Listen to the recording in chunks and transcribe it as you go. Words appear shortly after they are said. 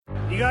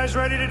You guys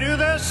ready to do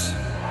this?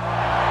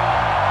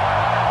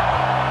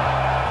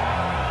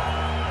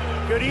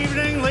 Good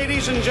evening,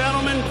 ladies and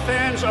gentlemen,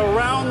 fans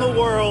around the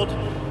world.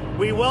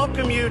 We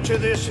welcome you to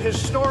this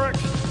historic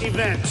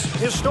event.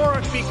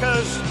 Historic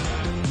because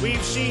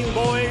we've seen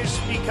boys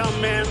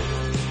become men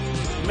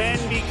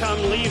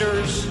become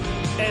leaders,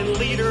 and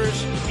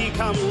leaders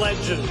become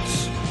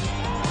legends.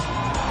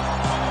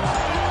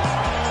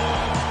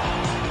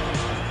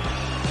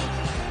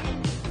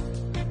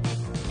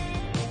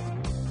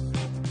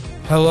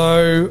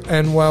 Hello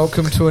and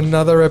welcome to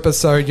another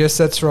episode. Yes,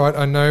 that's right.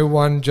 I know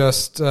one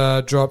just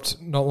dropped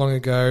not long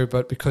ago,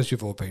 but because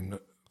you've all been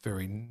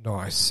very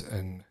nice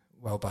and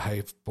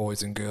well-behaved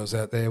boys and girls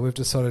out there, we've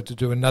decided to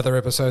do another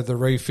episode of The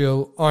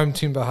Refill. I'm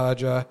Tim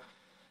Buhagiar,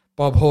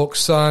 Bob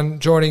Hawke's son.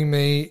 Joining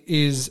me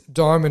is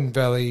Diamond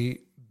Valley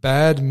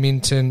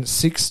badminton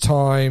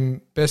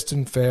six-time best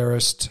and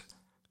fairest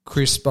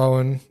Chris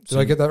Bowen. Did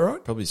I get that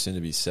right? Probably soon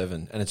to be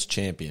 7, and it's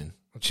champion.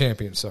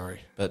 Champion,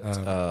 sorry.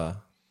 But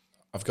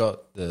I've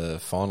got the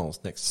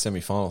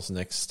semi-finals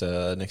next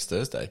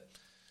Thursday.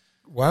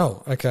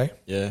 Wow, okay.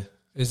 Yeah.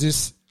 Is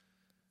this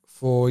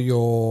for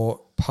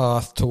your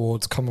path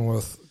towards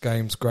Commonwealth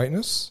Games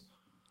greatness?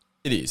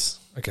 It is.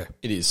 Okay.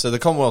 It is. So the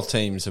Commonwealth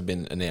teams have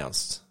been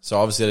announced. So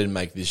obviously I didn't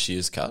make this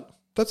year's cut.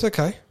 That's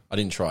okay. I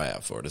didn't try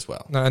out for it as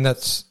well. No, and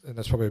that's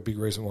probably a big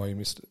reason why you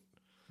missed it.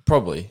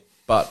 Probably.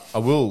 But I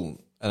will,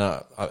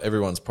 and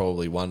everyone's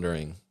probably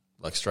wondering,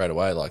 like, straight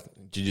away, like,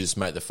 did you just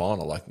make the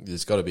final? Like,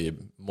 there's got to be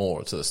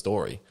more to the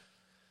story.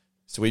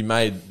 So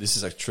this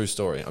is a true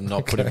story. I'm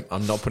not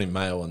putting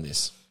mail on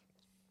this.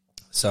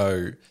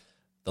 So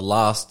the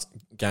last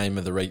game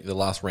of the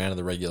last round of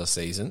the regular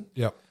season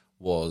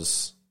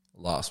was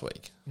last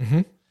week.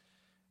 Mm-hmm.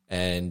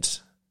 And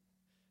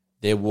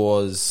there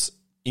was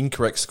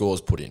incorrect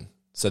scores put in.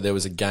 So there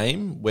was a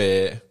game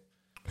where...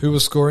 Who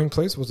was scoring,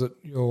 please? Was it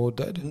your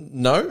dad?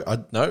 No,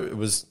 it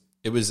was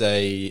just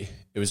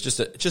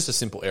a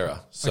simple error.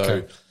 So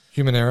okay.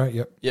 Human error,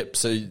 yep. Yep,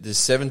 so there's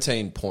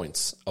 17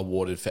 points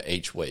awarded for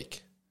each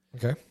week.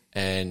 Okay.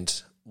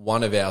 And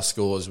one of our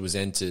scores was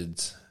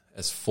entered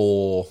as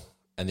 4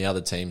 and the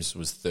other team's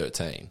was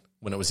 13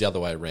 when it was the other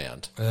way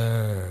around.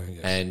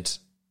 Yes. And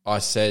I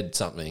said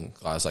something,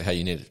 I was like, hey,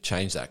 you need to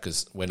change that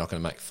because we're not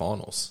going to make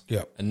finals.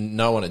 Yep. And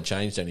no one had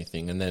changed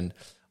anything. And then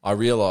I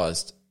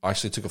realised I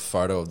actually took a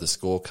photo of the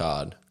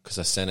scorecard because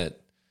I sent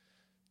it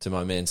to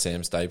my man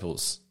Sam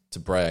Staples to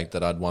brag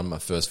that I'd won my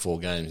first 4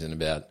 games in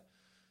about,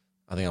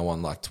 I think I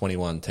won like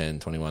 21-10,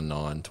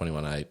 21-9,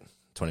 21-8,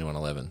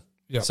 21-11.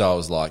 Yep. So I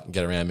was like,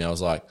 get around me. I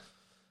was like,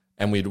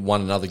 and we'd won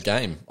another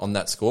game on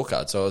that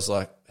scorecard. So I was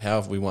like, how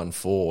have we won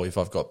 4 if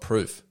I've got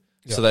proof?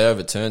 Yep. So they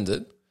overturned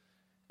it.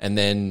 And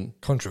then...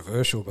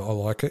 Controversial, but I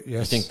like it,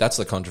 yes. I think that's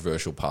the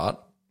controversial part.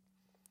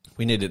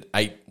 We needed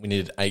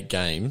 8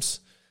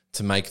 games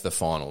to make the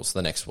finals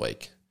the next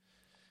week.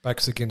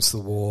 Backs against the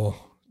wall.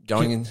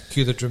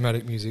 Cue the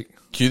dramatic music.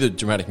 Cue the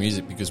dramatic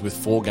music because with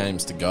 4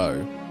 games to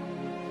go,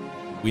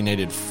 we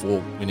needed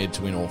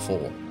to win all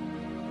 4.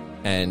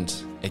 And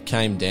it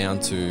came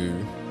down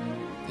to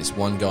this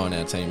one guy on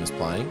our team was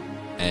playing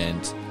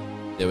and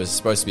there was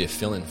supposed to be a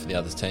fill-in for the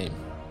other team.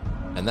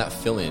 And that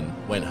fill-in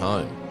went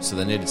home, so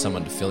they needed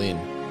someone to fill in.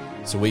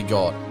 So we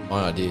got,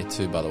 my idea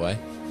too, by the way,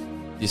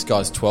 this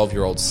guy's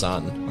 12-year-old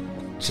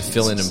son to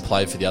fill in and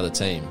play for the other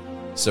team.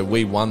 So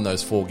we won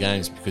those 4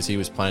 games because he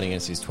was playing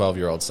against his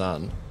 12-year-old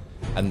son,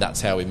 and that's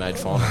how we made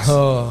finals.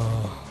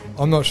 Oh,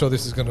 I'm not sure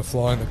this is going to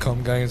fly in the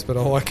Com Games, but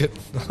I like it.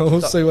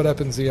 We'll see what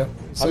happens here.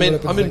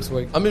 Next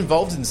week. I'm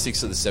involved in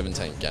 6 of the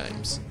 17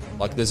 games.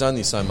 Like, there's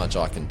only so much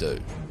I can do.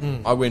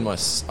 I win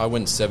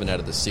 7 out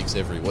of the 6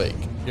 every week.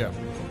 Yeah.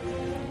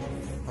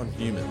 I'm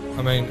human.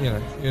 I mean,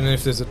 even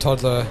if there's a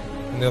toddler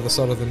on the other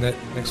side of the net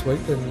next week,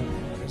 then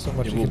there's not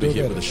much you can do. We'll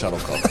be hit with a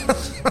shuttlecock.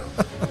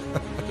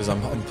 Because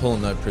I'm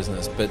pulling no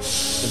prisoners. But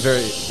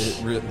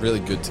really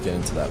good to get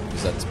into that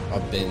because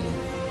I've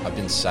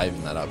been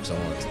saving that up because I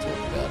wanted to talk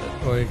about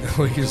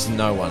it. Because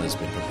no one has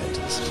been prepared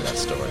to listen to that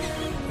story.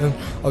 And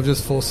I've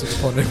just forced it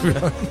upon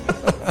everyone.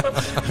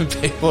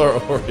 People are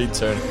already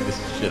turning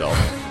this shit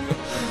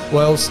off.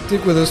 Well,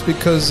 stick with us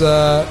because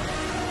the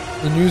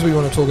news we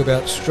want to talk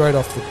about straight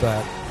off the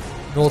bat,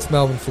 North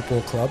Melbourne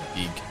Football Club.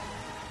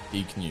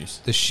 Big news.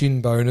 The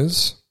Shin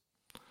Boners.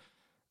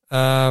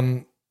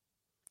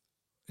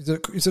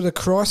 Is it a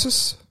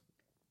crisis?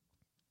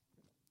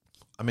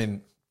 I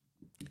mean,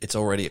 it's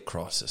already a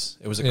crisis.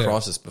 It was a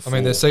crisis before. I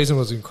mean, their season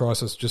was in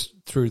crisis just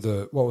through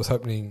what was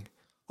happening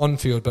on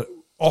field, but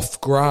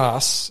off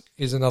grass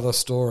is another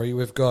story.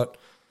 We've got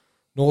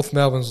North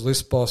Melbourne's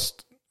list boss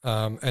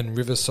and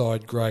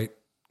Riverside great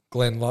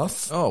Glenn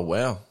Luff. Oh,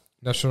 wow.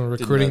 National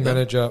Recruiting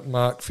Manager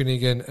Mark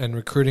Finnegan and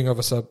Recruiting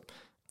Officer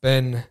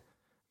Ben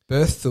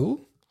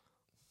Berthel.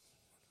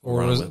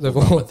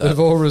 They've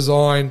all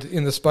resigned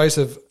in the space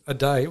of a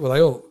day.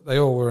 Well, they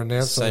all were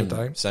announced on the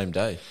day. Same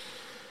day.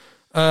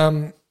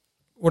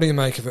 What do you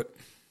make of it?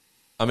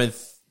 I mean,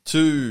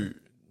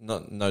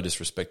 no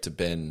disrespect to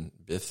Ben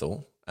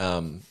Berthel,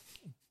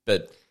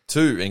 but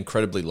 2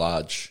 incredibly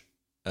large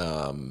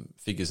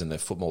figures in their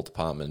football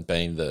department,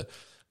 being the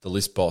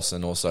list boss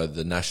and also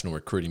the national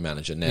recruiting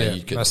manager. Now,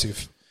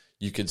 massive.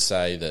 You could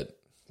say that,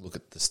 look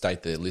at the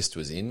state their list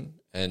was in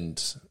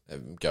and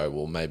go,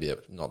 well, maybe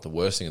not the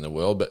worst thing in the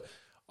world, but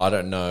I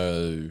don't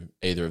know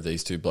either of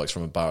these two blokes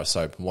from a bar of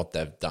soap and what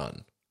they've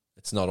done.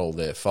 It's not all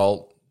their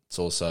fault.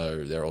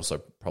 They're also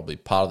probably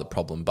part of the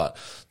problem. But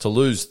to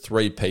lose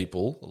 3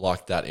 people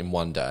like that in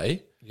one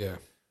day,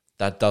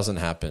 that doesn't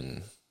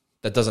happen.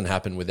 That doesn't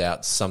happen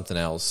without something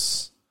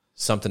else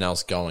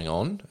going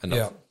on. And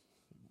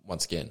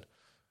once again,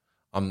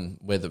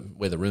 we're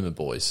the rumor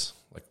boys.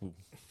 Like,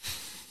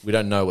 we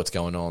don't know what's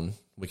going on.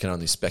 We can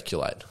only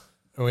speculate.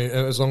 I mean,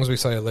 as long as we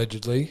say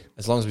allegedly.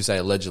 As long as we say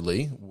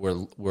allegedly,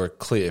 we're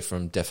clear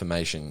from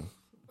defamation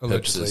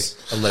purposes.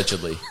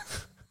 Allegedly.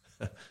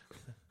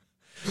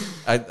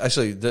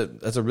 Actually,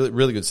 that's a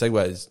really good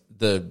segue.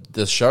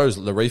 The show's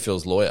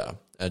Larifield's lawyer,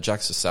 Jack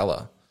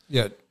Sasala,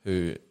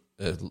 who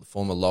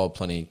former Lower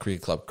Plenty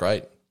Cricket Club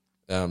great,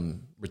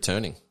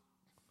 returning.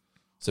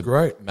 So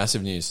great,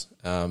 massive news.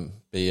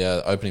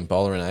 The opening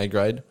bowler in A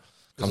grade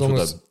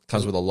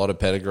comes with a lot of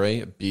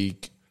pedigree.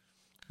 It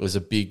was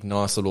a big,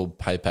 nice little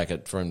pay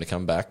packet for him to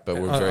come back, but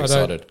we're very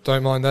excited.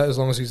 Don't mind that as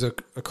long as he's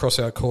across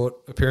our court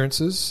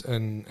appearances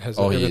and has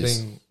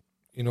everything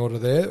in order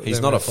there.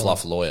 He's not a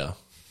fluff lawyer.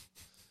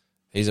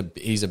 He's not a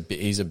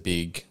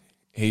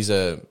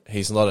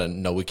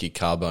Nowicki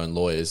Carbone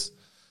lawyers.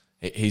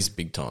 He's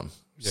big time.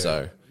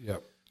 So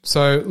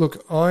look,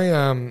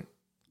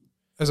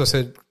 as I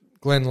said,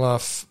 Glenn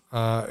Luff,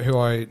 who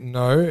I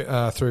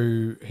know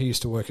he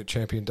used to work at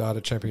Champion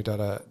Data. Champion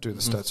Data do the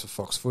stats for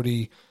Fox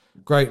Footy.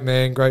 Great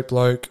man, great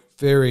bloke,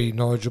 very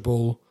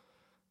knowledgeable.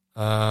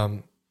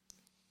 Had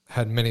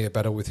many a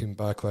battle with him,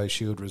 Barclay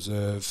Shield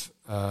Reserve.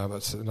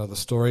 That's another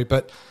story.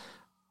 But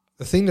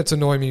the thing that's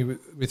annoying me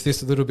with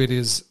this a little bit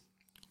is,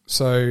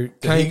 did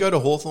he go to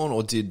Hawthorn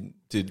or did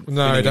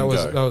no? Finnegan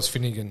that was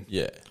Finnegan.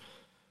 Yeah.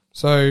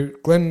 So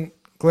Glenn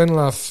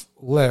Luff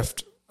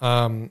left,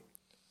 and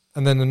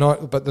then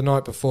the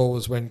night before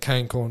was when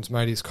Kane Corns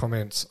made his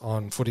comments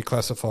on Footy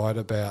Classified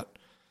about,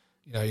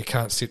 you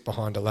can't sit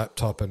behind a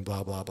laptop and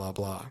blah, blah, blah,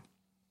 blah.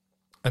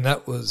 And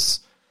that was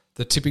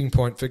the tipping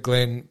point for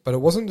Glenn, but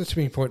it wasn't the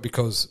tipping point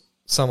because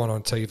someone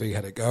on TV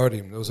had a go at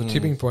him. There was a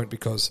tipping point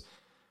because,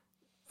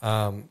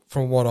 from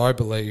what I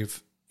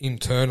believe,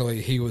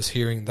 internally he was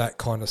hearing that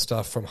kind of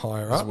stuff from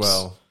higher ups. As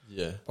well,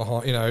 yeah.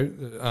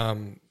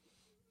 Behind,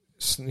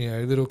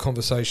 little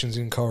conversations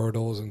in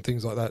corridors and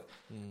things like that.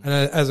 And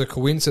as a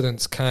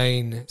coincidence,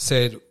 Kane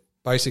said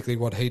basically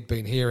what he'd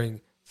been hearing,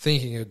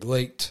 thinking it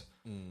leaked.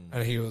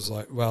 And he was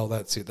like, well,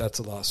 that's it. That's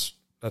the last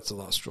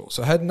straw.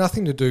 So it had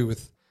nothing to do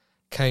with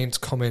Kane's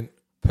comment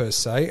per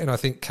se. And I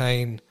think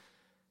Kane,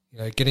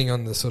 getting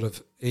on the sort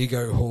of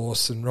ego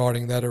horse and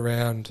riding that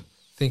around,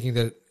 thinking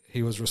that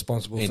he was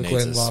responsible for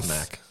Glenn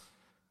Luff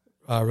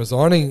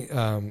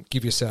resigning,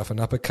 give yourself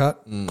an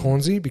uppercut,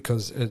 Cornsey,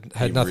 because it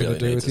had nothing to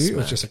do with you. It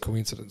was just a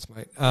coincidence,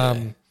 mate.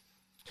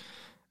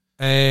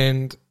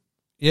 And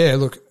yeah,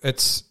 look,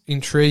 it's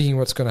intriguing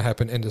what's going to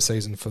happen end of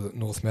season for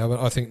North Melbourne.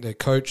 I think their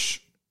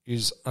coach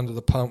is under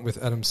the pump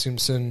with Adam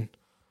Simpson,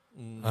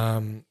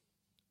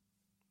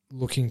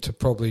 looking to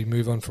probably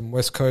move on from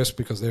West Coast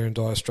because they're in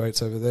dire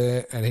straits over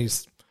there, and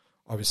he's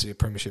obviously a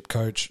premiership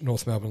coach,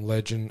 North Melbourne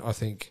legend. I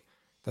think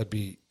they'd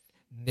be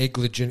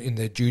negligent in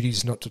their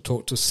duties not to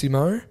talk to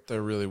Simo. They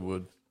really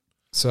would.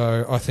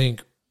 So I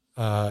think,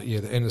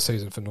 the end of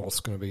season for North's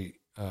going to be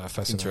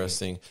fascinating.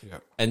 Interesting. Yeah.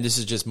 And this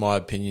is just my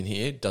opinion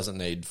here. Doesn't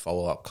need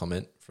follow-up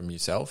comment from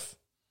yourself,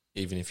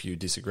 even if you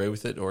disagree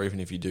with it or even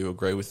if you do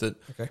agree with it.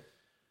 Okay.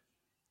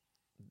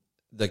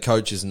 The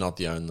coach is not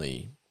the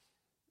only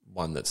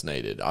one that's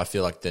needed. I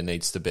feel like they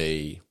need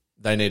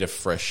a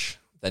fresh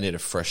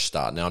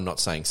start. Now, I'm not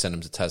saying send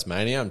them to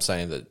Tasmania. I'm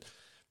saying that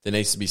there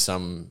needs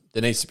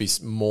to be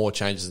more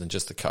changes than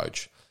just the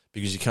coach,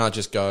 because you can't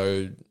just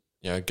go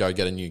get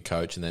a new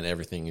coach and then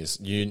everything is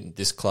new.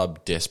 This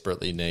club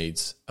desperately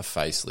needs a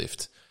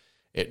facelift.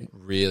 It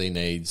really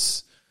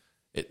needs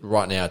it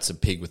right now. It's a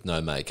pig with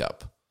no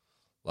makeup.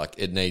 Like,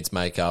 it needs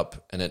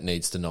makeup and it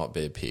needs to not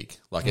be a pig.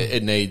 Like,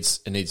 it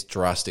needs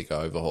drastic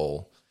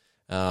overhaul.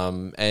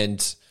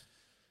 And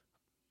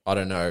I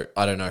don't know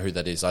who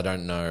that is. I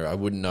don't know. I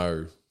wouldn't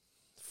know.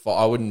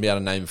 I wouldn't be able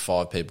to name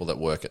 5 people that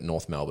work at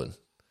North Melbourne,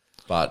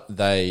 but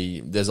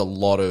there's a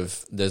lot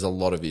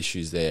of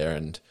issues there.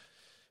 And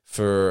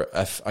for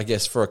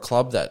a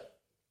club that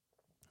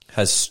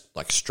has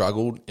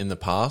struggled in the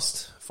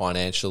past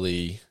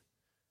financially,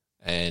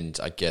 and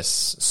I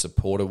guess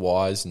supporter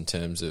wise in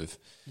terms of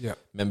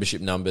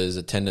membership numbers,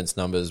 attendance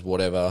numbers,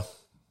 whatever.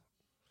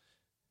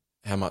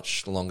 How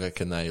much longer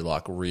can they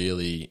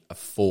really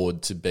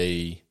afford to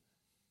be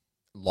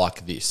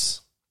like this?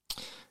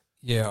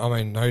 Yeah,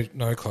 I mean,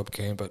 no club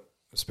can, but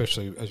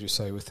especially as you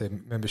say with their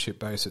membership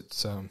base,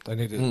 it's they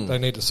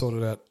need to sort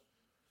it out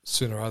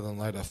sooner rather than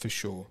later for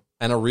sure.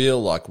 And a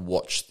real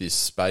watch this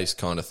space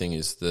kind of thing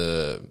is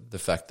the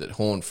fact that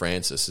Horn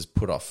Francis has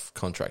put off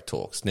contract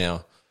talks.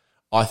 Now,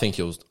 I think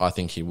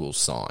he will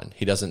sign.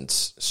 He doesn't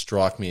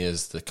strike me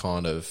as the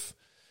kind of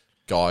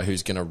guy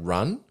who's going to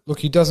run. Look,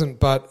 he doesn't,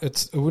 but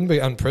it wouldn't be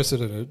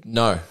unprecedented.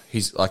 No,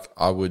 he's like,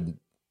 I would,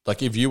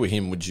 like, if you were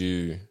him, would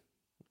you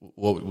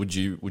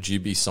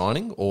be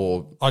signing,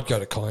 or I'd go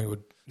to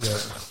Collingwood. Yeah.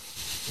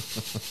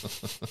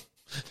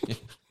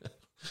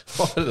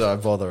 Why did I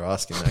bother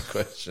asking that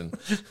question?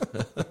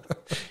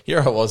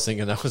 Here I was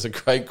thinking that was a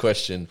great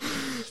question.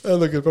 Oh,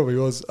 look, it probably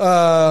was.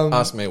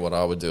 Ask me what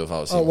I would do if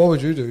I was him. What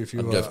would you do if you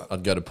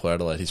I'd go to Port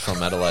Adelaide. He's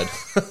from Adelaide.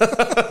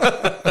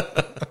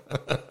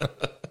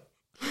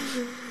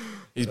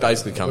 He's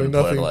basically coming to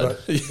Port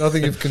Adelaide.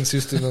 Nothing is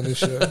consistent on this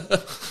show.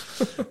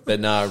 But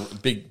no,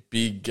 big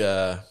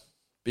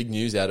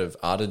news out of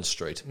Arden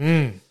Street.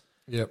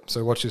 Yep,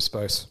 so watch your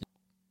space.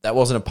 That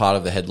wasn't a part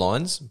of the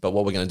headlines, but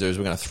what we're going to do is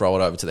we're going to throw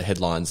it over to the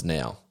headlines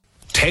now.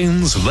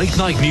 10's Late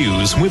Night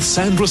News with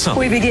Sandra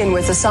Sully. We begin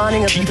with the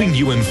signing of... Keeping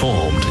you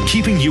informed,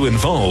 keeping you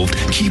involved,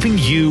 keeping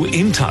you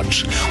in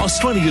touch.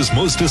 Australia's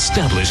most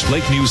established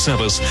late news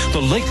service,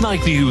 the Late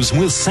Night News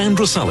with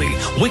Sandra Sully.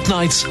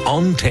 Weeknights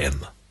on 10.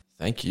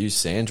 Thank you,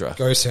 Sandra.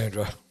 Go,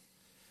 Sandra.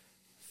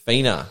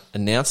 FINA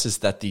announces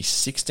that the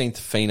 16th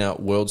FINA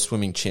World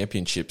Swimming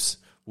Championships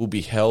will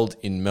be held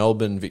in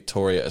Melbourne,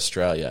 Victoria,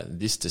 Australia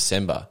this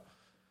December.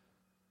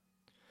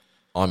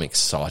 I'm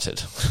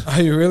excited.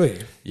 Are you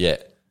really? Yeah.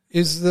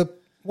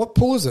 What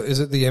pool is it? Is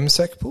it the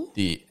MSAC pool?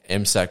 The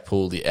MSAC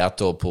pool, the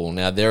outdoor pool.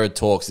 Now, there are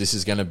talks, this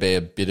is going to be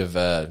a bit of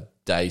a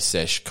day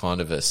sesh kind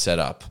of a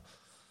setup.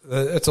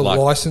 It's a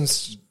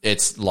licensed...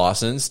 It's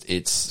licensed.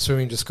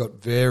 Swimming just got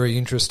very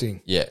interesting.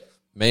 Yeah.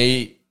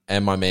 Me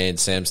and my man,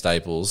 Sam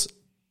Staples,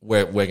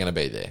 we're going to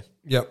be there.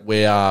 Yep.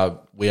 We are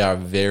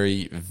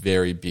very,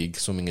 very big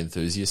swimming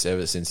enthusiasts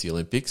ever since the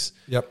Olympics.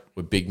 Yep.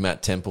 We're big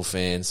Matt Temple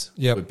fans.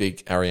 Yep. We're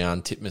big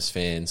Ariane Titmus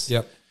fans.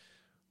 Yep.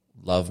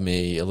 Love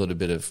me a little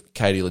bit of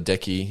Katie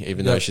Ledecky,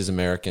 even though she's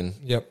American.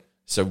 Yep.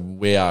 So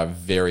we are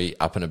very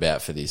up and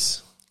about for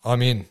this.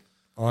 I'm in.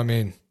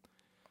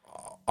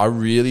 I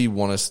really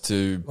want us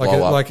to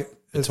blow up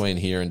between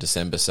here and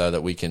December so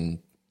that we can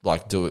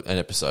do an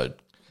episode.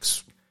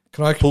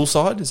 Can I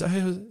poolside? Is that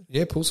how?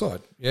 Yeah,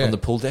 poolside. Yeah, on the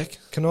pool deck.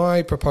 Can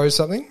I propose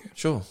something?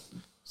 Sure.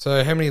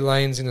 So, how many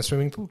lanes in a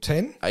swimming pool?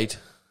 10? 8?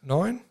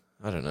 9?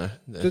 I don't know.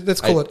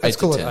 Let's call it 8.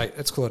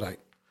 Let's call it 8.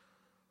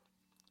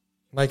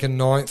 Make a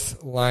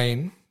 9th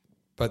lane,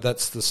 but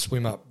that's the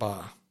swim up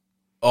bar.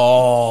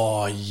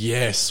 Oh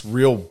yes,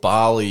 real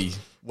Bali.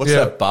 What's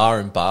that bar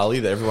in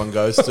Bali that everyone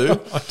goes to?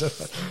 I don't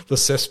know. The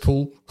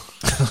cesspool.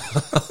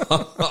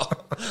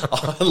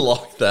 I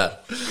like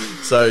that.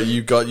 So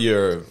you've got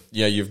your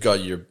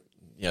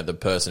the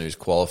person who's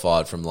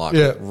qualified from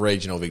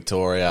regional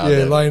Victoria.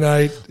 Yeah, lane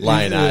 8.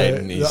 Lane 8.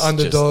 And he's the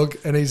underdog,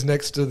 and he's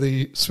next to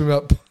the swim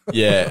up.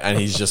 Yeah, and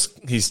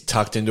he's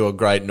tucked into a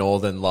Great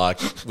Northern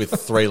with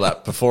 3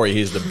 laps before he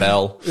hears the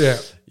bell. Yeah.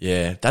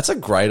 Yeah, that's a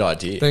great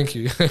idea. Thank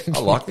you. I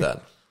like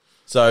that.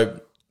 So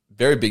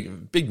very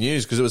big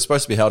news because it was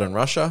supposed to be held in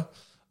Russia.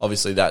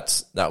 Obviously,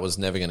 that was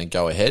never going to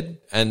go ahead,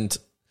 and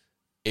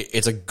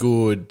it's a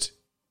good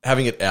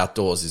having it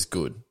outdoors is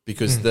good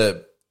because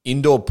the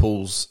indoor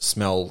pools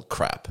smell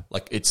crap.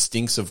 Like it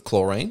stinks of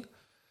chlorine,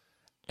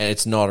 and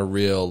it's not a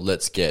real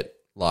let's get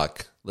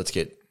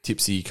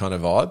tipsy kind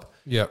of vibe.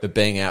 Yeah. But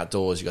being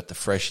outdoors, you got the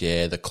fresh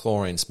air, the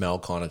chlorine smell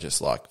kind of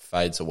just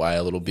fades away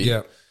a little bit.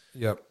 Yeah.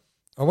 Yep.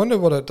 I wonder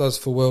what it does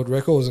for world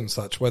records and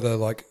such, whether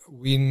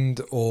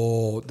wind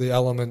or the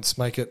elements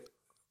make it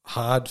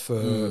hard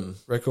for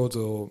records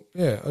or,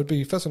 it'd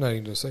be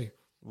fascinating to see.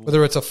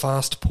 Whether it's a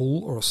fast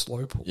pull or a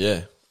slow pull.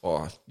 Yeah.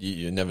 Oh,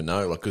 you never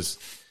know. Because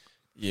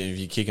if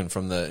you're kicking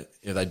from are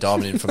they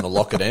diving in from the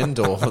Lockett end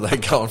or are they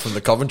going from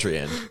the Coventry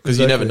end? Because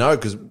you never know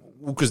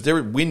because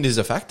their wind is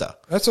a factor.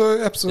 That's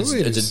absolutely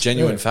it's a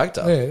genuine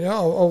factor. Yeah,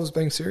 I was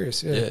being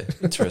serious. Yeah,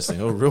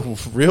 interesting. Oh,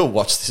 real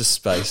watch this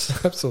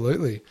space.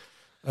 Absolutely.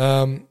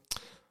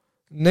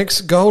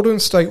 Next, Golden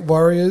State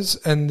Warriors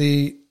and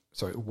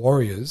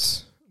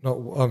Warriors.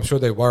 I'm sure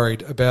they're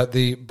worried about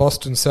the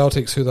Boston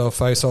Celtics, who they'll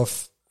face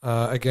off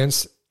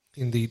against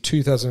in the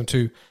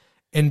 2002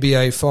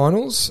 NBA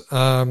Finals.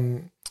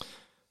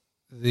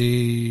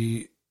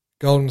 The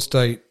Golden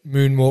State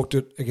moonwalked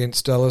it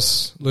against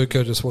Dallas.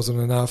 Luka just wasn't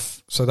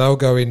enough. So they'll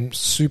go in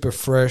super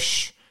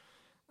fresh.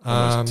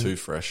 Almost too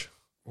fresh.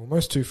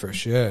 Almost too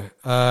fresh, yeah.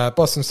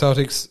 Boston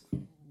Celtics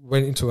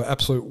went into an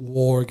absolute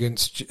war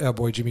against our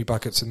boy Jimmy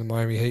Buckets in the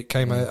Miami Heat,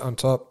 came out on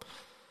top.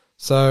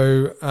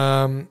 So,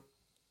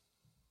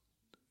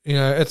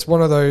 it's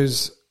one of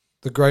those,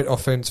 the great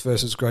offense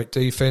versus great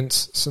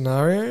defense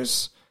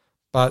scenarios.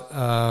 But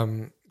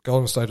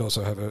Golden State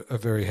also have a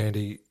very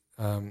handy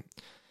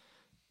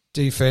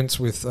defense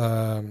with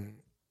what's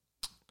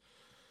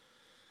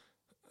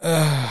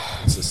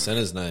the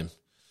center's name?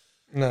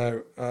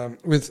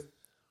 With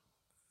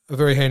a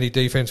very handy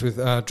defense with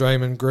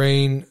Draymond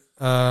Green.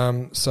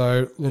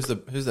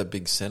 Who's that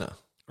big center?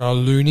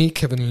 Kevin Looney.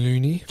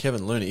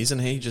 Kevin Looney, isn't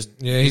he just?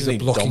 Yeah, he's a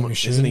blocking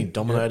machine. Isn't he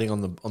dominating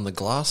on the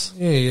glass?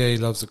 Yeah, he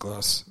loves the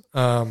glass.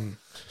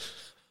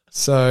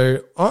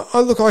 So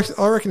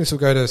I reckon this will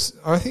go to.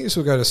 I think this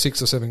will go to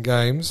 6 or 7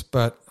 games,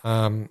 but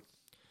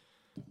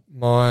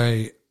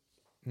my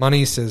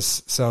Money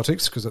says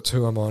Celtics because that's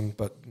who I'm on,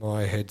 but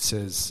my head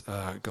says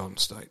Golden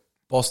State.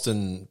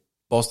 Boston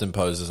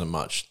poses a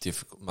much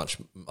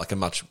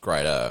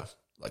greater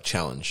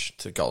challenge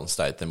to Golden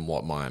State than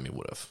what Miami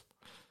would have.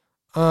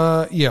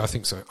 Yeah, I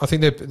think so. I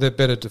think they're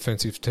better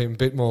defensive team, a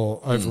bit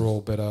more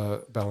overall better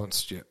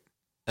balanced. Yeah.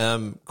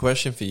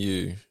 Question for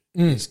you: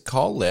 Is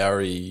Kyle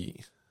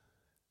Lowry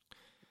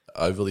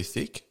overly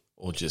thick,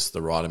 or just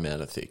the right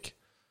amount of thick?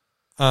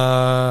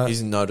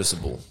 He's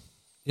noticeable.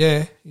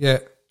 Yeah.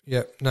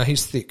 No,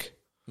 he's thick.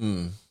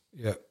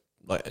 Yeah.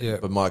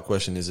 But my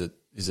question is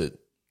it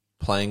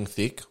playing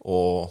thick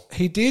or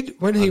he did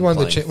when he won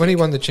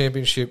the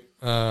championship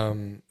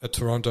at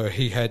Toronto.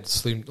 He had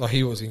slim,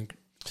 he was in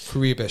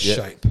career best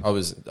shape. I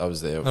was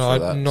there. And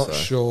I'm not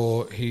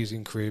sure he's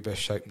in career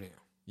best shape now.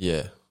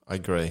 Yeah, I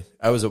agree.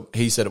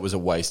 He said it was a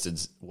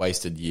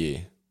wasted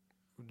year.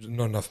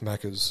 Not enough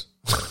Maccas.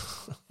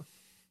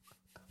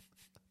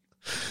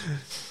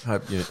 I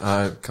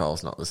hope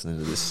Carl's not listening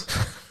to this.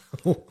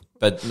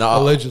 But no,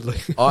 allegedly.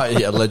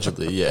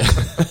 Allegedly, yeah.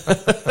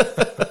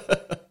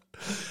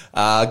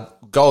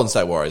 Golden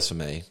State Warriors for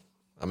me.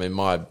 I mean,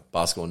 my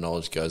basketball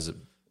knowledge is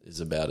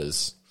about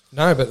as...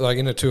 No, but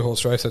in a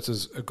 2-horse race, that's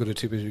as good a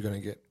tip as you're going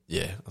to get.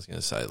 Yeah, I was going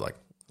to say,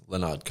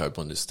 Leonard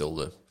Copeland is still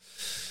the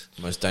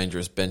most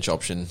dangerous bench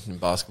option in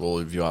basketball,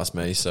 if you ask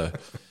me. So,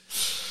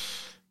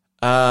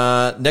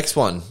 next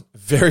one.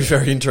 Very,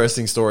 very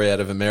interesting story out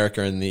of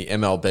America and the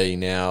MLB.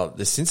 Now,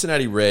 the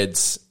Cincinnati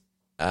Reds...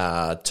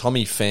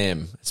 Tommy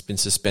Pham has been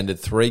suspended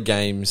 3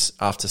 games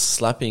after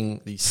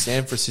slapping the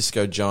San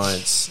Francisco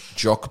Giants'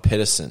 Jock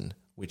Pederson,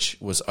 which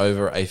was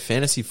over a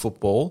fantasy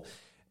football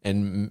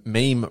and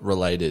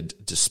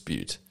meme-related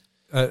dispute.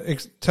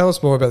 Tell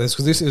us more about this,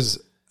 because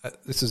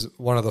this is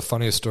one of the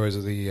funniest stories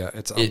of the year.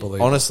 It's unbelievable.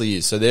 It honestly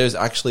is. So there's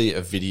actually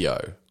a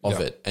video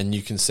of it, and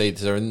you can see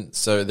they're in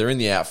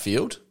the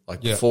outfield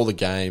before the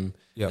game.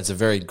 Yep. It's a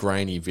very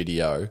grainy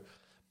video,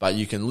 but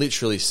you can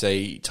literally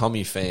see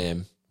Tommy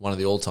Pham, one of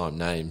the all-time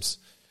names.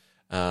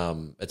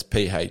 It's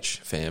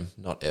PH Pham,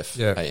 not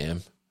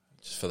F-A-M,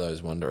 just for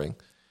those wondering.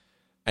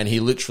 And he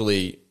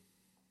literally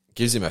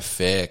gives him a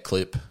fair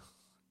clip.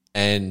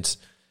 And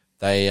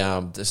they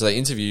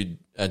interviewed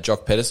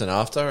Jock Pederson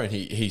after, and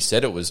he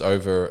said it was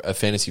over a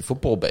fantasy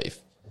football beef.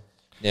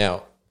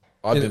 Now,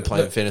 I've been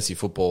playing fantasy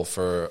football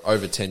for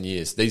over 10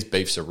 years. These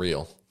beefs are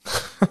real.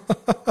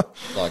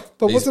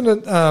 Wasn't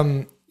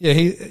it...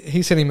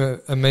 he sent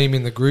him a meme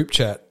in the group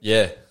chat.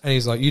 Yeah. And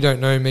he's like, you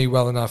don't know me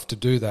well enough to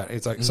do that.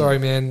 He's like, sorry,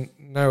 man,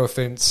 no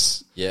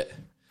offense. Yeah.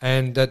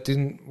 And that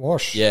didn't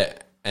wash. Yeah.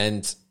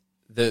 And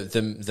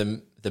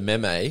the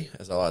meme,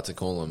 as I like to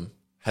call them,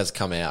 has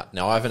come out.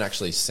 Now, I haven't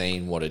actually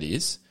seen what it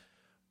is,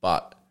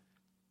 but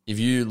if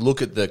you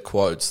look at the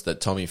quotes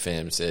that Tommy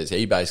Pham says,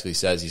 he basically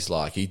says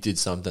he did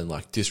something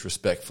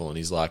disrespectful, and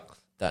he's like,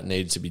 that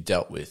needed to be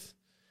dealt with.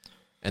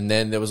 And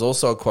then there was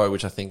also a quote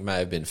which I think may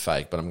have been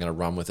fake, but I'm going to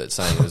run with it,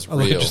 saying it was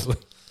real.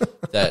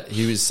 That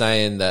he was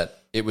saying that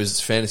it was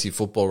fantasy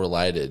football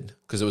related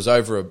because it was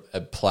over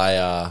a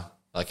player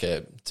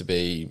to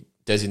be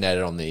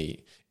designated on the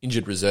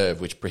injured reserve,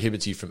 which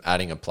prohibits you from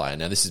adding a player.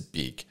 Now this is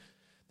big,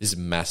 this is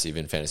massive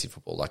in fantasy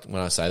football.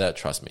 When I say that,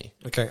 trust me.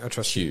 Okay, I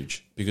trust you.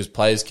 Huge, because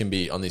players can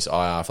be on this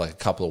IR for a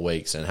couple of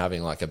weeks, and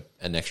having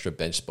an extra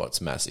bench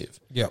spot's massive.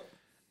 Yep.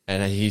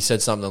 And he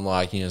said something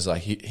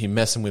he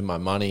messing with my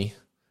money.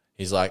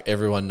 He's like,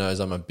 everyone knows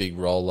I'm a big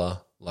roller.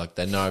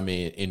 They know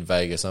me in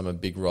Vegas. I'm a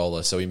big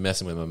roller. So he's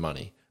messing with my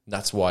money.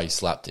 That's why he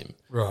slapped him.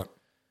 Right.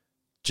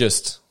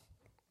 Just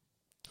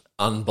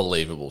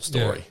unbelievable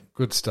story. Yeah,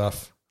 good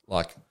stuff.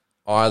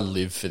 I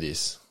live for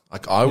this.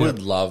 I would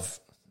love,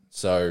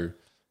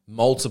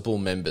 multiple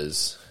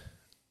members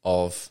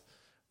of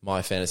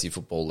my fantasy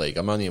football league.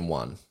 I'm only in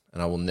one,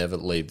 and I will never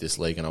leave this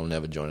league, and I will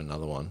never join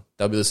another one.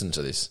 They'll be listening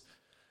to this.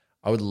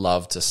 I would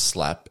love to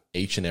slap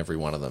each and every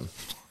one of them.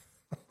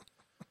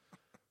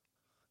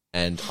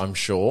 And I'm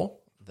sure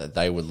that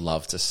they would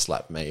love to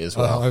slap me as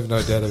well. I have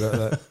no doubt about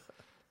that.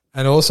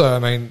 And also,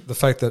 the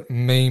fact that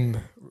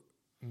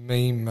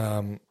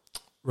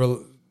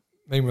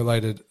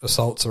meme-related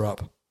assaults are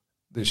up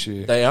this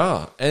year. They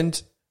are.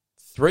 And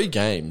 3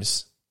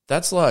 games,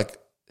 that's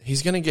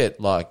he's going to get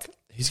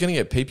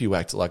PP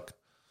whacked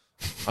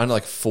only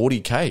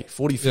 40K,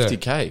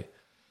 50K.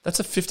 That's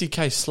a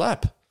 50K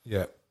slap.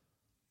 Yeah.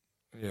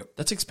 Yeah.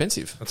 That's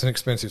expensive. That's an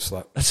expensive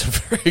slap. That's a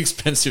very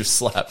expensive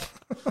slap.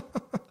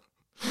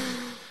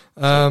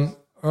 All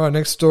right,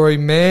 next story.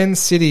 Man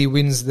City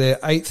wins their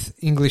 8th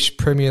English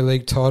Premier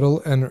League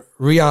title, and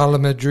Real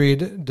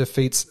Madrid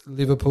defeats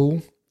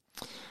Liverpool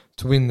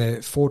to win their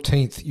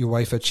 14th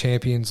UEFA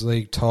Champions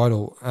League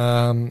title.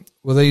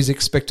 Were these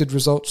expected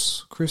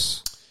results,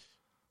 Chris?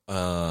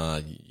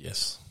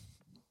 Yes.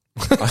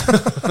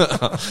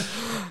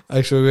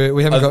 Actually,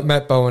 we haven't got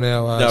Matt Bowen,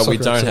 our no, soccer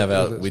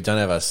we don't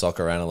have our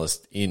soccer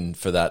analyst in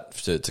for that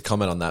to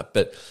comment on that.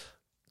 But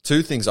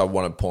 2 things I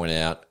want to point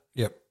out.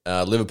 Yep.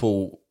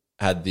 Liverpool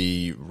had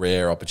the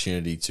rare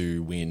opportunity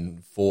to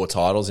win 4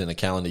 titles in a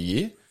calendar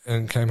year,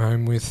 and came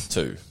home with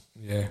 2.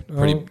 Yeah,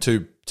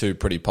 Two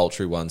pretty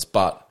paltry ones.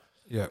 But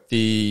Yeah.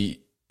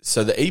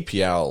 So the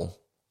EPL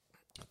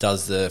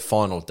does the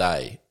final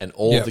day, and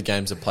all of the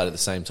games are played at the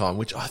same time,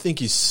 which I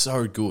think is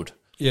so good.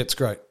 Yeah, it's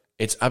great.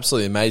 It's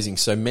absolutely amazing.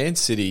 So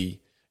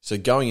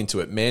going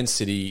into it, Man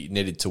City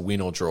needed to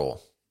win or draw.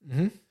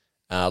 Mm-hmm.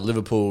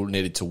 Liverpool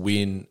needed to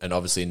win and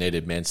obviously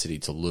needed Man City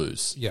to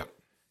lose. Yeah.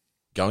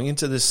 Going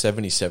into the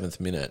 77th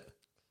minute,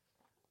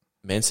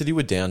 Man City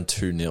were down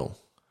 2-0.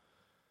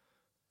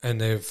 And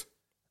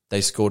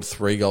they scored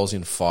 3 goals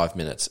in 5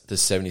 minutes, the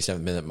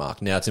 77th minute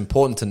mark. Now, it's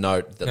important to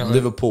note that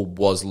Liverpool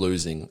was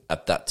losing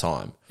at that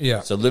time.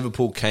 Yeah. So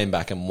Liverpool came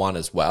back and won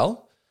as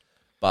well.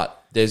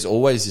 But there's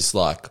always this,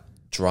 like,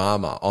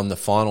 drama on the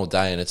final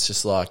day, and it's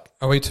just like...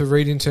 Are we to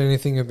read into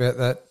anything about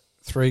that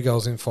 3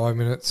 goals in 5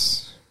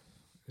 minutes?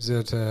 Is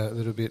it a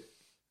little bit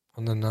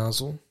on the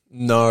nozzle?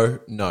 No.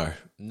 Not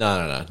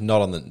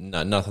on the...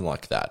 No, nothing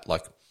like that.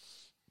 Like,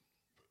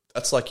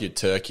 that's like your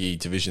Turkey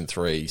Division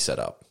 3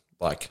 setup.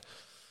 Like...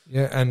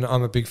 Yeah, and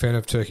I'm a big fan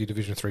of Turkey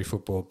Division 3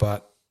 football,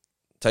 but...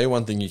 Tell you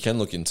one thing you can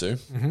look into.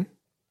 Mm-hmm.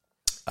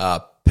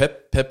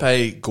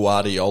 Pepe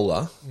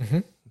Guardiola, mm-hmm.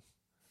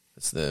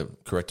 that's the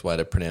correct way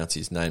to pronounce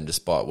his name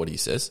despite what he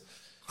says,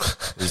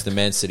 who's the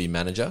Man City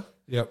manager.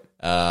 Yep.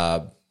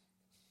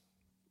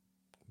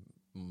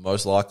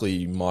 Most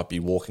likely might be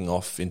walking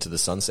off into the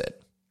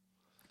sunset.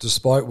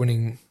 Despite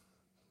winning...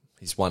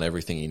 He's won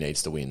everything he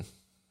needs to win.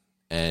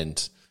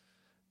 And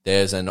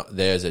there's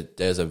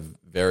a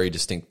very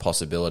distinct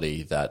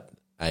possibility that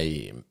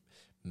a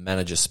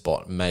manager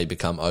spot may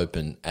become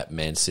open at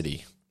Man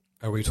City.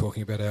 Are we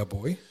talking about our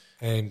boy,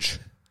 Ange?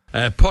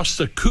 Was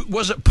it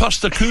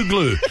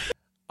Postecoglou?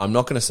 I'm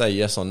not going to say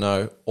yes or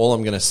no. All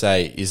I'm going to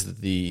say is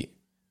that the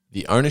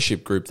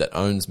ownership group that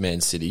owns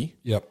Man City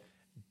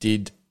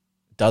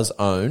does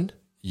own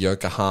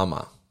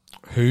Yokohama.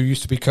 Who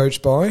used to be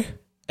coached by?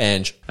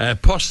 Ange.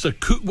 Was it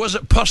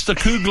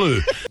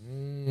Postecoglou?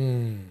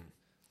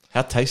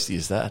 How tasty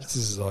is that? This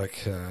is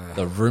like...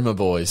 the rumour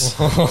boys.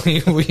 Oh,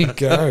 here we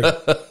go.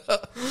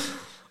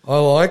 I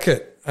like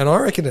it. And I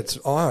reckon it's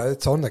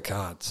on the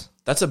cards.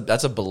 That's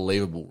a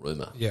believable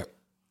rumour. Yeah.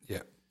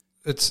 Yeah.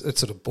 It's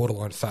sort of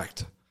borderline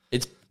fact.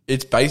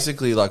 It's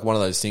basically like one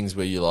of those things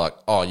where you're like,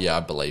 oh, yeah, I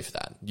believe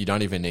that. You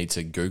don't even need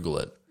to Google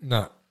it.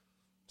 No.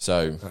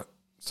 So...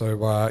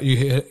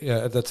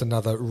 that's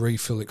another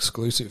refill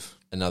exclusive.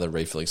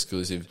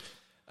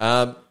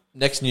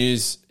 Next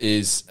news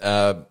is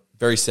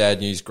very sad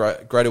news.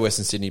 Greater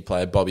Western Sydney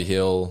player Bobby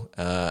Hill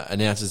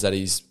announces that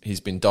he's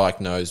been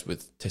diagnosed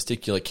with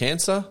testicular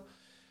cancer.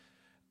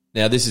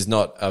 Now, this is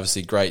not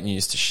obviously great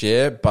news to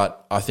share,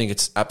 but I think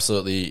it's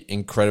absolutely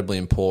incredibly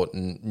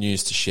important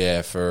news to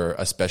share for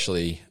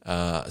especially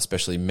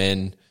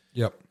men.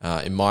 Yep.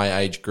 In my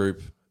age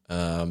group,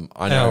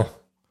 I know.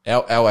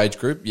 Our age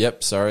group,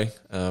 yep, sorry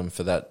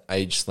for that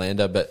age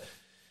slander, but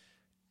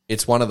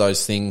it's one of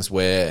those things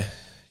where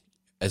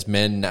as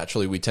men,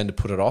 naturally, we tend to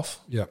put it off.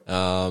 Yeah.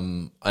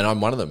 And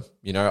I'm one of them.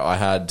 You know, I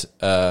had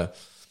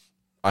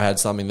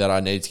something that I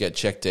needed to get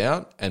checked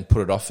out and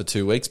put it off for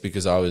 2 weeks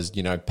because I was,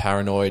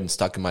 paranoid and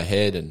stuck in my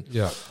head and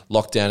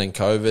locked down in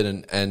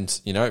COVID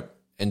and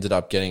ended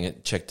up getting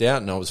it checked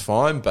out and I was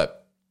fine.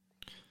 But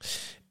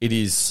it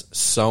is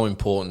so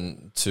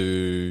important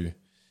to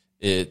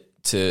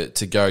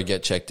go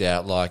get checked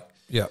out. Like,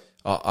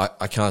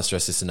 I can't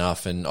stress this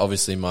enough. And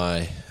obviously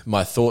my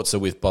thoughts are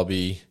with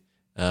Bobby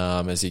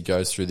as he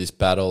goes through this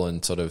battle,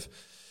 and sort of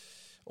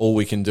all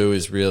we can do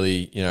is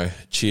really,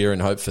 cheer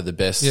and hope for the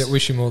best. Yeah,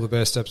 wish him all the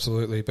best,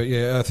 absolutely. But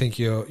yeah, I think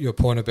your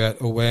point about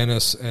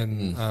awareness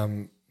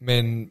and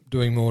men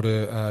doing more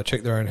to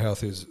check their own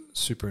health is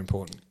super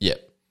important. Yeah,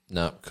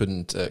 no,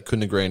 couldn't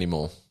agree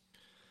anymore.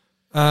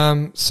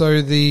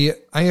 So the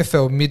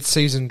AFL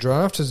mid-season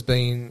draft has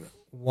been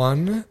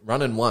won.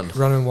 Run and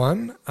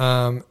won.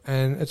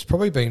 And it's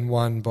probably been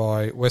won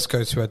by West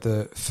Coast, who had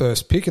the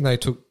first pick, and they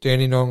took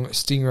Dandenong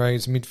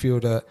Stingrays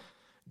midfielder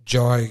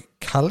Jai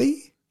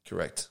Cully.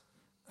 Correct.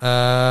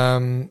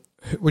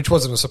 Which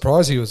wasn't a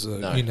surprise. He was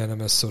a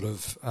unanimous sort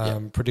of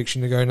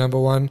prediction to go number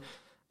one.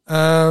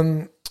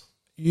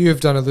 You have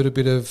done a little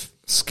bit of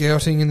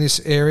scouting in this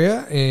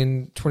area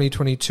in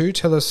 2022.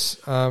 Tell us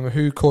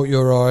who caught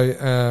your eye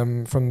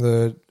from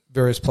the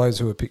various players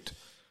who were picked.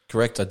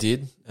 Correct, I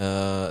did.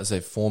 As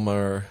a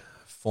former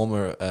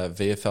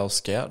VFL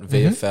scout,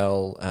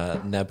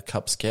 VFL NAB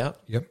Cup scout.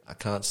 Yep. I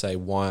can't say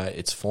why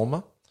it's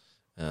former.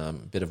 A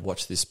bit of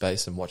watch this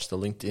space and watch the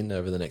LinkedIn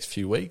over the next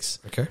few weeks.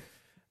 Okay.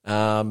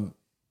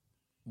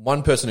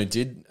 One person who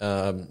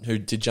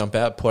did jump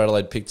out, Port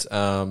Adelaide picked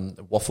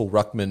Waffle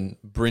Ruckman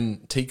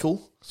Bryn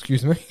Teakle.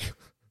 Excuse me?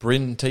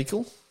 Bryn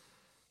Teakle.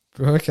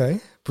 Okay.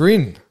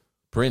 Bryn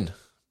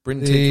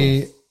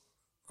Teakle.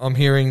 I'm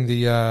hearing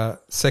the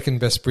second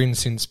best Bryn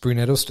since Bryn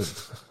Edelston.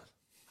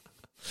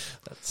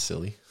 That's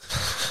silly.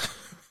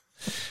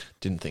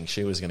 Didn't think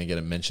she was going to get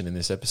a mention in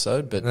this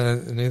episode, but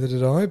neither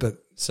did I.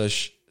 But so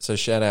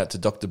shout out to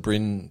Dr.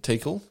 Bryn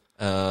Teakle.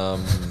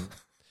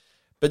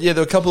 But yeah,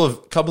 there were a couple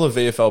of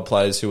VFL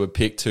players who were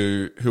picked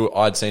who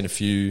I'd seen a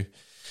few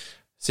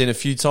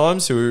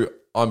times, who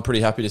I'm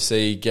pretty happy to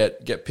see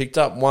get picked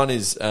up. One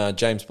is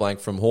James Blank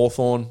from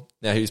Hawthorn.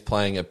 Now he's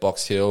playing at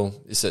Box Hill.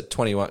 He's a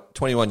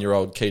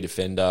 21-year-old key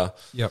defender.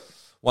 Yep.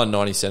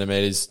 190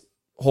 centimetres.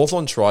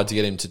 Hawthorn tried to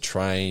get him to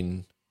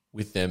train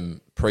with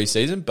them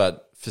pre-season,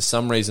 but for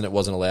some reason it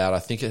wasn't allowed. I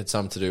think it had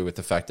something to do with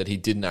the fact that he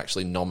didn't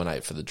actually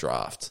nominate for the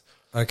draft.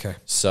 Okay.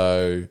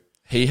 So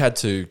he had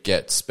to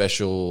get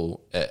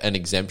an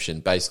exemption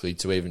basically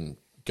to even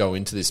go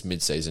into this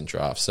mid-season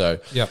draft. So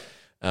yep.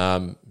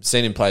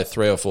 Seen him play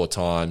 3 or 4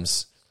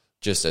 times,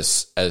 just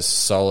as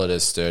solid,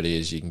 as sturdy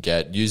as you can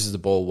get. Uses the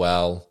ball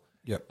well.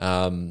 Yep.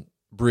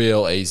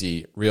 Real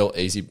easy.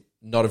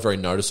 Not a very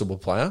noticeable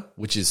player,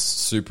 which is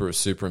super,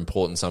 super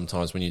important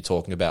sometimes when you're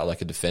talking about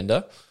like a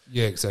defender.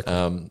 Yeah,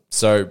 exactly.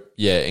 So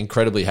yeah,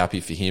 incredibly happy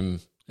for him.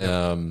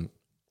 Yep.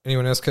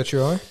 Anyone else catch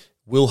your eye?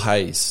 Will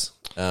Hayes.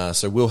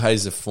 So Will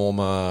Hayes, a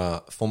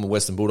former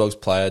Western Bulldogs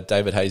player,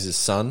 David Hayes'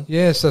 son.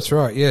 Yes, that's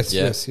right. Yes,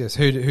 Yeah. yes.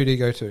 Who did he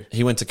go to?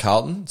 He went to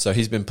Carlton, so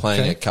he's been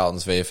playing at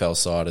Carlton's VFL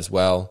side as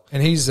well.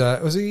 And he's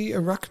was he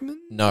a ruckman?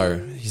 No,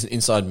 he's an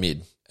inside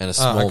mid and a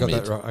small I got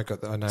mid. that right. I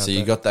got that. I know. So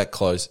you got that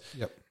close.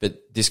 Yep.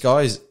 But this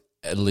guy is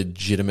a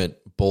legitimate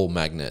ball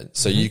magnet.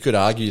 So you could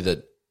argue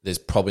that there's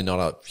probably not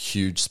a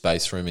huge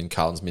space for him in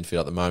Carlton's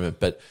midfield at the moment,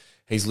 but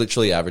he's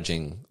literally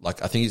averaging, I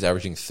think he's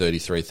averaging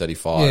 33,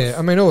 35. Yeah,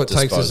 I mean, all it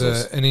takes is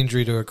disposals. an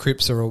injury to a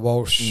Cripps or a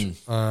Walsh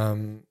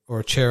or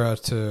a Chera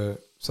to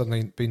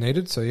suddenly be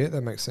needed. So, yeah,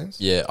 that makes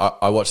sense. Yeah,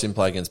 I watched him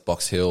play against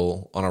Box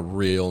Hill on a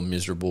real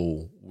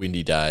miserable,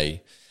 windy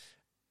day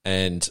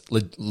and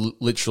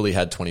literally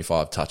had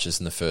 25 touches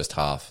in the first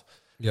half.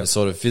 Yep. It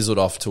sort of fizzled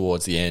off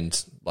towards the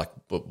end,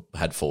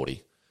 had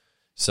 40.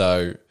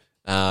 So,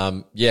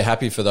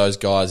 happy for those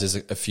guys. There's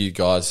a few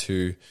guys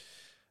who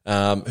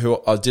I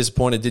was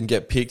disappointed didn't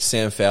get picked.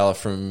 Sam Fowler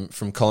from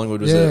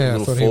Collingwood was a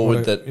little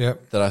forward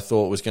that I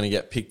thought was going to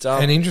get picked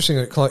up. And interesting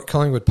that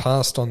Collingwood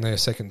passed on their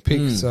second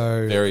pick.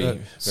 So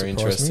very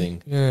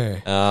interesting.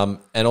 Me. Yeah.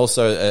 And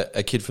also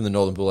a kid from the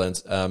Northern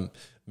Bulllands,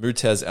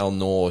 Mutaz Al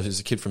Noor, who's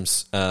a kid from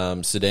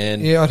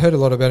Sudan. Yeah, I'd heard a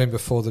lot about him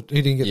before. That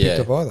he didn't get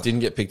picked up either. Didn't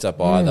get picked up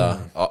either.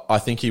 I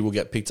think he will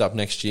get picked up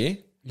next year.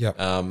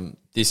 Yeah.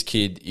 This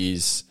kid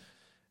is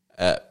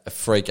a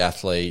freak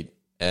athlete.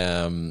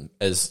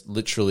 As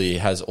literally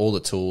has all the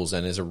tools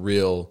and is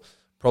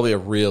probably a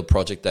real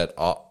project that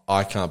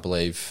I can't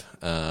believe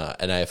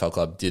an AFL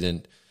club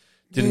didn't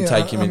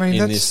take him in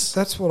this.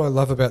 That's what I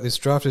love about this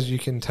draft is you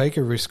can take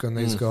a risk on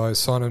these guys,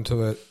 sign them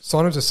to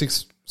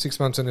 6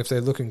 months, and if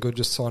they're looking good,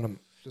 just sign them.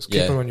 Just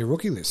keep them on your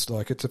rookie list.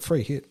 Like, it's a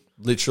free hit.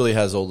 Literally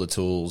has all the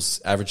tools,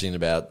 averaging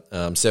about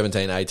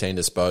 17, 18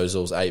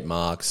 disposals, 8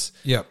 marks.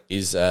 Yeah.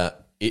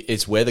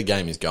 It's where the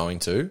game is going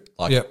to,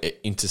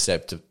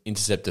 intercept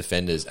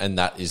defenders, and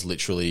that is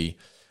literally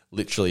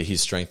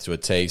his strength to a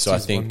T. So I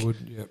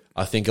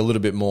think a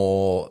little bit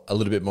more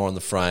on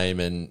the frame,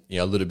 and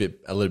a little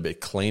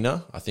bit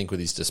cleaner. I think with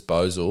his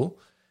disposal,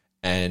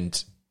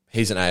 and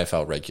he's an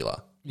AFL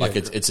regular.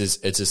 It's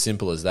as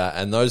simple as that.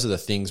 And those are the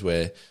things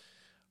where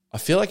I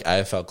feel like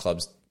AFL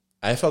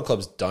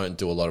clubs don't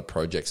do a lot of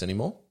projects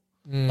anymore.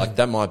 Like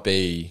I might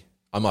be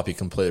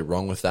completely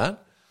wrong with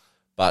that,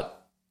 but.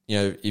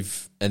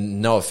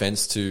 And no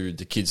offense to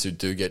the kids who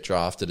do get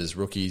drafted as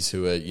rookies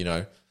who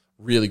are,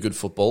 really good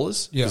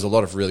footballers, because a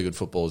lot of really good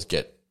footballers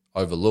get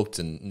overlooked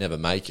and never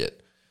make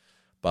it.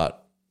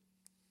 But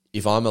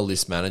if I'm a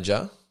list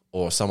manager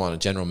or a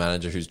general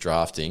manager who's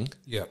drafting,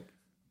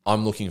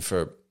 I'm looking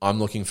for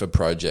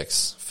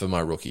projects for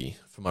my rookie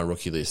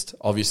list.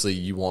 Obviously,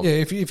 you want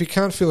if you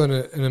can't fill an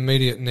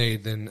immediate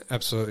need, then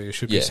absolutely it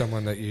should be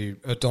someone that you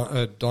a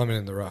diamond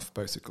in the rough,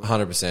 basically.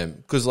 100%.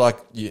 Because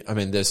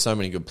there's so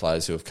many good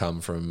players who have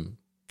come from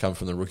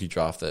the rookie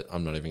draft that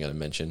I'm not even going to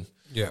mention.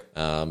 Yeah.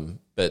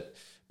 But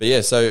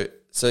yeah, so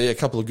a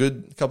couple of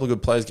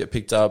good players get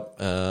picked up,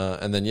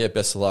 and then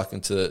best of luck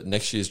into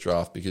next year's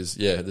draft, because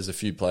there's a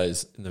few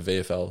players in the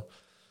VFL,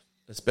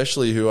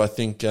 especially who I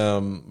think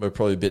were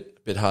probably a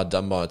bit hard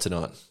done by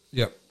tonight.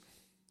 Yep.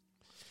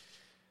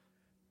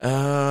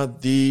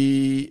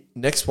 The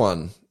next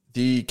one,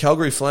 the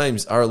Calgary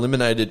Flames are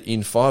eliminated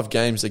in 5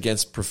 games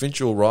against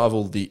provincial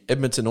rival the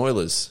Edmonton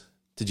Oilers.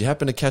 Did you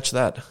happen to catch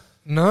that?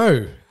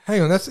 No.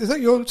 Hang on, is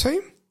that your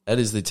team? That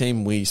is the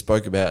team we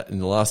spoke about in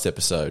the last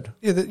episode.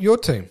 Yeah, your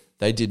team.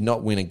 They did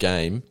not win a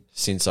game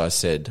since I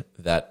said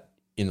that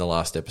in the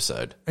last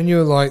episode. And you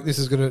were like, this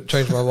is going to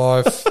change my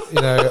life.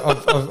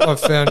 I've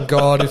found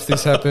God if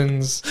this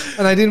happens.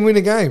 And they didn't win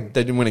a game.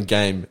 They didn't win a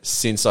game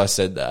since I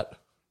said that.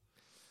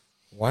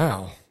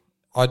 Wow.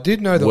 I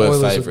did know the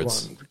Oilers had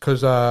won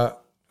because a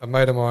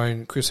mate of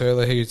mine, Chris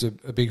Hurley, he's a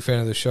big fan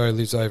of the show,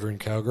 lives over in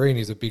Calgary, and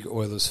he's a big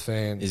Oilers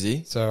fan. Is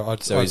he? So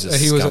he's a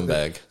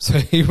scumbag. So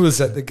he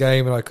was at the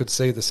game, and I could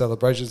see the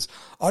celebrations.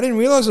 I didn't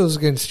realise it was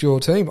against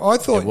your team. I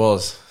thought it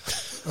was.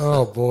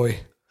 Oh boy.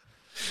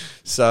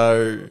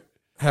 So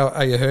how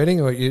are you hurting,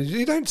 or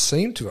you don't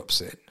seem too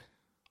upset?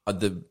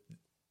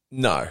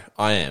 No,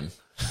 I am.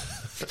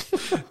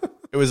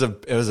 It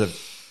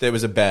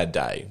was a bad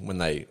day when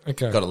they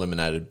got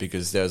eliminated,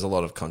 because there was a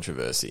lot of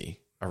controversy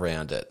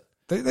around it.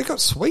 They got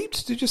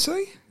swept, did you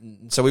see?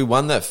 So we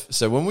won that.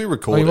 So when we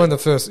recorded, you won the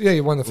first. Yeah,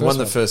 you won the first. We won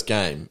the one. first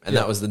game, and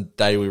that was the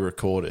day we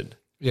recorded.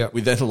 Yeah.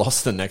 We then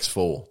lost the next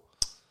 4.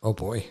 Oh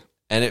boy,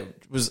 and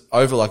it was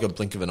over like a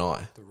blink of an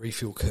eye. the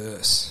refuel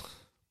curse.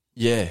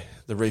 Yeah,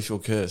 the refuel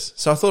curse.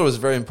 So I thought it was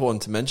very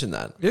important to mention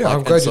that. Yeah, Like,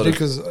 I'm glad you sort did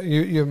of- because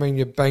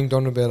you banged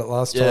on about it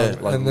last Yeah,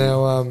 time, like and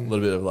now a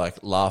little bit of like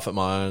laugh at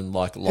my own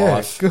like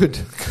life. Yeah, good.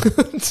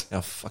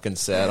 How fucking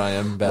sad I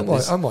am I about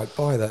this. might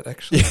buy that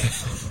actually.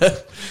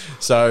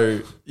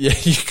 So yeah,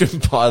 you can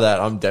buy that.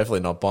 I'm definitely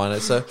not buying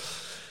it. So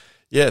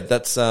yeah,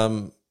 that's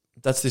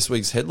this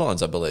week's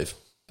headlines, I believe.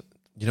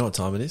 You know what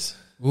time it is?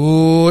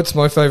 Ooh, it's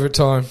my favourite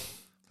time.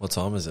 What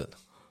time is it?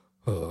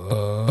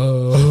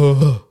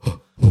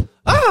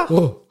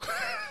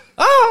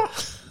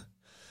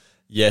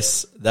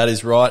 Yes, that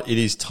is right. It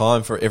is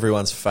time for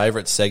everyone's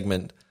favourite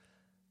segment,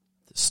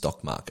 the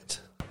stock market.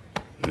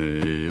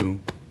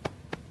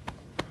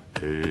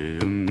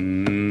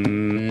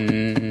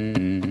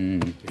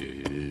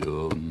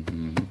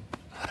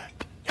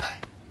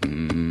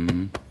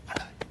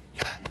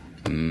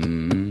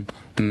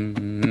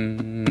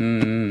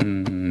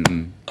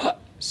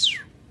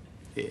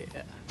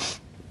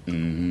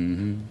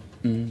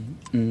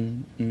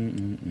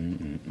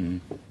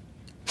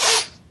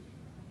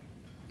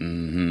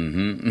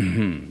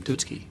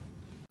 Tootski.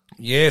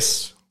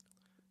 Yes,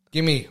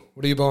 gimme.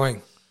 What are you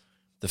buying?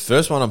 The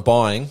first one I'm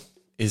buying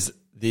is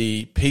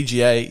the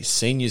PGA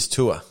Seniors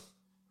Tour.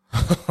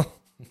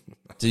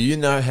 Do you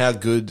know how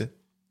good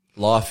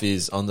life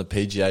is on the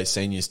PGA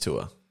Seniors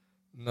Tour?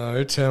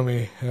 No, tell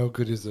me, how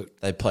good is it?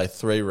 They play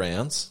 3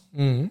 rounds,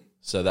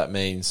 so that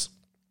means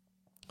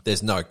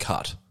there's no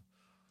cut.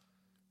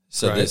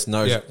 So Right.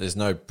 there's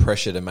no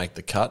pressure to make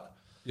the cut,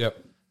 Yep.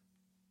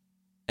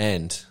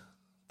 and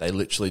they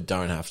literally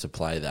don't have to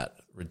play that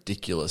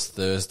ridiculous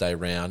Thursday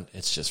round.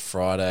 It's just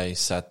Friday,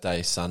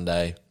 Saturday,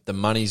 Sunday. The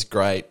money's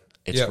great.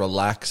 It's Yep.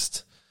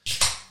 relaxed.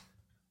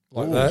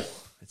 Like Ooh, that?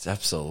 It's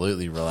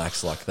absolutely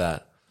relaxed like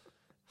that.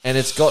 And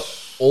it's got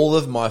all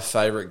of my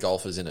favourite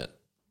golfers in it.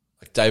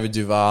 Like David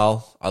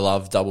Duval, I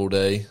love Double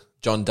D,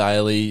 John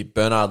Daly,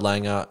 Bernard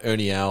Langer,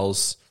 Ernie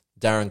Els,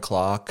 Darren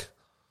Clark,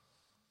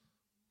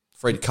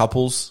 Fred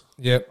Couples.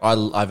 Yep. I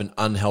have an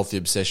unhealthy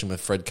obsession with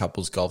Fred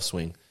Couples' golf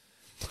swing.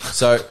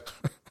 So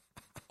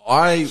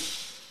I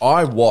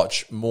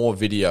watch more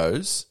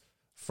videos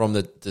from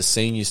the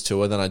Seniors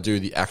Tour than I do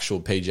the actual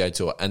PGA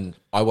Tour. And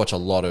I watch a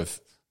lot of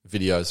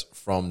videos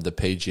from the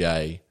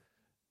PGA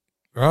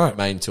Right.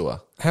 main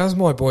tour. How's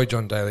my boy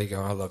John Daly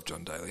going? I love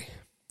John Daly.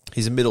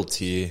 He's a middle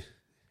tier.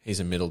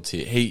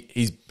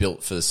 He's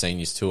built for the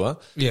Seniors Tour.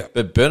 Yeah.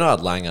 But Bernard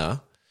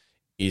Langer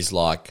is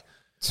like,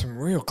 Some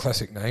real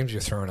classic names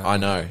you're throwing out. I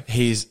know,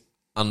 he's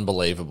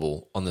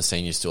unbelievable on the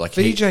Seniors Tour. Like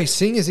VJ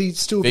Singh, is he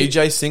still...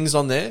 VJ Singh's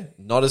on there,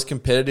 not as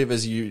competitive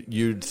as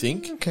you'd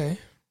think. Okay.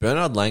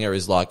 Bernard Langer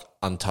is like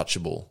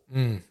untouchable.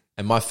 And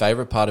my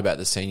favorite part about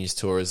the Seniors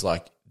Tour is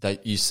like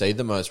that you see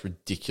the most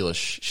ridiculous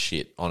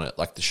shit on it,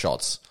 like the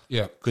shots.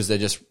 Yeah. Because they're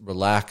just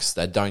relaxed,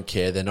 they don't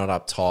care, they're not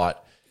uptight.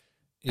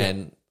 Yeah.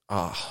 And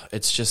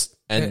it's just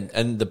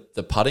and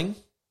the putting.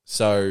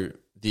 So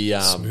the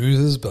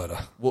Smooth as butter.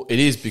 well, it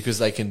is because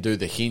they can do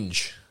the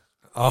hinge.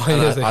 Oh,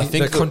 And yeah, I the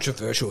think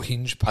controversial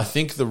hinge I part.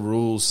 think the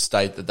rules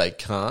state that they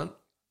can't,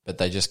 but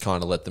they just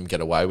kind of let them get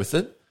away with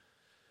it.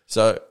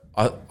 So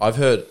I've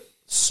heard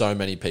so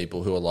many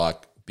people who are like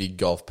big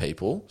golf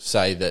people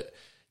say that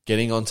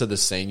getting onto the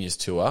Seniors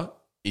Tour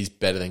is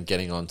better than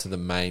getting onto the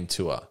main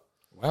tour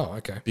Wow,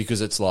 okay.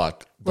 because it's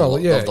like Well,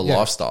 yeah, of the yeah.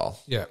 lifestyle.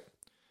 Yeah.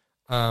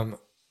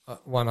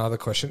 One other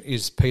question.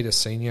 Is Peter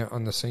Senior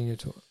on the Senior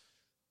Tour?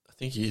 I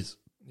think he is.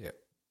 Yeah.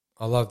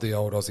 I love the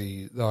old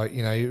Aussie. Like,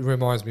 you know, it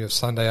reminds me of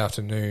Sunday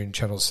afternoon,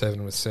 Channel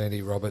 7 with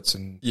Sandy Roberts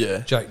and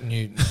Yeah. Jake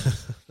Newton.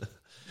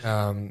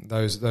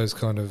 Those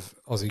kind of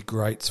Aussie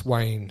greats.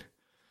 Wayne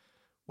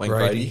Wayne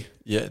Brady. Brady.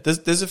 Yeah,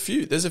 there's a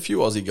few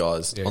Aussie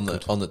guys Yeah, on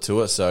good. the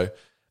tour. So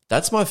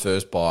that's my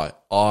first buy.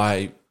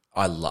 I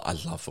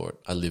love for it.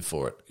 I live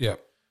for it. Yeah.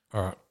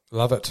 All right.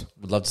 Love it.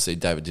 Would love to see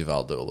David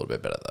Duval do a little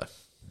bit better though.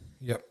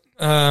 Yep.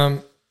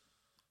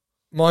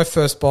 My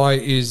first buy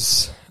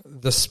is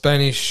the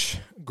Spanish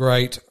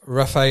great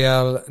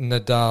Rafael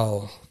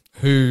Nadal,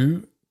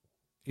 who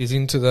is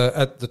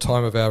at the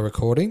time of our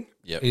recording,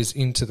 Yep. is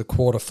into the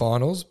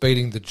quarterfinals,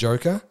 beating the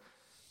Joker.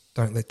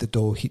 Don't let the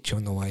door hit you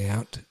on the way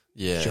out,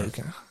 Yeah.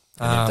 Joker.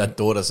 And if that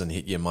door doesn't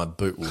hit you, my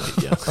boot will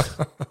hit you.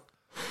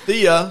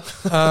 See ya.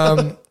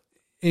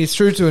 He's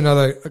through to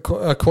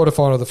a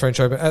quarterfinal of the French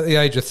Open at the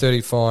age of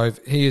 35.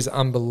 He is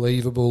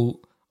unbelievable.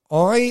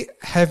 I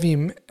have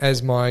him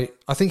as I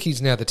think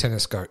he's now the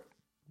tennis GOAT.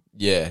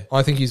 Yeah.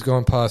 I think he's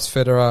gone past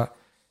Federer.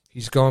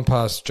 He's gone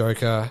past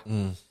Joker.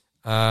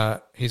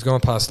 He's gone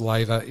past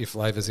Laver, if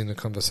Laver's in the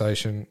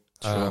conversation.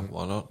 Sure,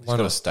 why not? He's why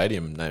got not? a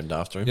stadium named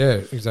after him.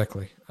 Yeah,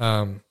 exactly.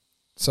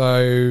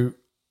 So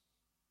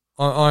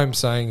I'm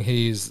saying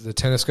he's the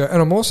tennis GOAT.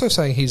 And I'm also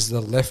saying he's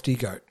the lefty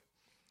GOAT,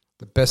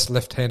 the best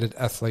left-handed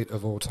athlete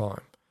of all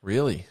time.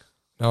 Really?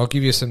 Now, I'll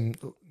give you some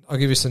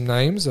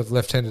names of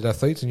left-handed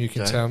athletes, and you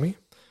can Okay. tell me.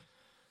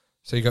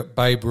 So you got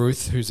Babe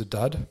Ruth, who's a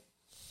dud.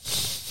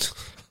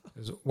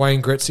 There's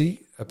Wayne Gretzky,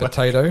 a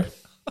potato.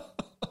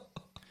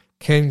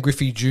 Ken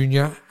Griffey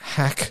Jr.,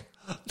 hack.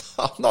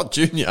 Not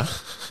Junior.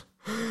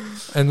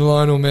 And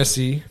Lionel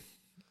Messi,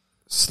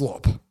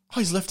 slop. Oh,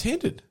 he's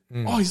left-handed.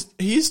 Oh,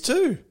 he is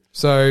too.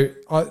 So,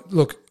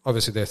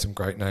 obviously there's some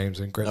great names,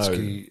 and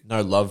Gretzky.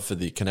 No love for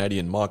the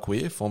Canadian Mike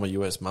Weir, former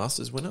US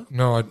Masters winner.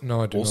 No, I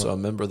do Also not. a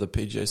member of the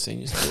PGA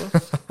Seniors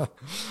Tour.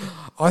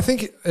 I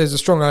think there's a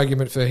strong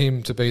argument for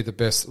him to be the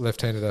best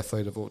left-handed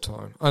athlete of all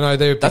time. I know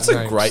they're big That's a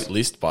names. great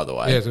list, by the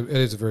way. Yeah, it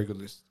is a very good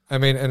list. I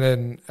mean, and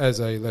then as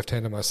a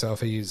left-hander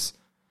myself, he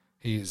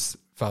is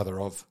father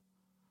of.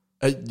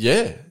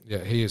 Yeah.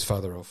 Yeah, he is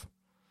father of.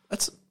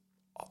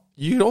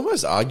 You could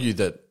almost argue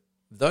that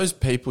those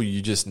people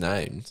you just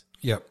named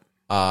Yep.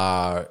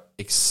 are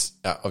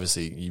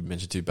obviously you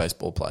mentioned 2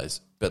 baseball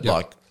players, but Yep.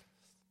 like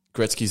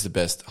Gretzky's the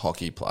best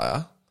hockey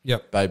player.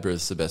 Yep. Babe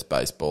Ruth's the best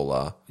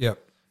baseballer. Yep.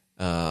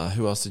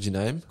 Who else did you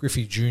name?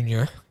 Griffey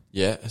Jr.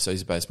 Yeah, so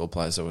he's a baseball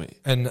player. So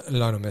and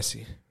Lionel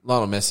Messi.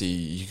 Lionel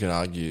Messi,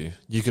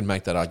 you could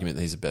make that argument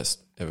that he's the best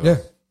ever. Yeah.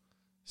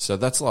 So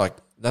that's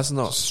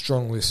not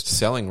Strong list.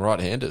 selling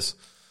right-handers.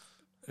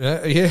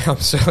 Yeah, I'm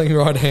selling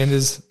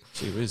right-handers.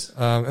 Gee whiz.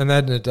 And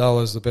add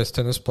Nadal as the best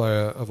tennis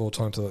player of all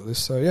time to that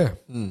list. So, yeah.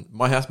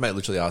 My housemate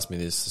literally asked me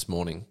this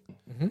morning.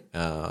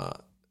 Mm-hmm.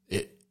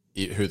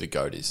 Who the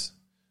GOAT is.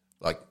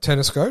 Like,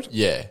 Tennis goat?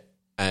 yeah.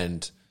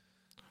 And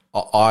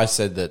I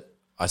said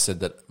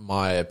that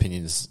my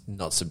opinion is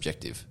not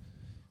subjective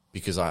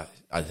because I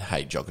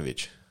hate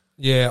Djokovic.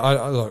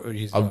 Yeah,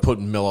 he's I'm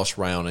putting Milos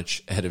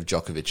Raonic ahead of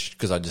Djokovic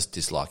because I just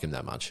dislike him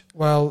that much.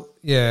 Well,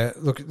 yeah.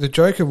 Look, the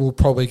Joker will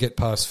probably get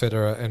past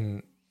Federer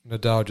and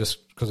Nadal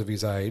just because of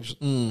his age.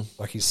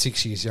 Like, he's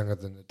 6 years younger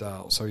than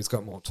Nadal, so he's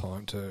got more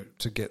time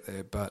to get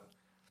there. But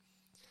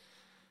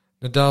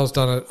Nadal's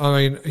done it. I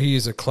mean, he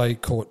is a clay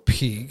court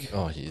pig.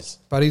 Oh, he is.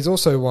 But he's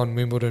also won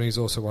Wimbledon. He's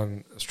also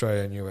won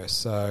Australia and US.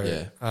 So,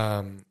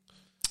 Yeah.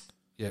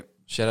 Yeah.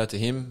 Shout out to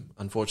him.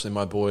 Unfortunately,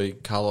 my boy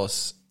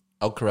Carlos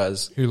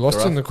Alcaraz. Who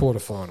lost in the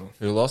quarterfinal.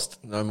 Who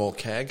lost. No more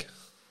CAG.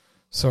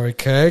 Sorry,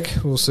 CAG.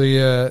 We'll see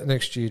you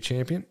next year,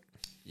 champion.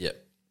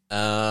 Yep.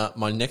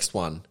 My next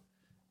one.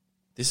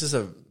 This is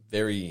a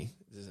very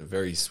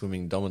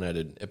swimming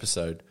dominated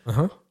episode.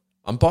 Uh-huh.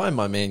 I'm buying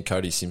my man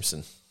Cody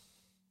Simpson.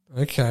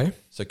 Okay.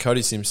 So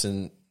Cody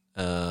Simpson,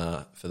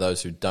 for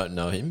those who don't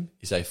know him,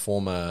 is a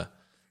former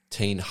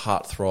teen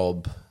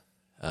heartthrob,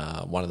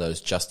 one of those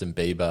Justin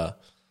Bieber,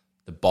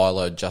 the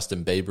Bilo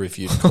Justin Bieber, if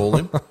you'd call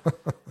him.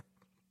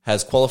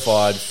 Has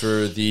qualified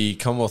for the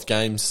Commonwealth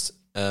Games.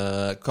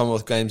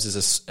 Commonwealth Games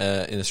is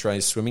in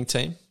Australia's swimming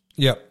team.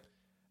 Yep.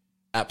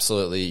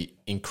 Absolutely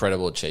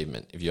incredible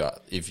achievement. If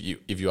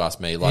you ask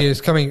me, like He is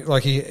coming,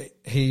 like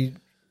he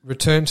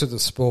returned to the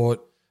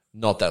sport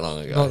not that long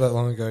ago, not that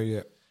long ago,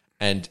 yeah.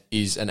 and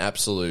is an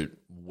absolute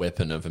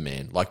weapon of a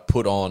man. Like,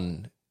 put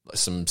on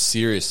some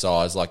serious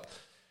size. Like,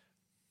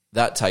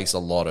 that takes a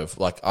lot of,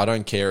 like, I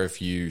don't care if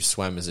you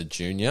swam as a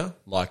junior,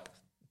 like,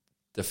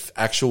 the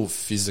actual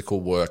physical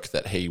work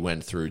that he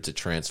went through to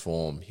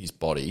transform his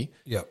body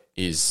Yep.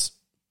 is,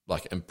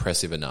 like,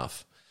 impressive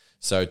enough.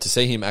 So to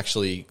see him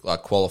actually,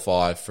 like,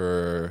 qualify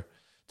for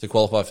the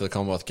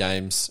Commonwealth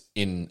Games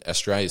in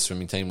Australia's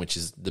swimming team, which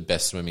is the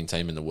best swimming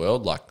team in the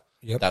world, like,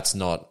 Yep. that's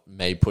not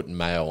me putting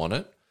mayo on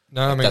it.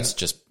 No, I mean, That's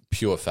just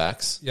pure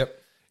facts. Yep.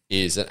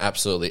 Is an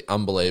absolutely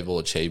unbelievable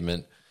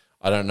achievement.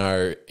 I don't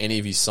know any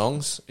of his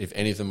songs, if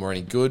any of them were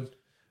any good,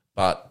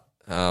 but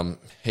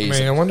he's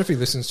I wonder if he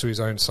listens to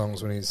his own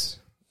songs when he's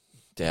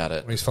doubt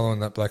it. following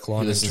that black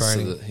line in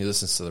training. He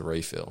listens to the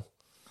refill.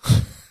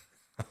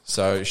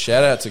 So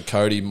shout out to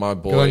Cody, my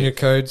boy. Good on your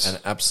codes. An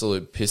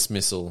absolute piss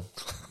missile,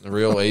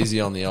 real easy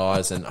on the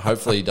eyes, and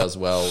hopefully he does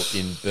well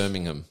in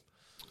Birmingham.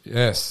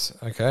 Yes.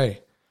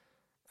 Okay.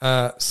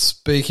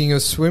 Speaking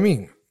of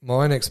swimming,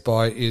 my next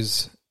buy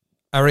is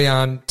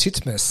Ariane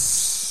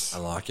Titmus. I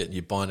like it.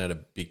 You're buying at a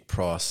big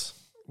price.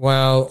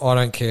 Well, I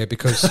don't care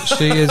because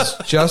she has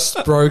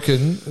just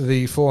broken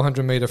the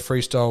 400-meter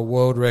freestyle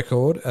world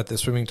record at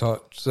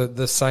the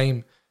the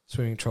same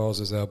swimming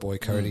trials as our boy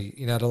Cody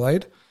in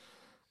Adelaide,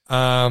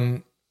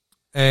 and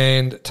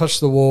touched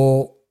the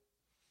wall,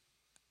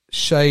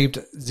 shaved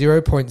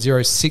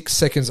 0.06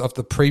 seconds off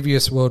the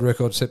previous world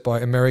record set by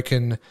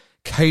American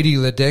Katie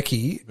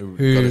Ledecky,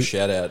 Who got a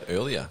shout out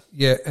earlier.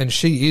 Yeah, and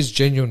she is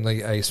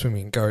genuinely a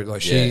swimming goat.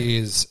 Like, she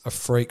is a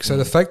freak. So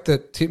the fact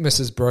that Titmus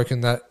has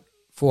broken that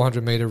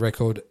 400-meter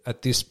record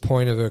at this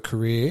point of her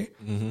career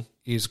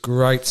is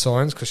great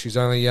signs because she's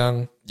only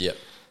young. Yep.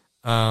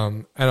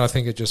 And I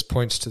think it just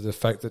points to the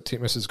fact that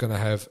Titmus is going to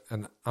have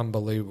an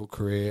unbelievable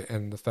career,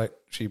 and the fact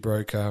she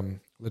broke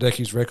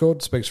Ledecky's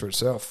record speaks for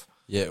itself.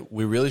 Yeah,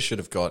 we really should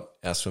have got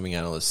our swimming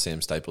analyst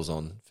Sam Staples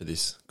on for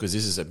this because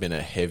this has been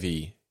a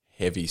heavy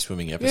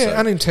swimming episode. Yeah,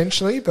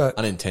 unintentionally, but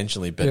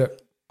yeah.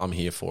 I'm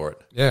here for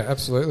it. Yeah,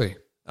 absolutely.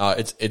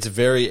 It's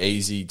very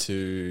easy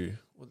to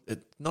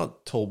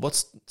not tall.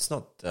 What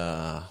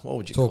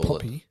would you Tall call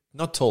poppy? it?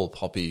 Not tall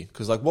poppy,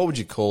 because like what would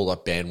you call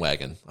like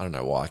bandwagon? I don't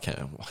know why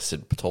I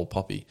said tall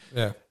poppy.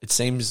 Yeah, it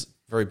seems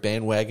very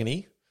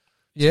bandwagony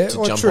Yeah, to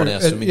well, jump true. on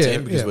our swimming Yeah,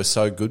 team because yeah. we're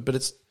so good.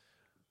 But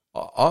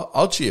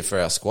I'll cheer for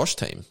our squash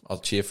team. I'll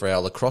cheer for our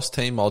lacrosse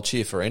team. I'll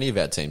cheer for any of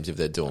our teams if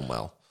they're doing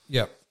well.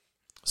 Yeah.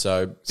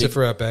 So, Except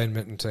for our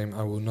badminton team,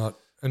 I will not.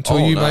 Until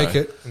Oh, you no. make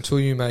it,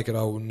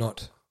 I will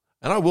not.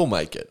 and I will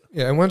make it.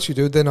 Yeah, and once you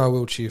do, then I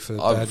will cheer for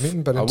I've-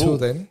 badminton. But I until will-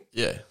 then,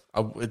 Yeah,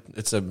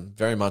 it's a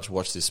very much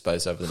watch this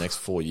space over the next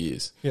 4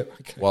 years. yeah,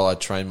 okay. While I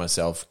train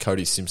myself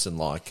Cody Simpson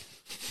like,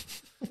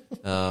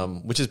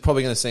 which is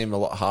probably going to seem a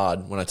lot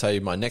hard when I tell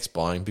you my next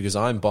buying because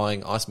I'm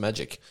buying Ice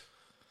Magic.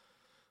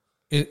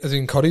 As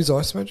in Coddy's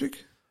Ice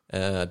Magic?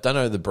 Don't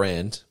know the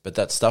brand, but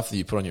that stuff that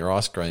you put on your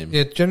ice cream.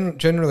 Yeah,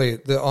 generally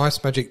the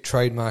Ice Magic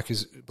trademark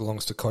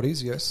belongs to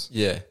Coddy's, yes.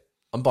 Yeah,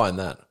 I'm buying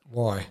that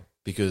Why?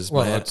 because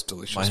Well, my that's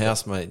delicious, my but-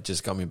 housemate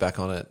just got me back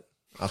on it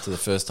after the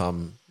first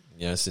time,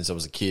 since I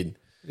was a kid,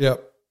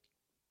 Yep.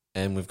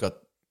 and we've got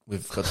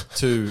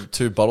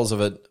two bottles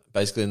of it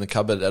basically in the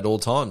cupboard at all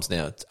times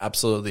now. It's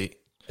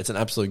an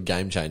absolute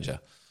game changer.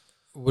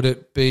 Would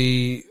it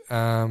be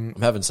I'm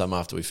having some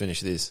after we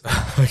finish this.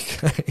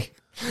 okay?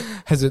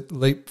 Has it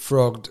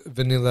leapfrogged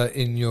vanilla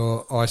in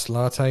your iced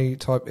latte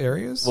type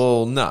areas?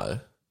 Well, no,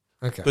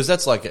 Okay, because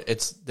that's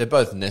they're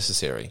both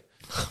necessary.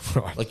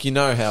 right. Like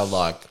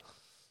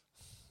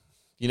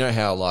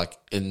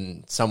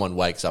in someone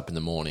wakes up in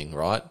the morning,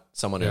 right?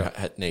 Someone who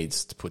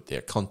needs to put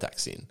their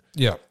contacts in.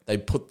 Yeah, They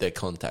put their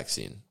contacts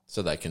in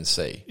so they can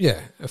see.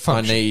 yeah. A I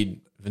function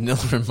need vanilla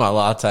in my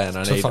latte and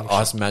I To need function.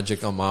 Ice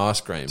Magic on my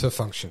ice cream to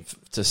function.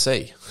 to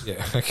see.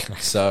 Yeah. Okay.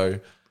 So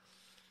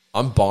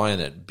I'm buying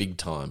it big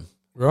time.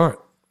 Right.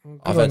 Well,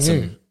 good I've on had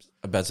you.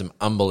 some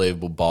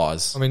unbulliable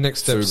buys. I mean,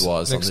 next steps,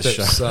 food-wise on next this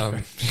steps, show.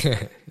 yeah.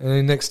 And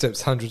then next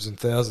steps, hundreds and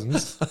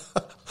thousands.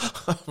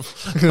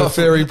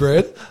 Fairy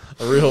bread.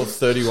 A real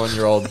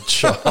 31-year-old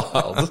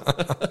child.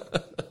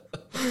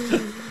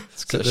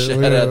 So shout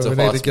we out to need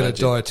to Ice get Magic.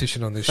 a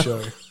dietitian on this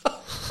show.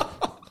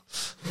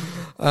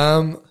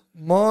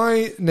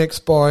 My next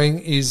buying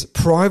is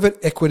private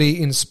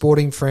equity in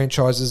sporting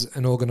franchises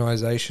and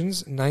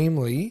organisations,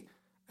 namely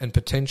and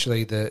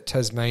potentially the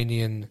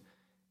Tasmanian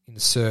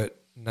insert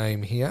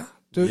name here.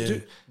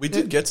 We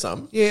did get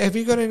some. Yeah, have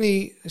you got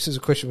any? This is a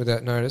question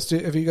without notice.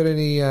 Have you got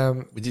any?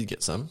 We did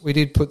get some. We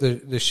did put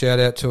the shout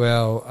out to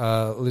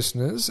our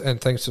listeners, and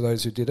thanks to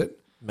those who did it.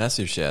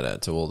 Massive shout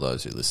out to all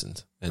those who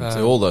listened and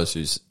to all those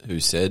who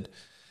said.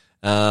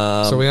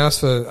 So we asked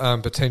for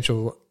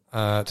potential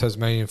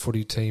Tasmanian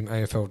footy team,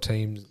 AFL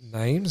team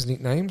names,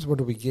 nicknames. What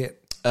do we get?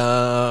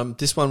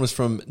 This one was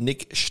from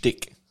Nick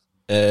Stick,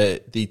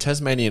 the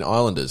Tasmanian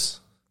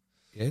Islanders.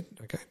 Yeah,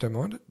 okay, don't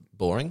mind it.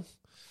 Boring.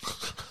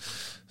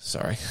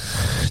 Sorry,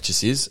 it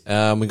just is.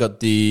 We got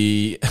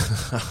the.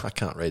 I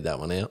can't read that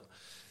one out.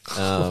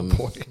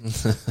 Boy.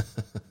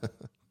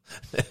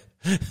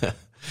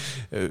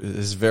 It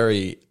was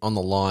very on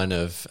the line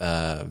of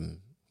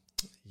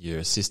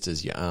your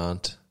sisters, your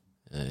aunt.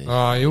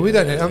 Oh, yeah, we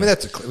don't. Need, I mean,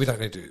 that's we don't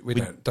need to. We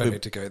don't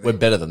need to go there. We're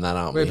better than that,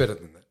 aren't we? We're better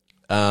than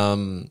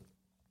that.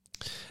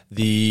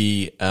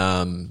 The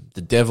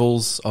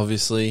Devils,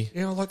 obviously.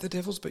 Yeah, I like the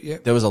Devils, but yeah.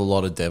 There was a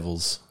lot of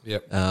Devils.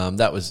 Yep.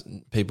 That was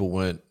people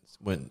weren't.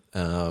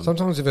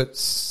 Sometimes if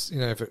it's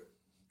if it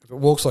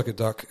walks like a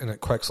duck and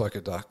it quacks like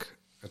a duck,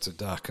 it's a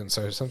duck, and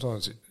so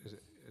sometimes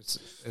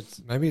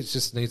it's maybe it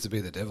just needs to be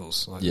the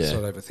Devils. Like, let's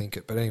not overthink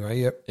it. But anyway,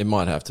 yep. It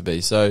might have to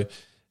be. So,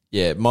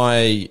 yeah,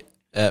 my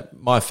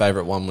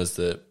favorite one was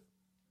the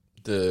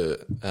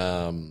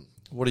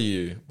what do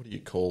you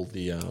call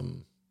the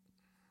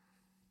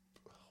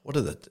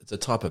it's a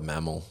type of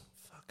mammal.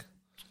 Fuck.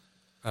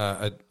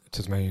 A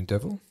Tasmanian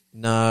devil.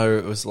 No,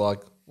 it was like,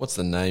 what's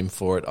the name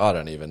for it? I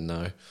don't even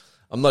know.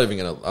 I'm not even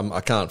gonna. I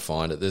can't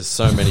find it. There's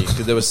so many.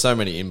 Cause there was so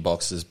many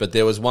inboxes, but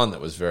there was one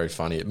that was very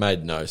funny. It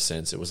made no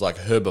sense. It was like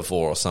herbivore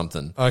or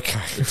something. Okay.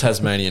 The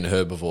Tasmanian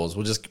herbivores.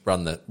 We'll just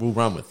run that. We'll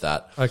run with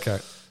that. Okay.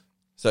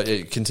 So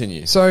yeah,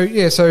 continue. So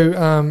this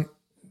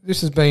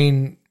has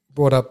been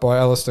brought up by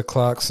Alistair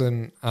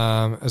Clarkson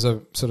as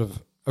a sort of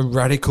a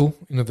radical,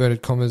 in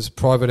inverted commas,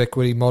 private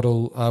equity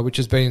model, which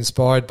has been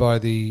inspired by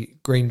the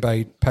Green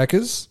Bay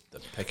Packers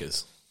The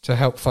Packers. to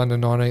help fund a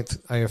 19th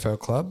AFL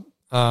club.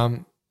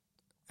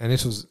 And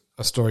this was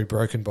a story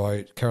broken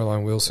by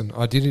Caroline Wilson.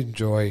 I did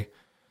enjoy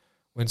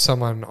when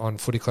someone on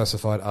Footy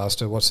Classified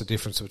asked her what's the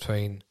difference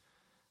between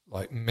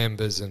like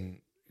members and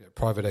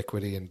private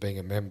equity and being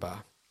a member.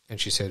 And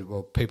she said,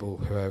 well, people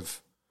who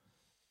have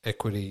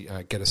equity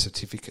get a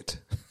certificate.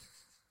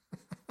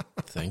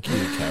 Thank you,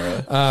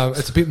 Cara.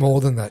 It's a bit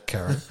more than that,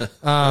 Karen.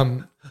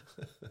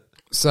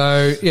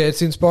 So, yeah,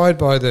 it's inspired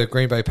by the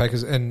Green Bay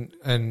Packers and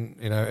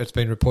it's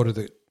been reported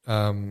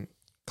that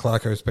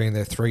Clarko's been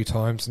there 3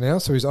 times now.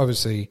 So he's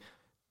obviously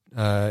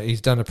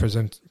he's done a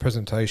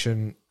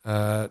presentation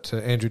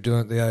to Andrew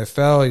Dillon at the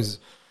AFL. He's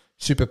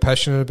super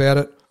passionate about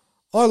it.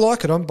 I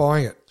like it. I'm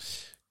buying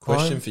it.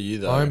 Question for you,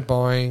 though. I'm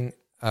buying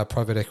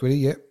private equity,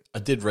 yep. I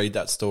did read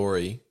that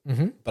story,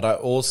 but I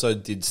also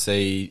did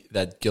see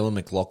that Gillon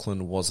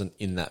McLachlan wasn't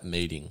in that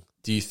meeting.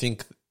 Do you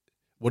think?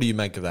 What do you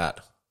make of that?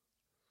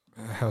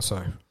 How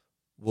so?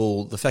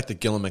 well, the fact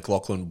that Gillon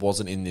McLaughlin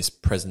wasn't in this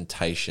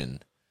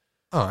presentation.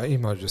 Oh, he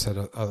might have just had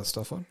other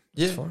stuff on.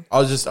 That's fine. I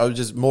was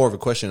just more of a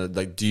question of,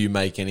 like, do you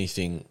make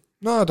anything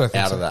No, I don't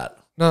think out so. of that?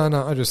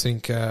 No, I just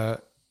think you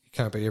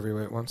can't be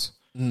everywhere at once.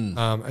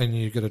 And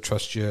you've got to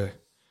trust your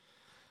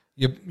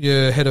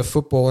head of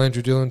football,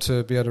 Andrew Dillon,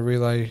 to be able to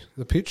relay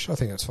the pitch. I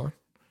think that's fine.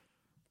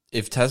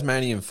 If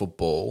Tasmanian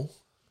football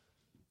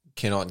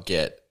cannot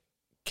get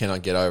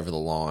over the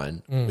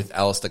line with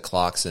Alistair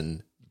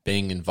Clarkson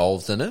being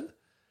involved in it,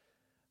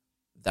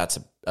 that's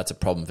a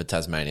problem for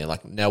Tasmania.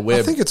 Like, now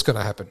I think it's going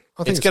to happen.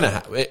 It's going to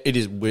happen. It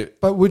is.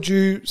 But would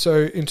you? So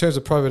in terms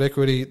of private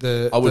equity,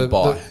 I would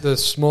buy. The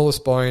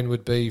smallest buy-in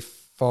would be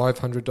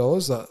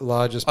 $500. The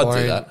largest I'd do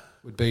buy-in that.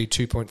 would be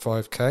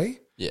 $2.5K.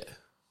 Yeah,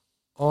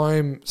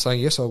 I'm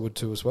saying yes, I would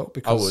too as well,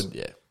 because I would.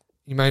 Yeah,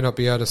 you may not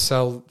be able to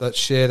sell that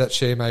share. That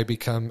share may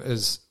become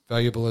as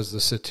valuable as the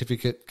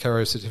certificate,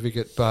 Caro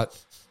certificate, but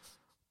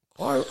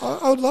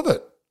I would love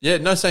it. yeah.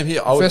 No, same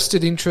here.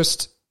 Vested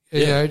interest,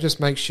 you know, just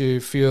makes you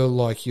feel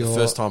like you're the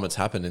first time it's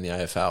happened in the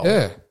AFL.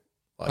 Yeah.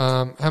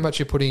 Like, How much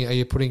are you putting 500? oh,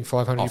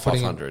 You're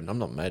putting 500. I'm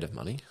not made of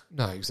money.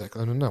 No,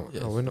 exactly. No one.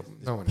 Yeah. No, we're not.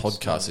 No one.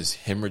 Podcast is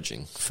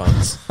hemorrhaging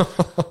funds.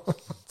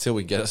 Until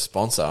we get a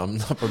sponsor, I'm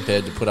not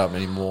prepared to put up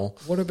any more.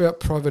 What about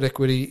private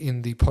equity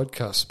in the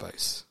podcast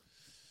space?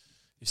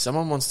 If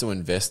someone wants to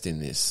invest in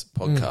this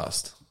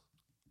podcast,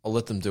 I'll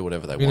let them do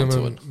whatever they want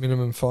to it.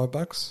 Minimum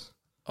 $5.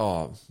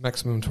 Oh,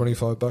 Maximum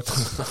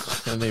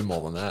 $25. I need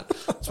more than that.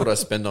 That's what I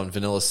spend on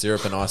vanilla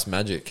syrup and ice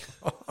magic.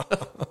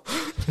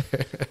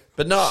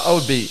 But no,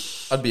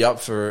 I'd be up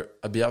for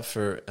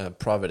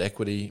private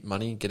equity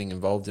money getting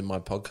involved in my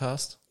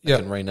podcast. I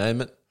can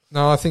rename it.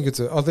 No, I think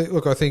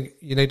I think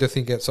you need to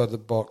think outside the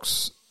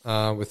box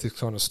with this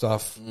kind of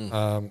stuff.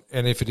 And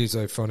if it is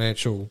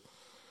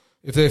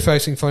if they're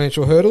facing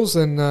financial hurdles,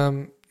 then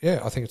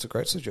I think it's a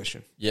great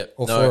suggestion. Yep.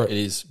 All No, for it. it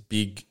is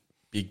big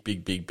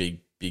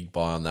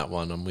buy on that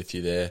one. I'm with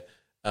you there.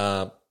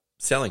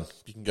 Selling,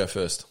 you can go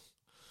first.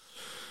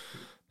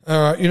 All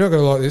right, you're not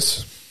going to like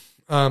this,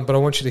 but I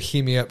want you to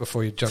hear me out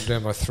before you jump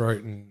down my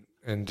throat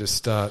and just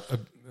start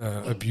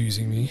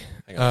abusing me.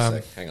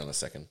 Hang on a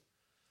second.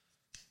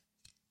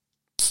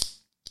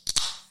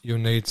 You'll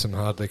need some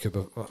hard liquor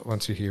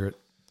once you hear it.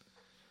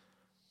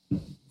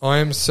 I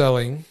am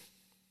selling.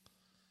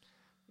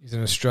 He's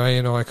an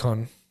Australian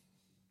icon.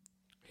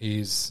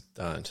 He's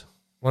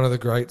one of the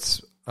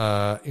greats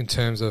in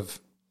terms of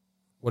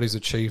what he's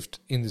achieved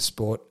in this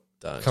sport,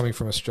 coming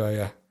from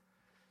Australia.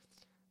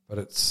 But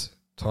it's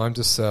time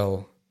to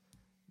sell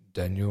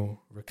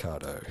Daniel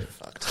Ricciardo.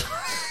 Fucked.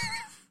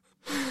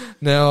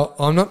 Now,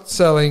 I'm not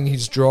selling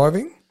his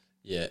driving.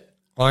 Yeah.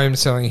 I am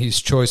selling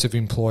his choice of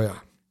employer.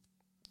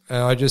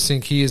 I just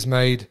think he has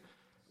made,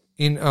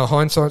 in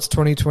hindsight's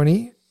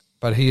 2020,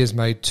 but he has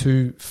made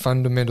two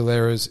fundamental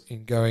errors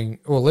in going.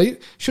 Well, he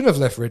shouldn't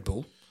have left Red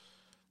Bull,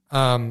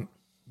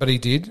 but he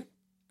did.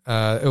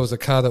 It was a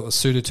car that was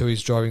suited to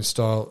his driving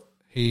style.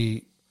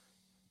 He,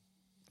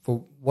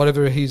 for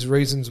whatever his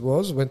reasons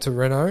was, went to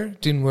Renault.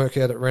 Didn't work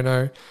out at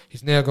Renault.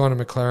 He's now gone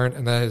to McLaren,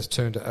 and that has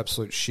turned to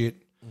absolute shit.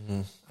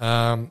 Mm-hmm.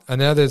 And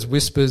now there's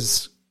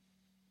whispers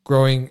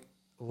growing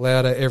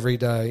louder every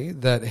day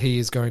that he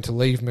is going to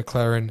leave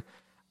McLaren.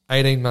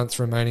 18 months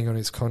remaining on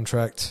his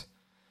contract.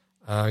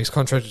 He's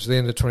contracted to the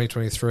end of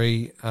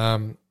 2023.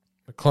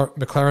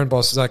 McLaren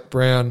boss Zach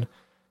Brown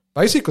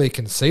basically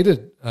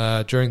conceded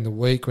during the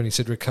week when he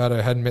said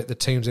Ricciardo hadn't met the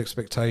team's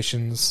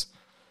expectations,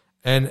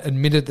 and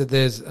admitted that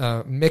there's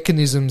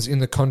mechanisms in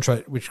the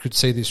contract which could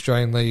see the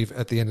Australian leave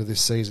at the end of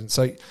this season.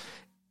 So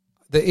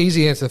the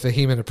easy answer for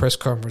him in a press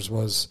conference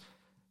was,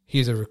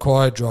 he's a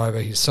required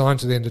driver. He's signed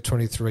to the end of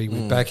 23.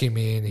 We back him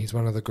in. He's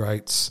one of the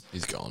greats.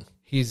 He's gone.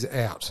 He's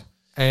out.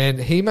 And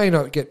he may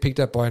not get picked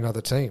up by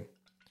another team.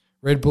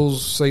 Red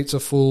Bull's seats are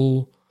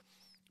full.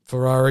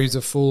 Ferraris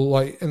are full.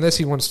 Like, unless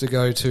he wants to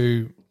go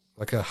to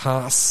like a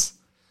Haas,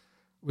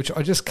 which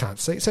I just can't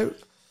see. So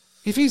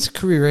if his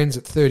career ends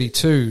at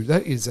 32,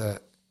 that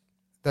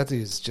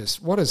is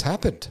just what has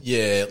happened.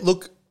 Yeah,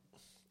 look,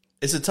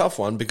 it's a tough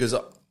one because,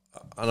 and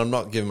I'm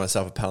not giving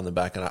myself a pat on the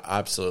back, and I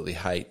absolutely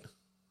hate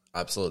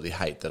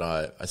that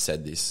I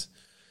said this,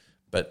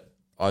 but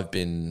I've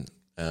been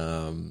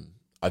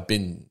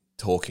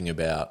talking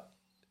about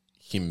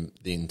him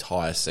the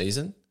entire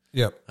season.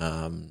 Yep.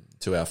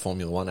 To our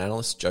Formula One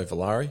analyst, Joe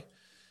Villari,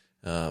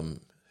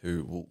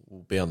 who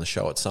will be on the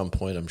show at some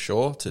point, I'm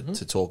sure,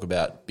 to talk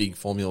about big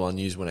Formula One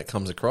news when it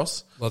comes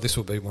across. Well, this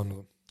will be one of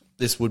them.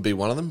 This would be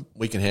one of them.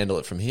 We can handle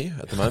it from here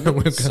at the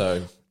moment.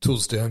 So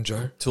tools down,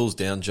 Joe. Tools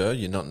down, Joe.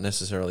 You're not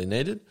necessarily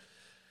needed.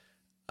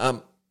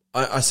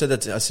 I said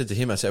that. I said to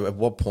him, at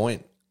what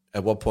point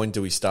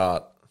do we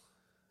start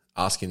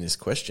asking this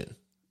question?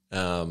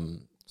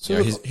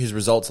 His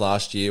results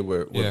last year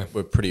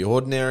were pretty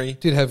ordinary.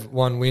 Did have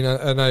one win.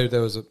 I know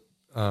there was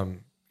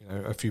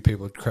a few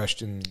people had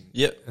crashed and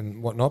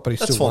whatnot, but he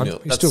still won.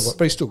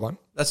 He still won.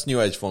 That's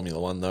new age Formula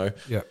One though.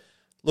 Yeah.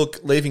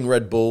 Look, leaving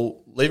Red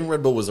Bull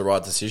was the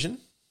right decision.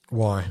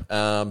 Why?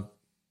 A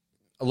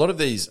lot of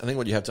these, I think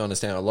what you have to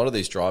understand, a lot of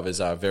these drivers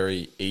are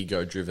very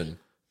ego driven.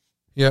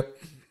 Yep.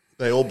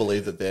 They all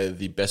believe that they're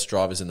the best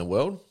drivers in the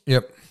world,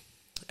 Yep.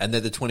 and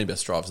they're the 20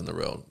 best drivers in the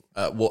world.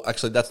 Well,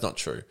 actually, that's not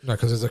true. No,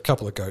 because there's a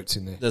couple of goats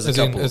in there. There's a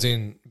couple. As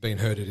in being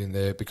herded in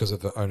there because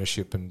of the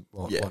ownership and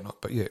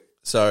whatnot. But yeah.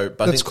 So,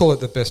 but Let's call it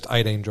the best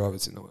 18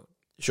 drivers in the world.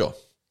 Sure.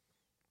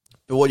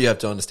 But what you have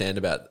to understand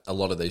about a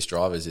lot of these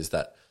drivers is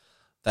that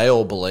they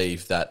all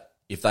believe that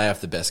if they have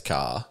the best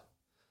car,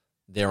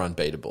 they're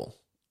unbeatable.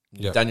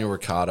 Yep. Daniel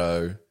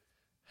Ricciardo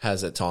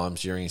has at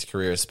times during his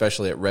career,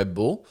 especially at Red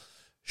Bull,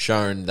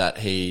 shown that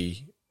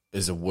he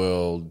is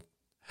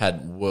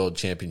had world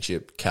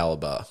championship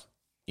caliber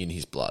in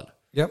his blood.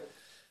 Yep.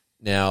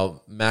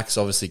 Now, Max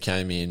obviously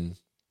came in.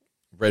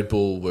 Red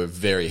Bull were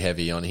very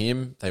heavy on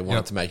him. They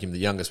wanted to make him the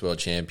youngest world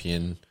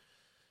champion.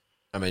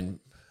 I mean,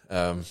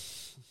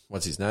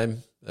 what's his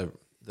name?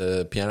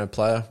 The piano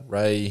player,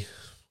 Ray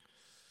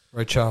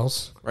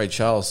Charles. Ray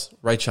Charles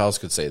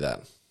could see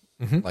that.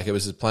 Mm-hmm. Like, it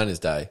was as plain as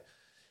day.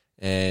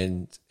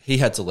 And he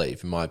had to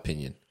leave, in my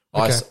opinion.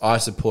 Okay. I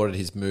supported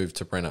his move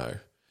to Renault.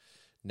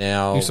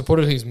 Now, You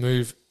supported his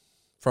move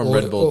from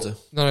Red Bull to...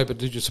 No, but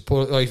did you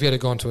support it? Like, if you had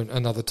gone to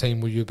another team,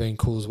 would you have been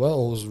cool as well?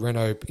 Or was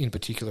Renault in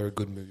particular a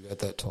good move at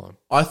that time?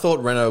 I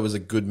thought Renault was a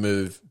good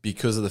move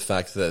because of the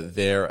fact that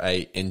they're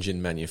a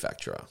engine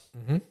manufacturer.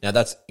 Mm-hmm. Now,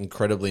 that's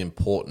incredibly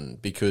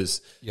important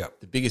because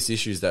the biggest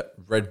issues that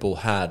Red Bull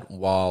had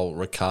while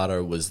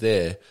Ricciardo was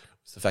there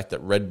was the fact that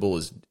Red Bull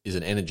is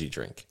an energy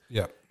drink.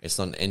 Yeah. It's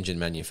not an engine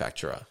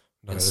manufacturer.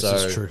 No, this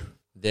is true.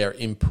 Their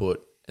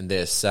input and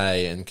their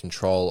say and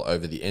control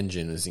over the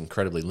engine is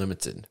incredibly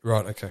limited.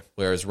 Right, okay.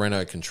 Whereas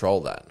Renault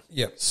control that.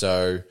 Yeah.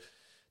 So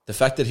the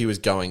fact that he was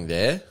going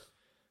there,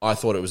 I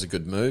thought it was a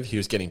good move. He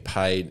was getting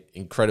paid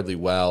incredibly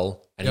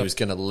well, and he was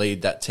going to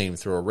lead that team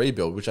through a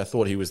rebuild, which I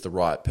thought he was the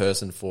right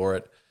person for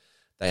it.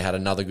 They had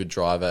another good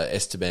driver,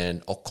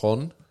 Esteban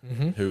Ocon,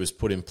 who was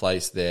put in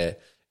place there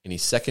in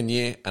his second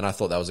year, and I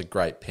thought that was a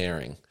great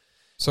pairing.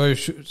 So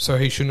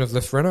he shouldn't have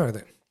left Renault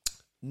then?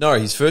 No,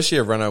 his first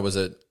year of Renault was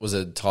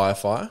a tyre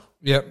fire.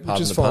 Yeah, which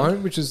is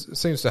fine,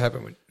 seems to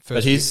happen with first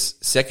But his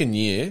second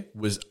year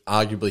was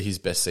arguably his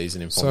best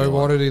season in Formula So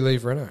 1. why did he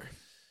leave Renault?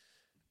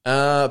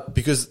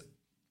 Because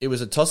it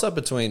was a toss-up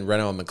between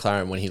Renault and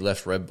McLaren when he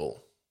left Red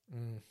Bull.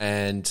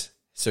 And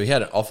so he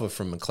had an offer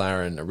from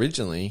McLaren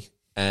originally,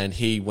 and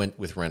he went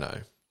with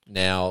Renault.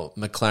 Now,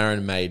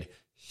 McLaren made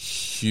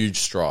huge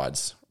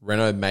strides.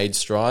 Renault made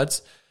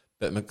strides,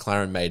 but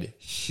McLaren made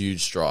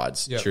huge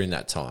strides during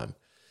that time.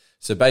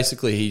 So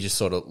basically, he just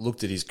sort of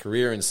looked at his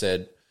career and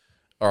said,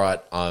 all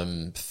right,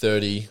 I'm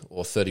 30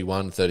 or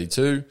 31,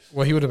 32.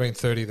 Well, he would have been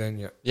 30 then,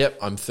 yeah. Yep,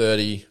 I'm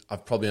 30.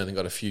 I've probably only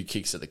got a few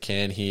kicks at the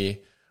can here.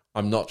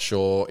 I'm not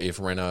sure if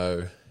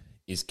Renault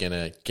is going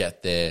to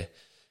get there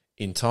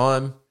in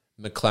time.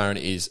 McLaren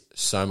is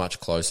so much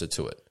closer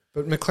to it.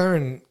 But the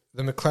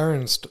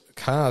McLaren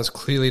cars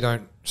clearly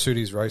don't suit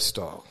his race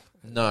style.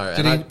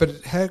 No.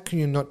 But how can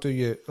you not do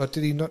your... Like,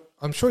 did he not...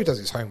 I'm sure he does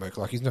his homework,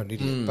 like he's not an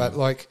idiot, but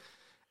like,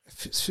 it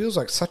feels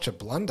like such a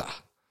blunder.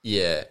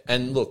 Yeah,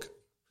 and look,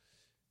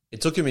 it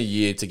took him a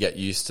year to get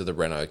used to the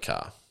Renault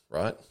car,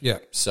 right? Yeah.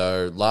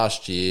 So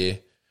last year,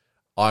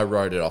 I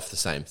wrote it off the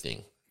same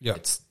thing. Yeah.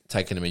 It's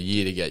taken him a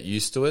year to get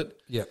used to it.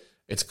 Yeah.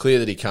 It's clear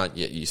that he can't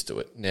get used to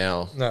it.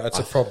 Now, no, that's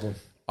a problem.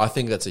 I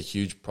think that's a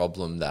huge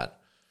problem that,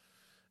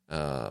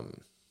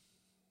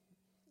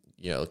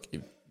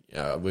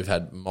 we've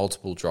had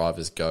multiple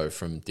drivers go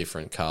from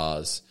different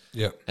cars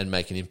and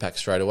make an impact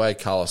straight away.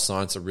 Carlos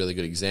Sainz, a really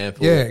good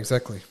example. Yeah,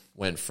 exactly.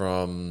 Went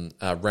from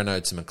Renault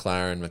to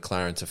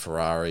McLaren to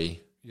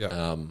Ferrari.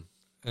 Yeah.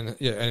 And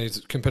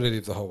he's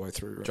competitive the whole way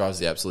through. Right? Drives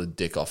the absolute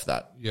dick off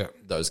Yeah.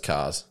 those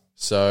cars.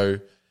 So,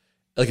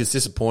 like, it's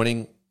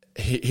disappointing.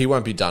 He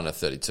won't be done at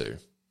 32.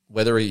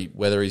 Whether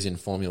he's in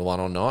Formula One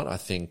or not, I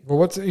think. Well,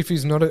 what if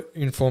he's not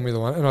in Formula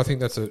One? And I think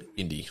that's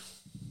Indy.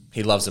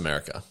 He loves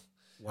America.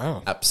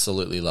 Wow.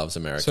 Absolutely loves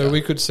America. So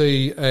we could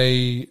see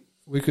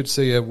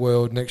a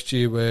world next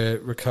year where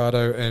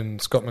Ricciardo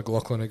and Scott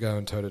McLaughlin are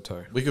going toe to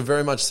toe. We could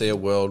very much see a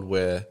world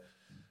where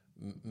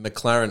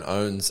McLaren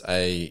owns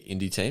a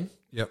Indy team.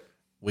 Yep.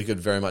 We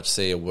could very much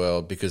see a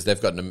world because they've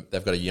got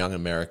a young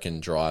American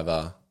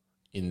driver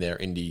in their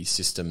Indy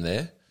system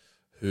there,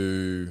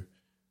 who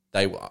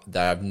they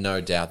have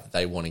no doubt that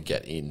they want to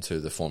get into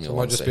the Formula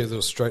One. So it might just be a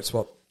little straight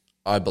swap.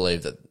 I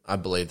believe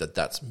that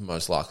that's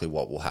most likely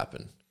what will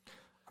happen.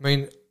 I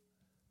mean,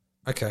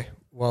 okay,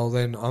 well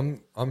then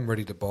I'm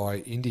ready to buy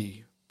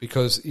Indy,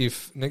 because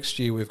if next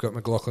year we've got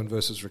McLaughlin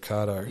versus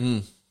Ricciardo,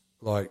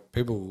 like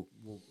people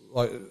will,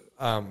 like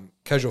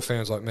casual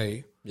fans like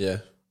me,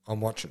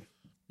 I'm watching.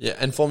 Yeah,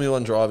 and Formula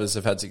One drivers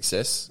have had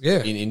success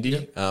in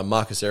Indy. Yeah.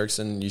 Marcus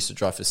Ericsson used to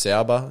drive for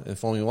Sauber in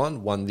Formula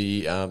One, won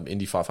the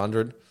Indy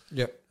 500.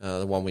 Yep.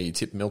 The one where you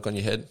tip milk on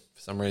your head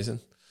for some reason.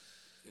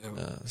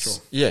 Yeah, sure.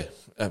 Yeah,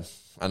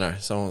 I know.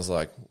 Someone was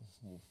like,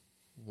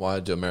 why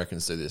do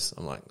Americans do this?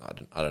 I'm like,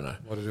 I don't know.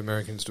 Why do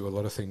Americans do a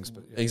lot of things?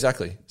 But yeah.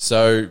 Exactly.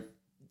 So,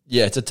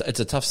 yeah, it's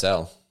a tough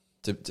sell,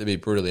 to be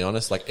brutally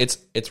honest. Like, it's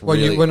well,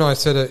 really... when I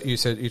said it, you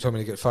told me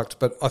to get fucked,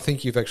 but I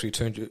think you've actually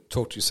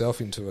talked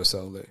yourself into a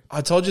sell there.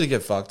 I told you to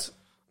get fucked.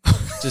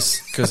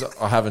 Just because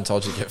I haven't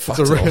told you to get fucked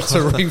It's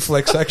a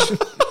reflex action.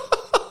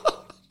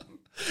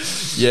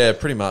 Yeah,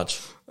 pretty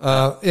much.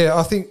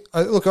 I think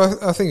I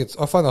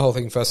find the whole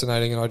thing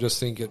fascinating, and I just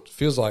think it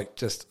feels like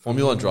just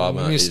Formula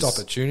drama missed is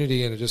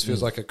opportunity, and it just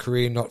feels like a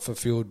career not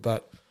fulfilled.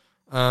 But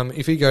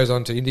if he goes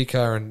on to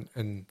IndyCar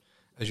and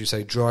as you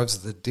say drives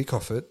the dick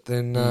off it,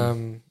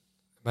 then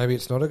maybe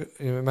it's not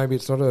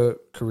a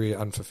career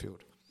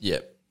unfulfilled. Yeah,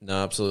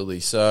 no, absolutely.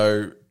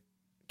 So,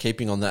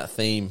 keeping on that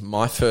theme,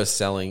 my first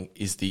selling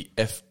is the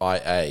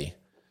FIA,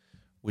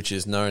 which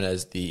is known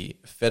as the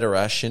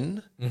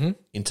Federación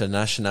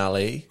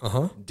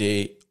Internacional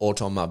de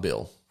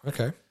Automóvil.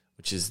 Okay.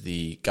 Which is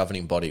the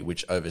governing body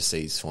which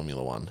oversees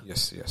Formula One.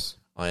 Yes.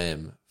 I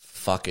am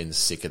fucking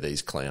sick of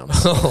these clowns.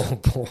 Oh,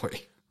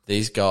 boy.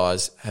 These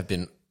guys have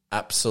been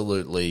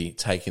absolutely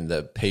taking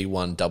the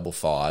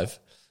P155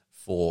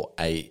 for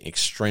a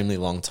extremely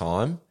long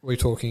time. We're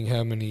talking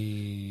how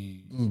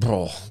many?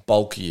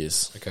 Bulk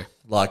years. Okay.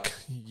 Like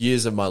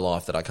years of my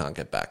life that I can't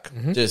get back.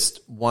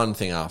 Just one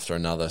thing after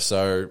another.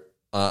 So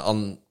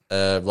on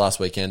last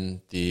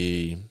weekend,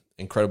 the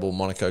incredible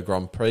Monaco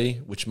Grand Prix,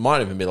 which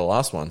might even be the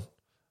last one.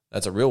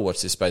 That's a real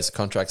watch this space.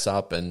 Contracts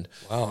up and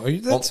wow,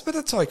 that's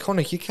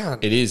iconic. You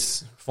can't. It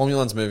is. Formula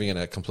One's moving in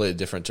a completely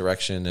different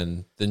direction,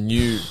 and the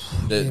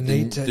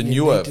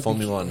newer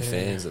Formula One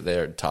fans that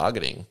they're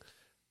targeting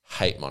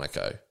hate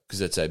Monaco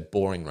because it's a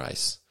boring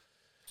race.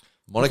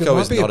 Monaco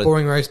is not a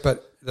boring race,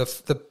 but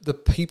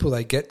the people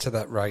they get to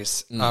that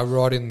race are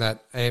right in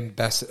that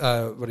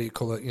ambassador. What do you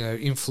call it?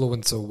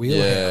 Influencer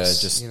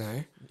wheelhouse.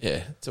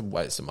 Yeah, it's a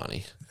waste of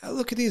money.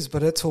 Look, it is,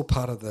 but it's all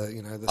part of the.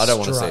 I don't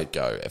want to see it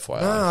go.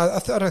 FYI,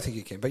 no, I don't think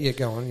you can. But yeah,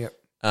 go on. Yeah.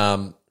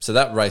 So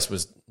that race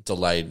was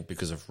delayed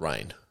because of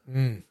rain.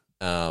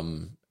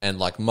 And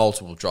like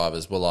multiple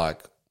drivers were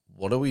like,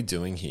 "What are we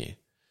doing here?"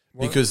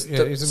 Because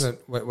isn't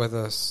it wet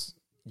weather?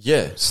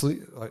 Yeah,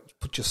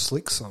 put your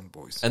slicks on,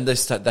 boys. And they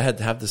had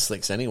to have the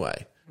slicks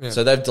anyway. Yeah.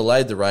 So they've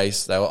delayed the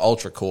race. They were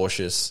ultra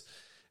cautious.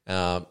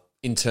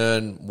 In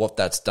turn, what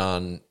that's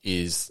done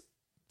is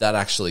that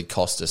actually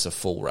cost us a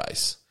full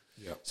race.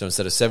 Yeah. So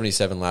instead of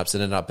 77 laps,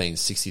 it ended up being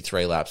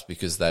 63 laps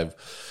because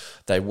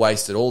they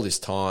wasted all this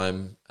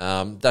time.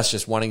 That's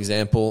just one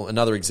example.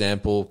 Another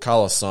example,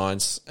 Carlos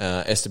Sainz,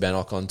 Esteban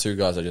Ocon, two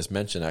guys I just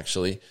mentioned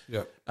actually.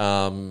 Yeah.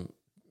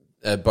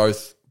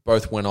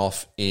 Both went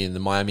off in the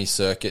Miami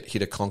circuit,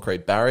 hit a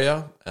concrete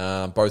barrier.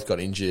 Both got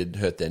injured,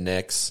 hurt their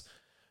necks,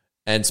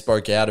 and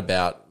spoke out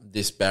about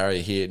this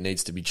barrier here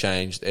needs to be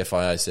changed.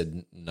 FIA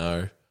said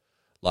no.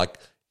 Like,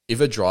 if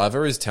a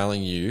driver is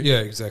telling you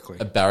exactly.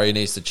 a barrier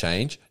needs to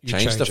change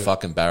the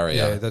fucking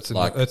barrier. Yeah,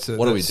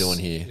 what are we doing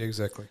here?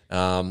 Exactly.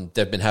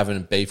 They've been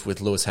having beef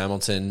with Lewis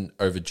Hamilton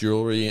over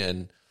jewelry.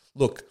 And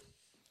look,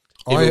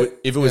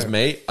 if it was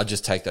me, I'd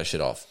just take that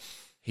shit off.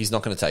 He's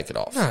not going to take it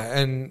off. No,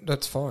 and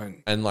that's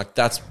fine. And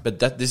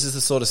this is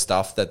the sort of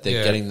stuff that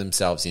they're getting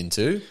themselves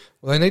into.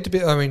 Well, they need to be,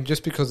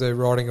 just because they're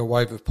riding a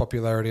wave of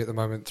popularity at the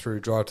moment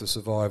through Drive to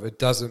Survive, it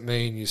doesn't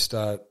mean you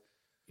start,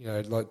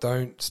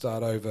 don't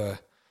start over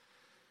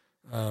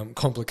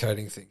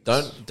complicating things.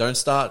 Don't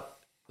start,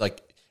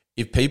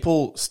 if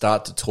people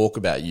start to talk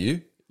about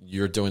you,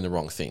 you're doing the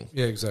wrong thing.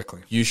 Yeah,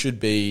 exactly. You should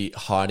be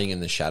hiding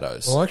in the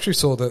shadows. Well, I actually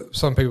saw that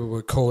some people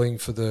were calling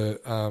for the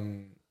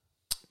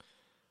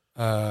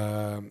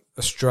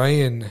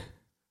Australian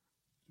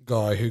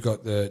guy who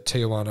got the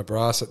Tijuana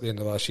brass at the end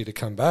of last year to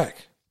come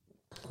back.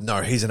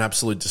 No, he's an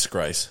absolute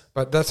disgrace.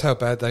 But that's how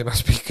bad they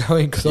must be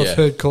going because I've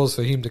heard calls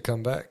for him to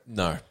come back.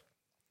 No.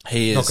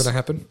 He is not going to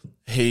happen.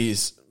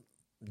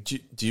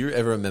 Do you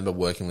ever remember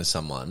working with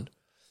someone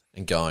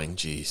and going,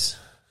 geez,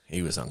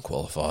 he was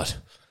unqualified?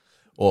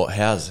 Or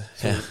as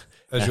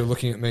you're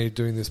looking at me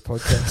doing this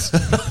podcast.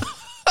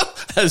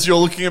 As you're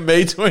looking at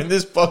me doing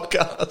this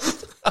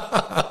podcast.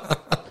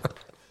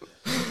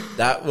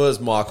 That was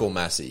Michael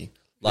Massey.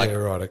 Yeah,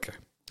 right, okay.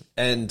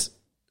 And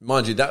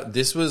mind you,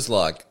 this was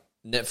like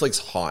Netflix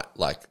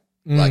highlights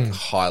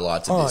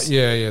of this.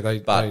 Yeah, they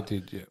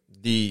did, yeah.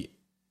 The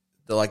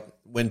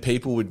when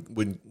people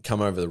would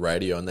come over the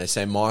radio and they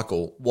say,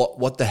 Michael,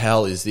 what the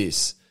hell is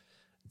this?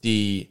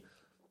 The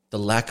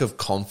lack of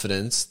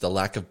confidence, the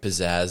lack of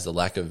pizzazz, the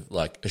lack of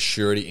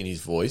assurity in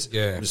his voice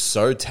was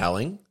so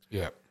telling.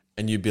 Yeah.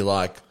 And you'd be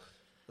like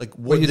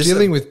when you're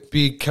dealing with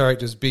big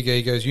characters, big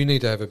egos, you need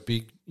to have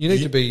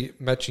to be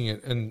matching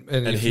it and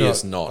he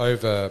is not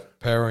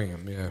overpowering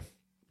him, yeah.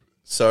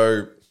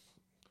 So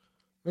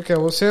okay,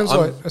 well, it sounds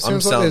like it's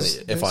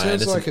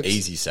an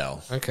easy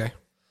sell. Okay.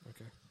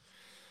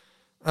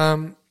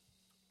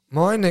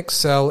 My next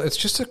sell, it's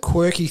just a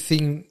quirky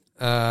thing,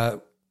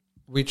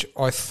 which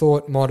I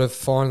thought might have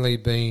finally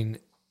been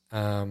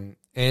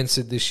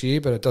answered this year,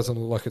 but it doesn't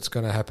look like it's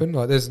going to happen.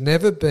 There's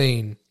never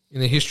been in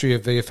the history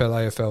of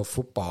VFL AFL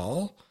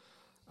football,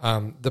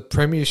 the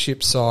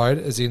premiership side,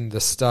 as in the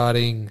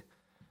starting,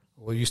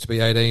 well, it used to be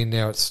 18,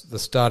 now it's the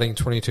starting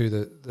 22.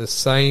 The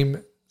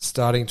same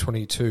starting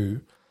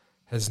 22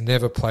 has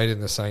never played in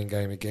the same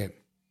game again.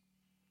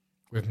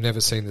 We've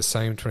never seen the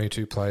same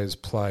 22 players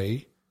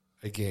play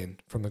again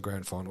from the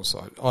grand final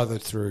side, either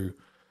through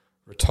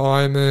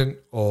retirement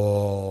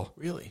or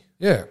Really?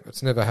 yeah,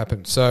 it's never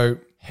happened. So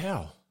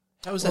How?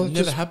 How has that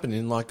never happened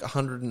in like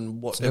 100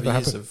 and whatever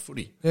years happened. of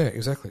footy? yeah,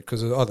 exactly,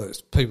 because either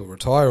it's people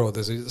retire or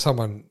there's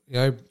someone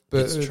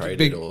Gets traded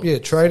big, or-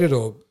 traded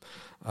or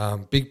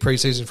big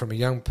preseason from a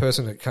young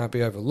person that can't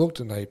be overlooked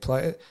and they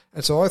play it.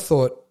 And so I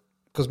thought,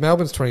 because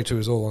Melbourne's 22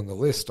 is all on the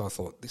list, I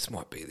thought this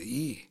might be the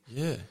year.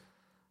 Yeah.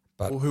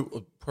 But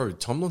probably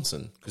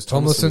Tomlinson. Because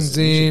Tomlinson's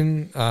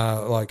in,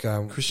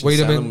 Christian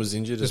Wiedemann Salmon was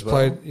injured just as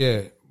well.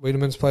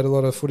 Wiedemann's played a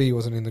lot of footy. He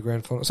wasn't in the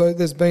grand final. So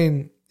there's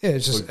been,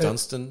 it's just, Luke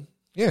Dunstan.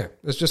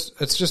 it's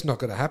just not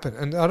going to happen.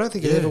 And I don't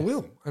think it ever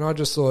will. And I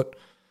just thought,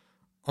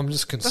 I'm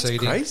just conceding.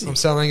 crazy. I'm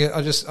selling it.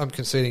 I'm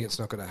conceding it's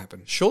not going to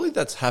happen. Surely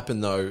that's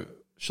happened though.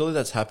 Surely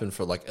that's happened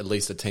for like at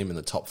least a team in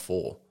the top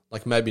 4.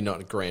 Like maybe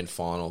not a grand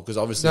final because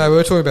obviously No,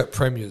 we're talking about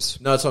premiers.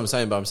 No, that's what I'm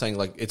saying. But I'm saying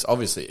like it's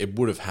obviously it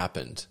would have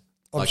happened.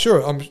 I'm sure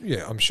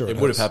It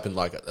would have happened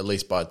like at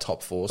least by a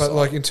top 4 But side.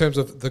 like in terms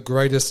of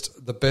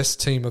the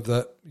best team of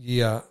that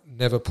year,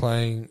 never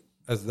playing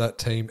as that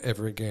team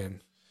ever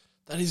again.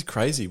 That is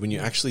crazy when you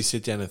actually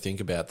sit down and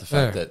think about the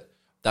fact that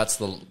that's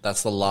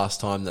the last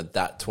time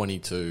that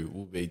 22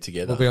 will be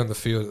together. We'll be on the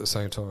field at the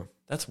same time.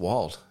 That's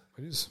wild.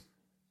 It is.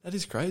 That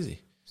is crazy.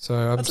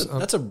 So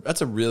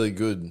That's a really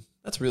good.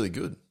 That's really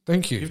good.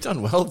 thank you. You've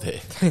done well there.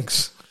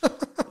 Thanks.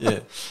 Yeah.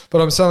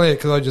 But I'm selling it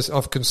because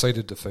I've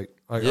conceded defeat.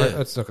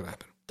 It's not going to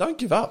happen. Don't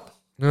give up.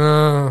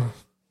 No.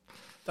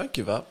 Don't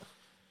give up.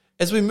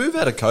 As we move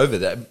out of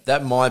COVID,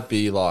 that might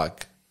be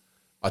like,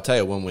 as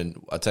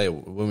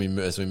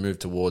we move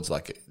towards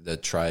like the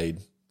trade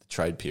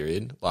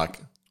period, like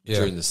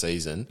during the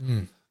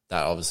season,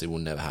 that obviously will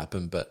never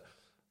happen. But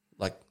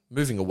like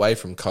moving away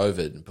from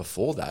COVID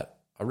before that,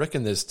 I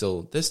reckon there's still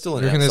an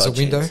outside there's a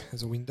window? chance.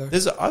 There's a window?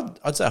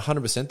 I'd say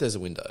 100% there's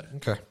a window.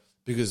 Okay.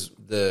 Because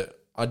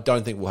I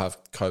don't think we'll have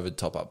COVID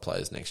top-up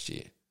players next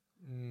year.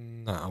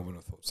 No, I wouldn't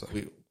have thought so.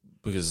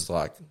 Because,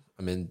 like,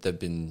 I mean, they've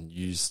been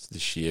used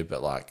this year,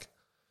 but, like...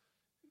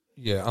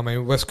 Yeah, I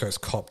mean, West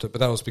Coast copped it, but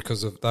that was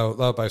because of they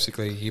were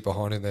basically a year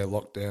behind in their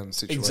lockdown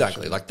situation.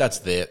 Exactly. Like, that's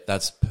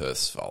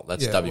Perth's fault.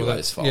 That's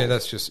WA's fault. Yeah,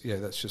 that's just what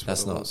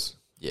it not... was.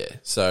 Yeah,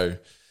 so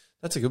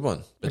that's a good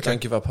one. But don't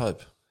give up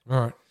hope.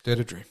 All right, dare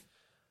to dream.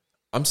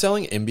 I'm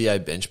selling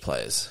NBA bench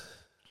players.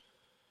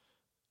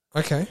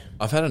 Okay.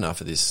 I've had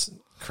enough of this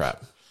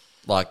crap.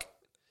 Like,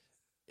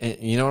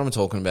 you know what I'm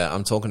talking about?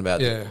 I'm talking about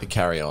the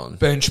carry-on.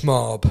 Bench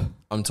mob.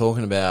 I'm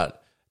talking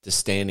about the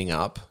standing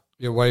up.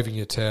 You're waving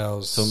your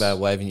towels. Talking about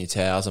waving your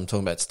towels. I'm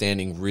talking about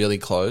standing really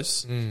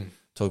close. Talking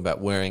about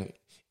wearing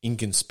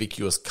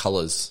inconspicuous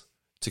colours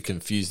to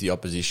confuse the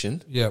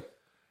opposition. Yep.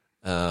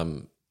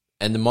 And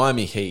the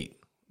Miami Heat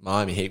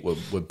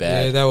were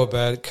bad. Yeah, they were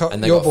bad.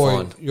 And they got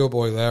fined. Your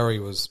boy Lowry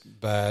was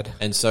bad.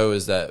 And so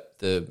is that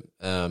the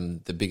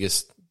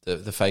biggest, the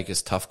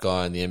fakest tough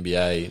guy in the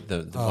NBA,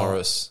 the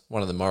Morris,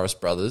 one of the Morris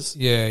brothers.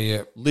 Yeah,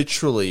 yeah.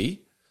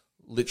 Literally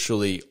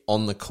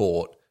on the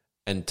court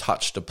and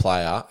touched a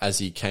player as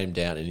he came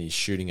down in his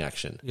shooting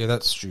action. Yeah,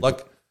 that's stupid.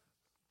 Like,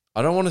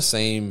 I don't want to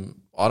seem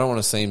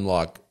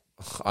like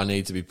I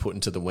need to be put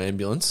into the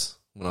ambulance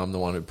when I'm the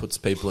one who puts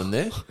people in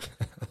there.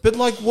 But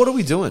like, what are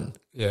we doing?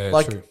 Yeah,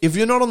 like true. If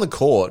you're not on the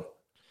court,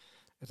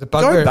 it's a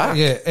bugbear. go back.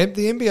 Yeah, and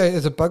the NBA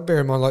is a bugbear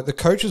in mind. Like the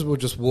coaches will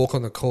just walk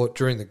on the court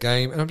during the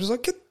game, and I'm just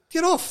like,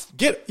 get off.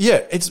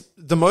 It's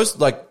the most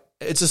like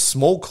it's a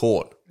small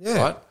court.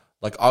 Yeah. Right.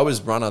 Like I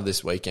was runner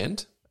this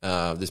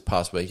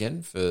past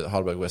weekend for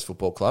Heidelberg West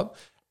Football Club,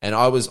 and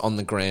I was on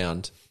the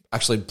ground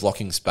actually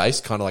blocking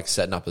space, kind of like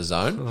setting up a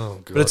zone.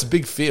 Oh, God. But it's a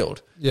big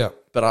field. Yeah.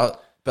 But I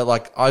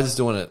was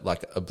doing it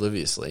like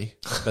obliviously.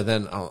 But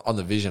then on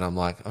the vision, I'm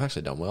like, I've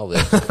actually done well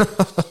there.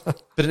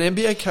 But an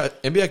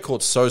NBA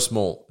court's so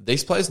small.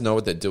 These players know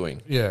what they're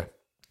doing. Yeah.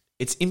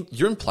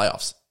 You're in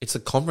playoffs. It's the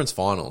conference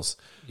finals.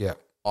 Yeah.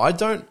 I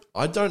don't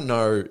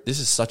know. This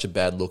is such a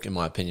bad look, in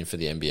my opinion, for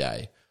the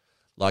NBA.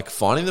 Like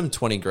finding them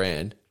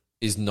 $20,000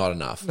 is not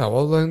enough. No,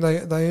 well then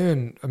they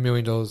earn $1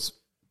 million.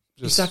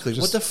 Exactly.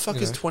 What the fuck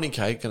is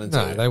 $20,000 going to do?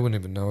 No, they wouldn't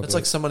even know. It's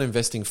like someone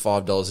investing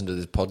 $5 into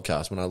this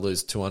podcast when I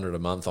lose $200 a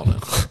month on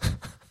it.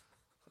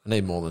 I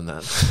need more than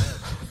that.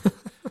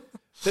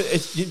 Do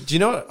you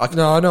know?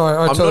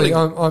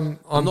 No,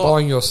 I'm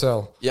buying your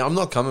sell. Yeah, I'm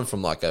not coming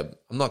from like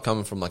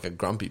a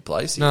grumpy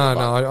place. No,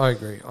 I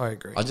agree.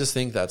 I just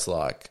think that's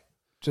like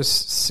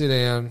just sit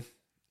down.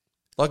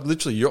 Like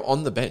literally, you're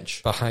on the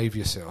bench. Behave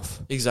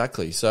yourself.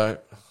 Exactly. So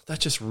that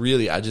just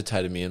really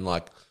agitated me, and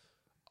like,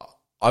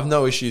 I've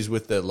no issues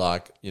with the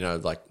like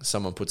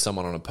someone puts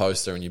someone on a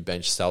poster and your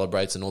bench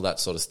celebrates and all that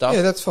sort of stuff.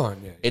 Yeah, that's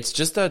fine. Yeah, it's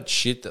just that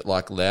shit that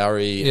like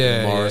Lowry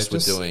and Morris were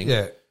doing.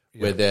 Yeah.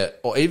 Where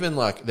or even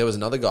like there was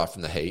another guy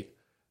from the Heat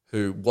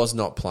who was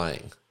not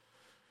playing,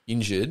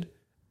 injured,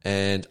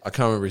 and I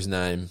can't remember his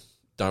name.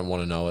 Don't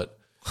want to know it.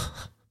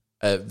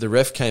 The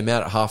ref came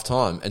out at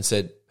halftime and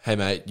said, "Hey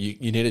mate,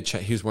 you need to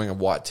change." He was wearing a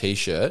white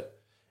t-shirt,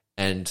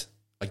 and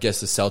I guess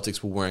the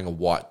Celtics were wearing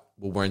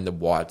the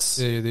whites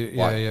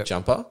white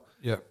jumper.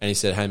 Yeah. And he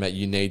said, hey, mate,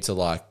 you need to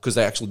because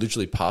they actually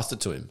literally passed it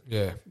to him.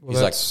 Yeah. Well,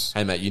 He's like,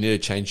 hey, mate, you need to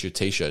change your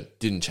T-shirt.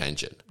 Didn't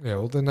change it. Yeah,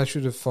 well, then they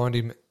should have fined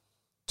him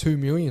 $2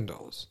 million.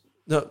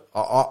 No,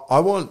 I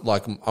want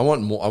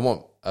more. I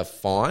want a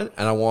fine,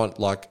 and I want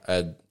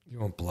You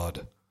want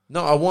blood.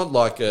 No, I want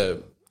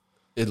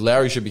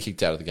Lowry should be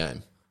kicked out of the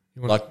game.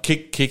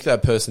 Kick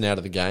that person out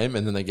of the game,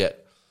 and then they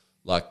get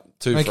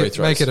 2 free throws.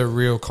 Make it a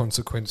real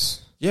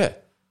consequence. Yeah,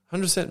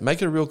 100%.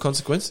 Make it a real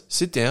consequence.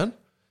 Sit down.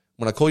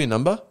 When I call your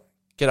number,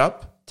 get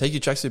up, take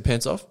your tracksuit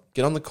pants off,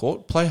 get on the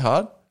court, play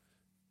hard.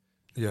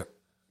 Yeah.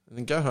 And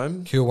then go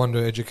home. Kill one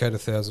to educate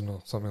 1,000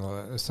 or something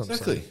like that. There's something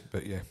Exactly.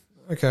 But yeah.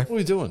 Okay. What are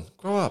we doing?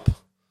 Grow up.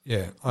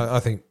 Yeah, I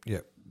think,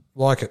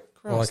 like it.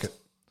 Christ. Like it.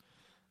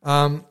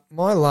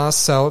 My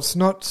last sale, it's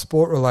not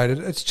sport related.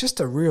 It's just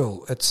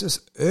it's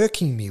just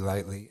irking me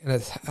lately. And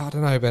I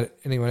don't know about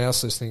anyone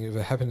else listening, if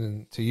it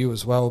happened to you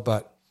as well,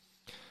 but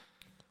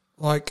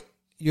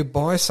you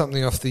buy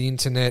something off the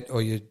internet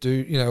or you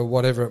do,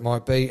 whatever it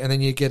might be, and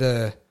then you get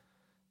a,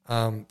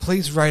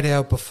 please rate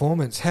our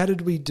performance. How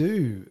did we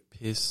do?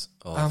 Piss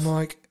off. I'm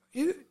like,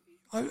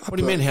 what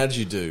do you mean, how did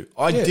you do?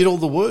 I did all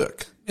the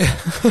work.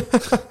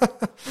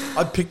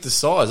 I picked the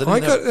size. I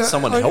didn't have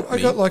someone help me.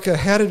 I got a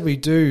how did we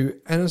do?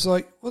 And it was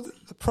like, well,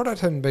 the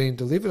product hadn't been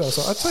delivered. I was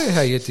like, I'll tell you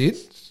how you did.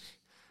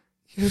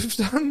 You've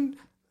done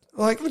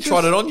I haven't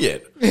tried it on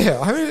yet. Yeah,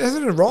 I mean, it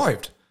hasn't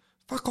arrived.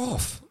 Fuck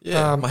off.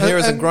 Yeah, my hair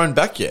hasn't grown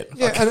back yet.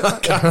 Yeah, I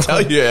can't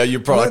tell you how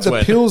your product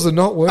went. The pills are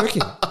not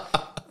working.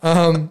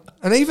 And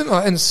even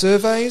and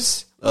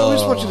surveys, I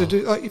always want you to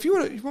do, if you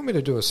want me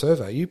to do a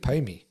survey, you pay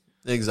me.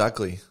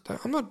 Exactly.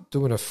 I'm not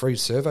doing a free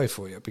survey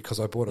for you because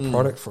I bought a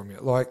product from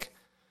you.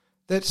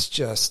 That's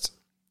just.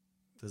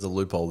 There's a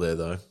loophole there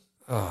though.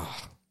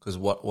 Because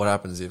what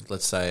happens if,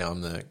 let's say,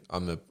 I'm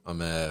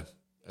a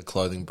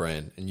clothing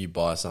brand and you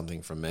buy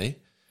something from me.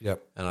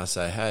 Yep. And I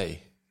say,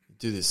 hey,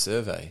 do this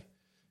survey,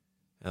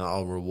 and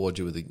I'll reward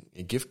you with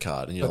a gift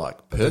card, and you're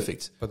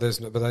perfect. But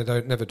they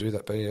don't never do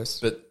that. But yes.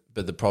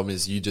 But the problem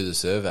is, you do the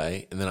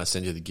survey, and then I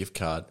send you the gift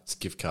card. It's a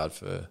gift card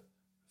for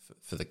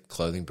the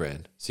clothing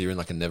brand. So you're in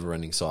a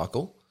never-ending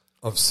cycle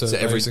of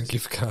surveys and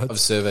gift cards. Of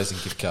surveys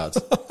and gift cards.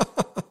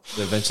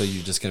 So eventually,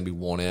 you're just going to be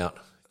worn out.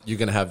 You're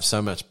going to have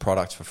so much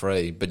product for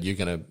free, but I'm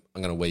going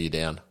to wear you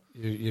down.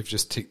 You've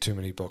just ticked too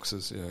many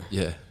boxes. Yeah.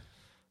 Yeah.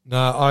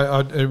 No,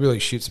 it really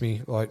shits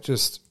me.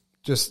 Just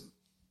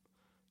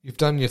you've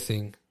done your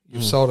thing.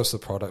 You've sold us the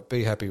product.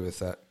 Be happy with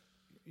that.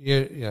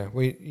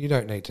 You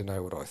don't need to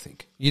know what I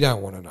think. You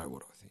don't want to know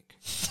what I think.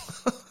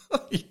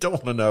 You don't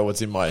want to know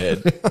what's in my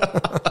head.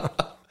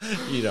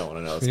 You don't want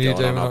to know what's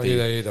going on.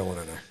 You don't want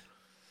to know.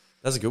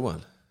 That's a good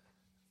one.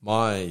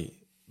 My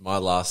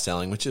last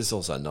selling, which is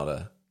also not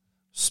a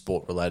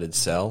sport related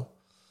sell,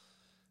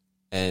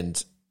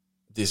 and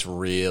this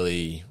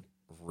really,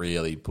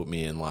 really put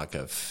me in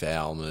a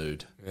foul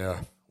mood. Yeah.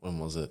 When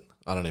was it?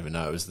 I don't even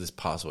know. It was this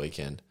past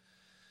weekend.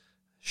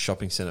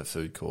 Shopping centre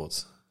food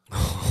courts.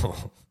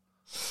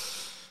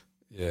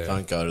 Yeah.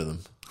 Don't go to them.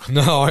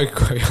 No, I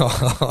agree.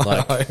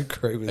 I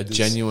agree with a this.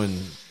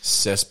 Genuine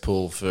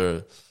cesspool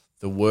for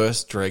the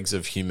worst dregs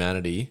of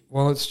humanity.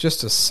 Well, it's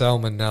just a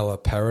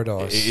salmonella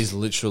paradise. It is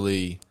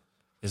literally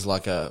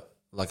like a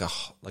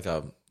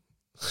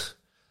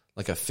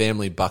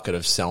family bucket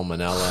of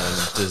salmonella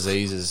and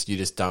diseases you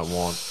just don't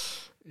want.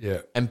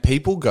 Yeah. And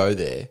people go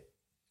there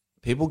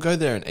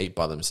and eat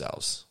by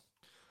themselves.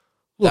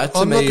 Look,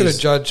 I'm not going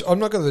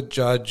to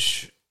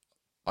judge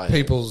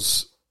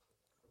people's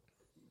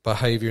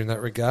behavior in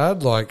that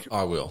regard.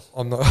 I will.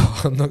 I'm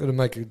not going to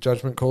make a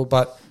judgment call,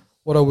 but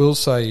what I will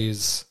say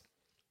is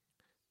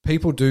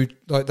people do,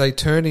 they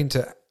turn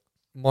into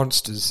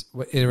monsters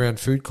in around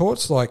food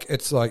courts.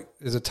 It's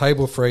there's a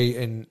table free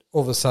and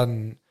all of a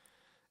sudden,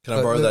 can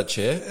I borrow that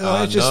chair?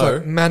 It's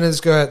just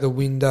manners go out the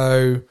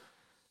window.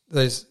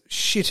 There's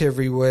shit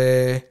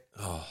everywhere.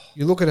 Oh.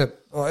 You're looking at.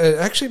 It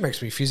actually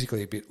makes me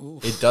physically a bit.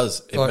 Oof. It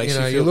does. It makes you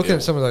feel you're looking ill.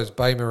 at some of those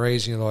Baie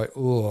Maries, and you're like,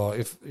 oh,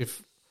 if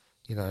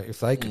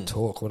they could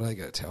talk, what are they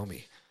going to tell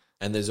me?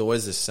 And there's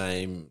always the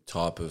same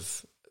type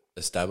of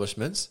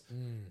establishments.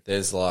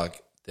 There'd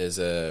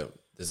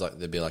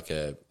be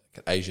an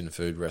Asian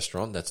food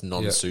restaurant that's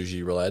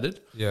non-sushi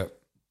related. Yeah.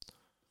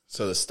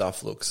 So the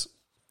stuff looks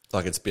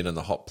like it's been in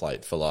the hot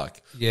plate for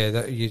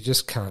you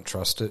just can't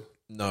trust it.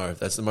 No,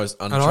 that's the most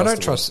untrustable. And I don't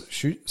trust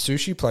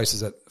sushi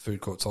places at food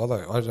courts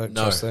either. I don't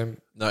trust them.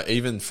 No,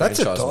 even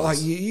franchise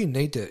ones. You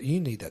need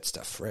that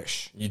stuff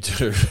fresh. You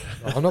do.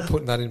 I'm not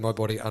putting that in my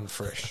body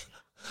unfresh.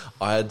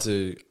 I had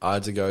to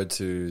go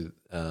to,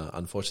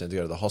 unfortunately,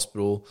 to go to the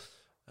hospital.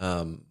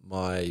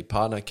 My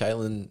partner,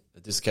 Caitlin,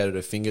 dislocated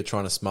her finger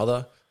trying to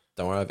smother.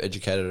 Don't worry, I've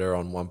educated her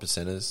on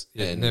 1%ers.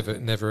 Yeah,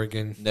 and never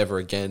again. Never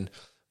again.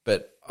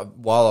 But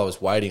while I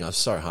was waiting, I was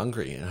so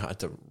hungry and I had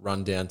to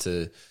run down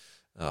to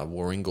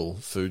Warringal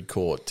food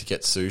court to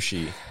get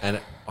sushi.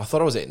 And I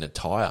thought I was eating a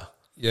tyre.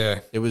 Yeah.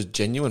 It was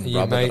genuine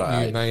rubber that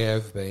I ate. You may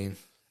have been.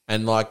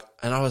 And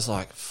I was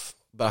like,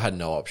 but I had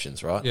no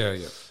options, right? Yeah,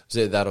 yeah.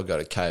 So that'll go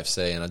to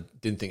KFC, and I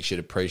didn't think she'd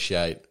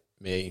appreciate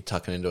me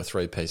tucking into a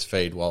 3-piece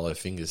feed while her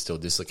finger's still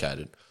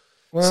dislocated.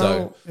 Well,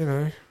 So- you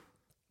know,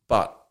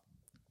 But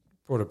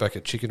brought her back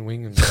a chicken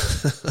wing and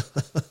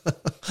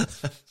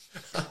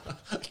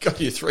got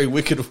you 3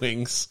 wicked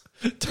wings.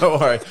 Don't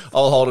worry,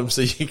 I'll hold them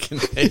so you can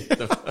eat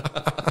them.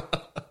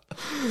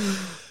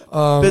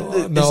 But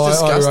it's no,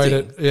 disgusting. I rate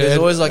it. Yeah, There's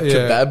always like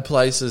yeah. kebab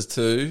places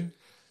too.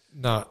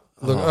 No.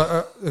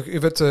 Look, look,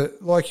 if it's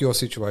like your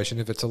situation,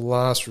 if it's a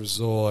last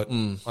resort,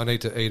 I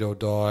need to eat or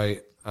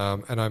die,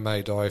 and I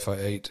may die if I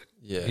eat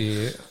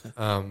here,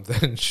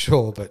 then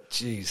sure. But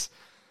geez,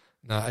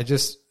 no,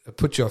 it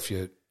puts you off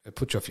your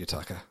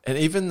tucker. And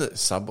even the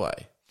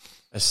Subway,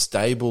 a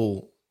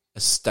stable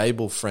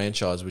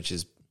franchise which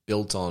is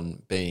built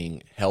on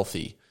being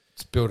healthy.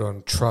 It's built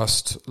on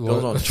trust.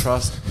 Built on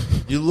trust.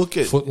 You look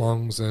at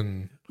footlongs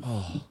and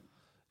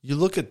you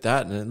look at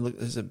that, and it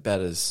is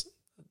about as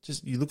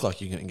just you look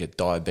like you're going to get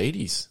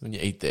diabetes when you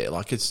eat there.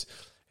 Like it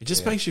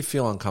just makes you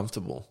feel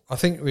uncomfortable. I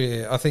think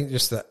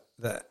just that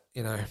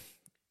you know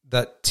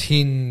that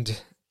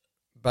tinned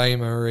Bain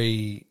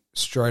Marie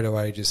straight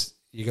away. Just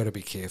you got to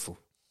be careful.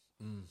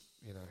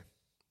 You know,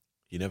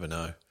 You never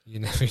know. you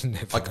never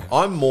Like know.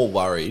 I'm more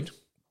worried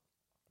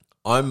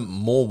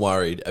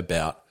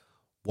about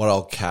what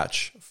I'll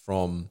catch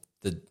from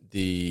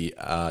the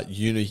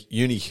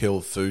Uni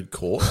Hill food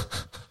court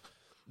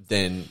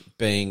than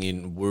being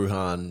in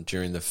Wuhan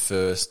during the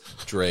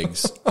first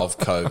dregs of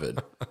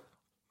COVID.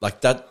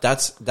 Like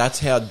that's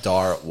how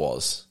dire it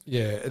was.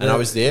 Yeah, And I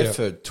was there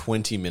for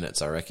 20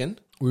 minutes, I reckon.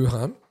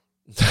 Wuhan.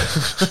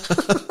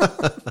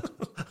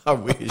 I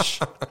wish.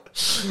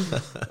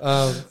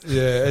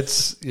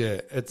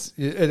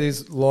 It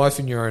is life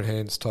in your own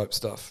hands type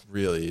stuff.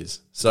 Really is.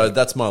 So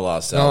that's my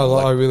last No,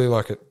 album. I really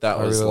like it. That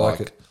I was really like,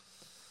 like it.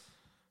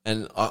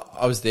 and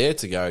I was there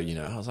to go,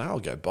 I was like, I'll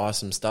go buy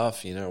some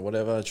stuff,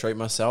 whatever, treat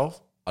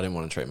myself. I didn't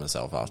want to treat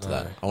myself after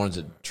that. I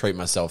wanted to treat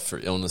myself for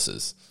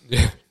illnesses.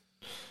 Yeah,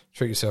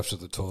 treat yourself to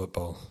the toilet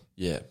bowl.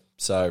 Yeah.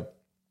 So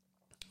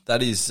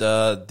that is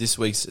this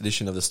week's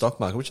edition of the stock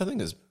market, which I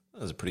think was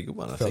a pretty good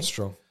one. I Felt think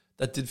strong.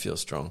 that did feel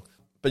strong.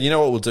 But you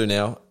know what we'll do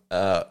now?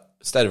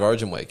 State of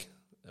Origin week,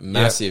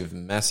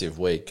 massive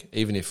week.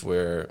 Even if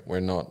we're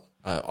not.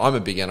 I'm a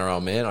big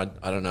NRL man.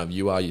 I don't know if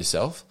you are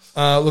yourself.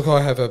 Look,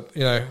 I have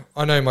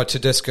I know my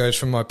Tedescos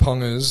from my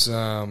Pongers,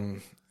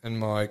 and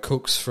my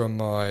Cooks from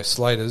my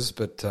Slaters,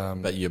 but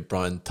Your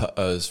Brian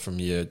Tuttos from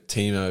your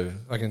Timo,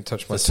 I can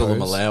touch my Fasula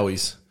toes.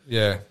 Malawis.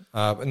 Yeah,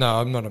 but no,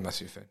 I'm not a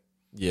massive fan.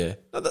 Yeah,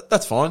 no,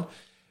 that's fine.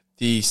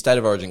 The State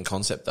of Origin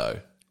concept, though,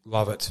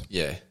 Love it,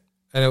 yeah,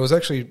 and it was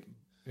actually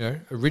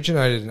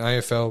originated in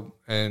AFL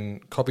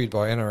and copied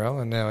by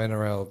NRL, and now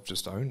NRL have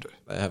just owned it.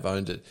 they have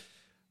owned it.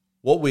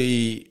 I've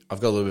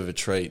got a little bit of a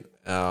treat.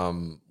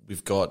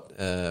 We've got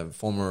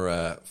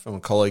former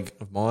colleague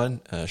of mine,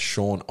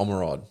 Sean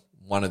Ormerod,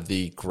 one of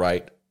the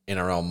great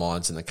NRL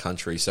minds in the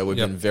country. So we've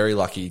been very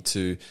lucky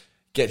to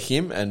get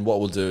him, and what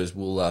we'll do is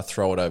we'll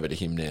throw it over to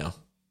him now.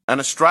 An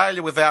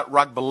Australia without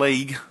rugby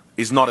league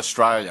is not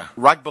Australia.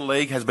 Rugby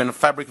league has been a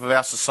fabric of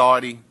our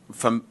society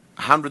for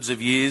hundreds of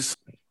years.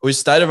 With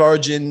State of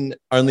Origin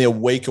only a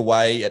week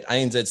away at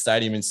ANZ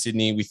Stadium in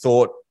Sydney, we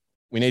thought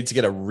we need to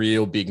get a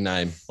real big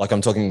name. Like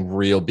I'm talking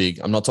real big.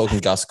 I'm not talking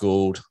Gus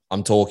Gould.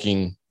 I'm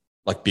talking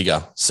like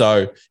bigger.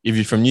 So if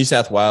you're from New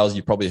South Wales,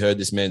 you've probably heard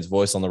this man's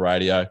voice on the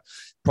radio,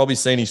 probably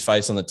seen his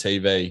face on the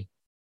TV.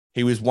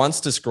 He was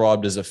once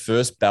described as a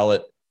first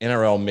ballot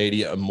NRL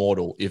media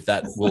immortal, if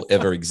that will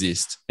ever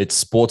exist.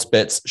 It's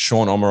Sportsbet's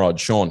Sean Ormerod.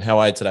 Sean, how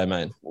are you today,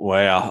 mate?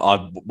 Wow,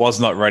 I was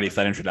not ready for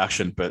that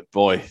introduction, but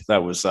boy,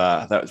 that was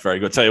very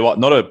good. Tell you what,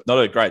 not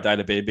a great day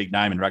to be a big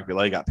name in rugby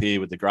league up here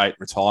with the great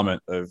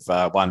retirement of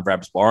one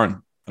Rabs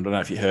Bowen. I don't know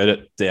if you heard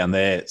it down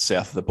there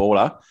south of the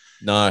border.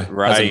 No,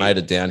 hasn't made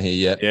it down here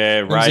yet. Yeah,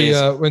 Ray.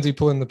 When's he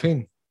pulling the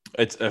pin?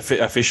 It's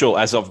official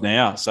as of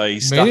now. So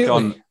he's stuck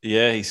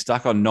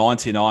on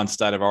 99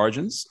 State of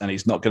Origins, and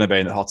he's not going to be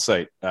in the hot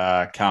seat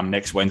come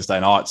next Wednesday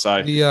night.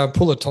 So Did he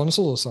pull a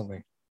tonsil or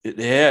something?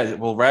 Yeah,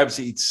 well, Rabs,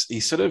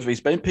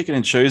 he's been picking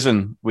and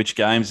choosing which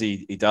games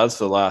he does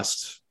for the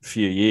last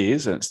few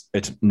years, and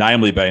it's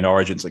namely been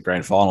Origins at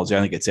grand finals. He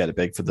only gets out of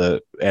bed for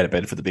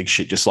the big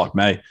shit, just like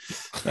me.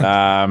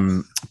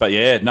 But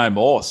yeah, no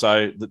more.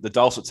 So the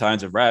dulcet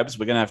tones of Rabs,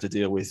 we're going to have to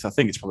deal with. I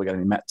think it's probably going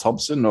to be Matt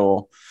Thompson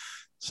or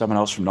someone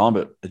else from Nine,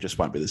 but it just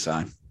won't be the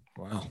same.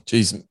 Wow.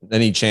 Geez,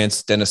 any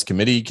chance Dennis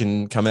Committee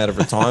can come out of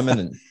retirement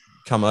and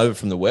come over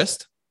from the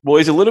West? Well,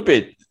 he's a little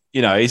bit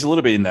in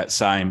that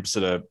same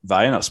sort of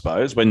vein, I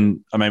suppose.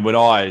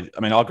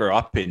 I grew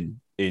up in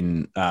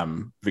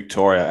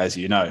Victoria, as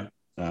you know,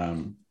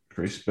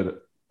 Chris.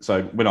 But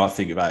so when I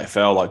think of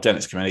AFL, like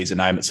Dennis Committee is a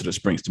name that sort of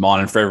springs to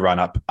mind, and for everyone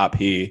up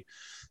here,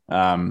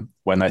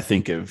 when they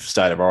think of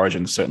State of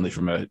Origin, certainly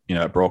from a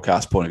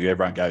broadcast point of view,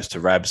 everyone goes to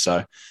Rab.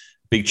 So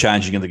big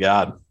changing in the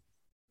guard.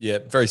 Yeah,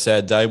 very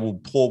sad day. We'll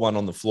pour one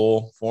on the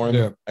floor for him.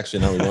 Yeah.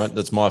 Actually, no, we won't.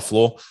 That's my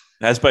floor.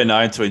 Has been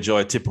known to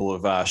enjoy a tipple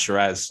of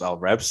Shiraz,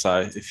 old Rab.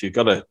 So if you've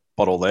got a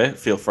bottle there,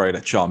 feel free to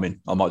chime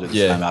in. I might do the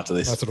same after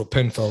this. Nice little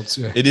Penfolds,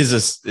 yeah. It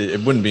is it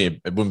wouldn't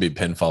be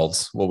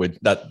Penfolds. Well,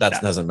 that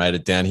hasn't made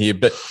it down here.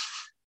 But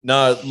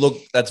no, look,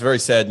 that's very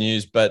sad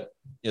news. But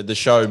the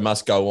show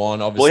must go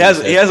on. Obviously,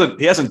 well,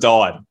 he hasn't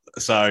died.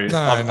 So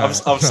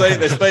I've seen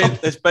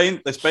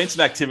there's been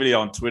some activity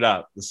on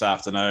Twitter this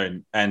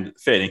afternoon, and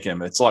fair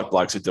income. It's like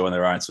blokes are doing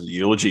their own sort of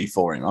eulogy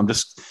for him.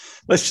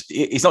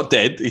 He's not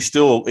dead. He's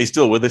still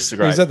with us.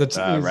 Great,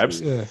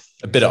 Rabs. Yeah.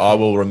 A bit of "I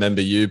Will Remember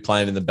You"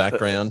 playing in the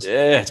background.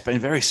 Yeah, it's been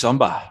very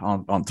somber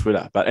on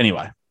Twitter. But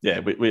anyway,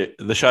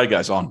 the show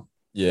goes on.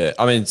 Yeah,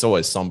 I mean it's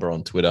always somber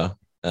on Twitter.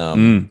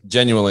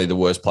 Genuinely the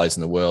worst place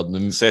in the world.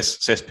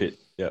 Cesspit.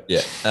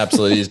 Yeah,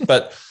 absolutely is.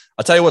 But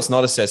I tell you what's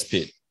not a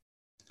cesspit.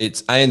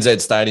 It's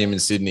ANZ Stadium in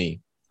Sydney.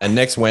 And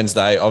next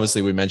Wednesday,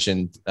 obviously we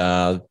mentioned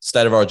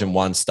State of Origin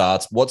 1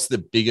 starts. What's the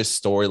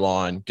biggest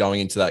storyline going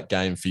into that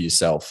game for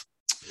yourself?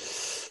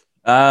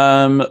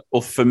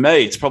 Well, for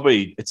me,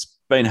 it's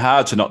been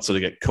hard to not sort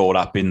of get caught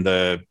up in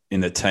the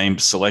team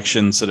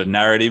selection sort of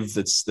narrative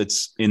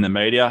that's in the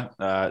media.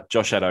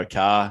 Josh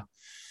Addo-Carr,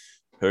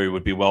 who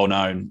would be well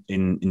known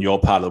in your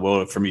part of the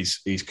world from his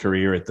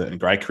career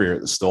great career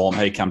at the Storm.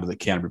 He come to the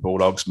Canterbury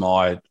Bulldogs,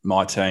 my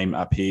team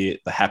up here,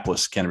 the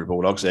hapless Canterbury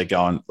Bulldogs. They're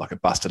going like a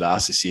busted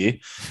ass this year.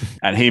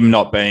 And him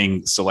not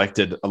being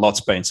selected, a lot's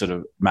been sort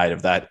of made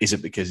of that. Is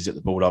it because he's at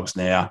the Bulldogs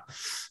now?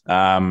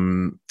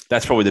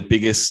 That's probably the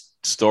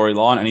biggest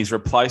storyline. And his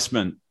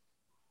replacement,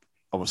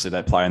 obviously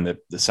they play in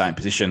the same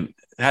position.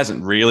 It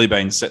hasn't really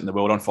been setting the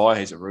world on fire.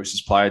 He's a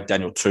Roosters player.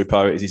 Daniel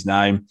Tupou is his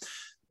name.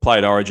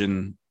 Played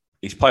Origin.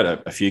 He's played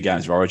a few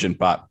games of Origin,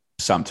 but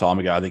some time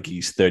ago, I think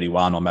he's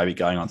 31 or maybe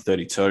going on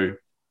 32,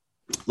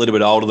 a little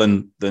bit older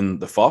than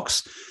the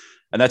Fox.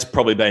 And that's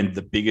probably been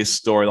the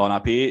biggest storyline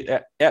up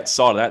here.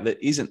 Outside of that, there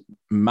isn't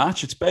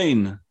much. It's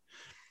been,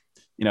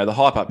 the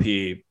hype up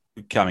here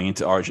coming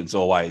into Origin is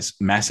always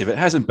massive. It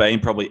hasn't been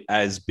probably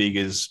as big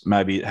as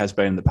maybe it has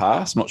been in the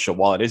past. I'm not sure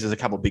why it is. There's a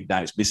couple of big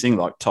names missing,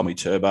 like Tommy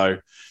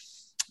Turbo,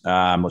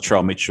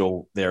 Latrell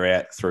Mitchell. They're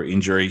out through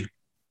injury.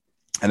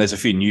 And there's a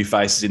few new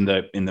faces in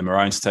the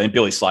Maroons team.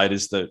 Billy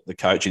Slater's the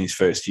coach in his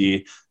first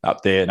year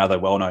up there, another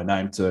well-known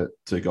name to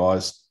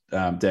guys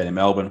down in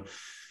Melbourne.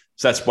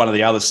 So that's one of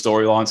the other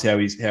storylines. How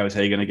is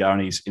he going to go in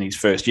his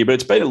first year? But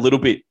it's been a little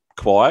bit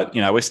quiet.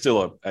 We're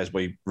still, as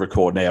we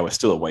record now, we're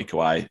still a week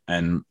away.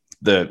 And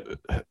the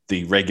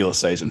regular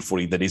season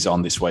footy that is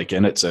on this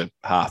weekend, it's a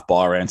half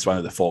bye round. It's one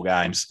of the 4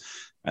 games.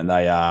 And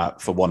they are,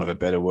 for want of a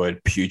better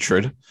word,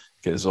 putrid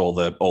because all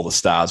the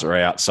stars are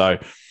out. So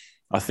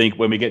I think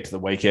when we get to the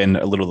weekend,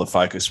 a little of the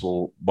focus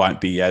won't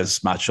be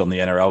as much on the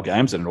NRL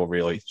games, and it'll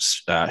really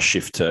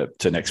shift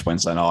to next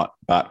Wednesday night.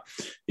 But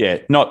yeah,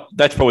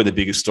 that's probably the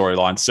biggest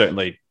storyline,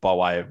 certainly by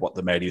way of what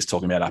the media is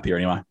talking about up here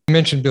anyway. You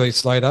mentioned Billy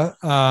Slater,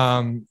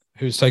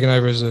 who's taken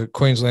over as a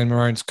Queensland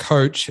Maroons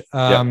coach.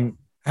 How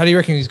do you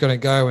reckon he's going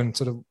to go, and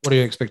sort of what are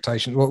your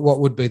expectations? What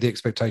would be the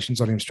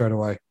expectations on him straight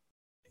away?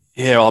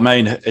 Yeah, well, I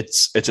mean,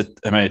 it's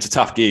a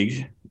tough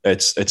gig.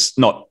 It's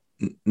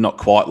not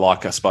quite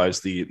like, I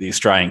suppose, the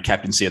Australian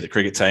captaincy of the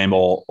cricket team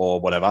or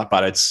whatever,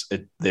 but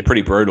they're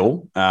pretty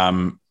brutal,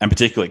 and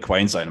particularly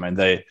Queensland. I mean,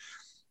 if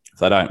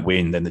they don't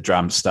win, then the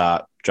drums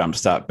start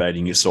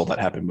beating. You saw that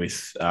happen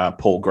with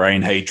Paul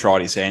Green. He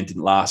tried his hand,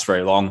 didn't last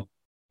very long.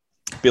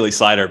 Billy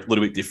Slater, a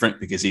little bit different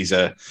because he's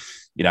an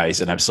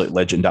absolute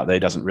legend up there.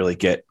 Doesn't really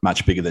get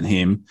much bigger than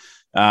him.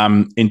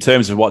 In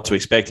terms of what to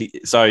expect,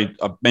 so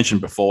I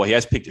mentioned before, he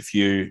has picked a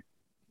few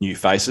new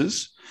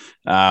faces.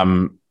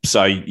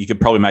 So you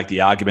could probably make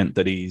the argument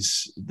that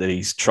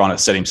he's trying to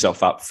set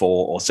himself up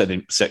for, or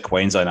set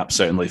Queensland up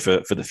certainly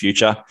for the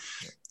future. A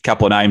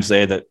couple of names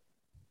there that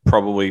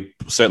probably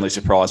certainly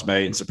surprised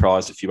me and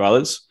surprised a few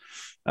others,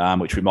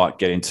 which we might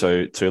get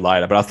into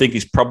later. But I think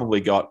he's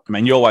probably got. I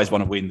mean, you always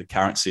want to win the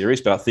current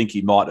series, but I think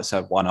he might just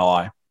have one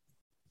eye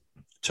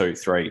 2,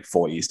 3,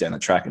 4 years down the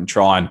track and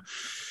try and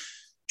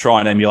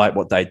emulate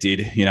what they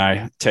did,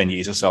 10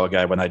 years or so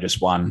ago when they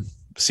just won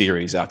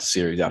series after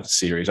series after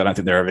series. I don't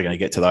think they're ever going to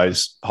get to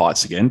those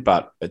heights again,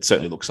 but it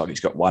certainly looks like he's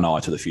got one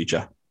eye to the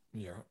future.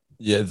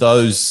 Yeah.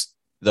 Those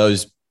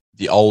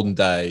the olden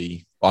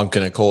day. I'm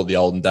going to call it the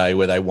olden day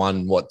where they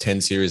won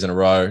 10 series in a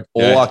row.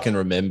 All I can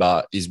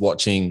remember is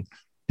watching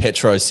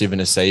Petro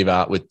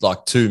Sivanasiva with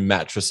like 2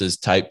 mattresses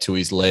taped to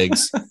his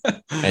legs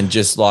and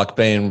just like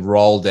being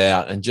rolled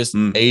out and just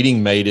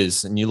eating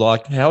meters. And you're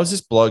like, how is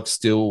this bloke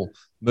still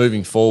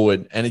moving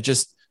forward? And it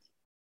just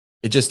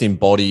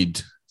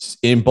embodied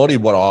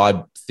what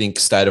I think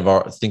of State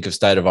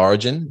of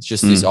Origin. It's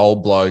just this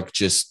old bloke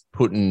just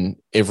putting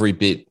every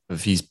bit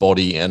of his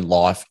body and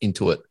life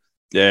into it.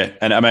 Yeah,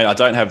 and I mean, I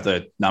don't have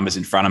the numbers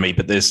in front of me,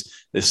 but there's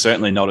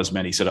certainly not as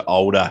many sort of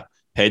older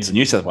heads. The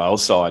New South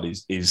Wales side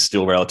is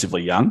still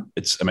relatively young.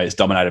 It's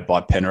dominated by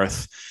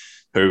Penrith,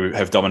 who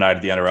have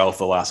dominated the NRL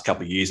for the last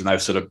couple of years, and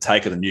they've sort of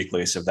taken the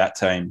nucleus of that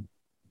team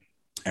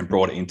and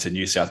brought it into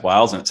New South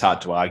Wales, and it's hard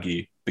to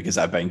argue because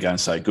they've been going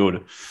so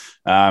good.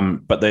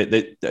 But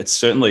it's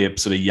certainly a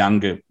sort of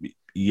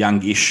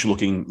youngish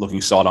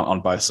looking side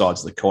on both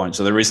sides of the coin.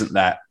 So there isn't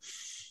that,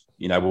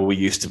 we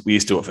used to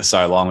do it for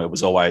so long. It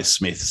was always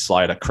Smith,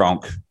 Slater,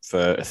 Cronk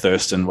for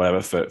Thurston,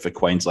 whatever for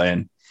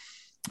Queensland,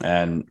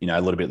 and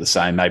a little bit the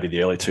same, maybe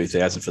the early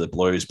 2000s for the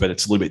Blues, but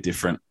it's a little bit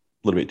different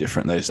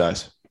these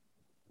days.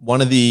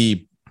 one of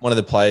the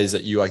players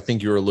that I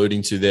think you were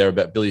alluding to there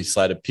about Billy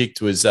Slater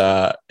picked was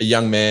a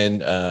young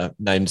man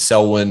named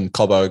Selwyn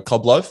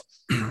Koblov.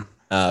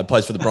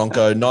 Plays for the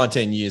Bronco,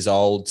 19 years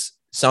old.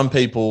 Some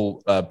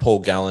people, Paul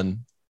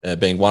Gallen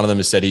being one of them,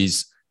 has said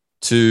it's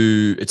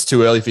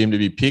too early for him to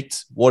be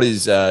picked.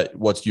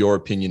 What's your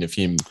opinion of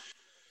him?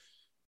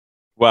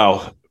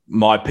 Well,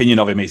 my opinion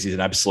of him is he's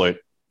an absolute.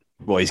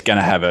 Well, he's going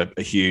to have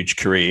a huge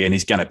career and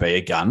he's going to be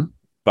a gun.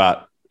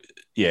 But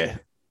yeah,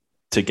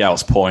 to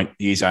Gal's point,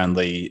 is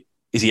he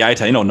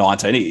 18 or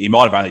 19? He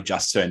might have only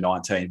just turned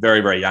 19. Very,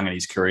 very young in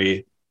his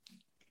career.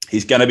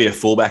 He's going to be a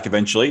fullback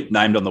eventually,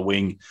 named on the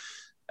wing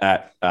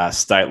at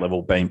state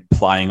level, been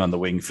playing on the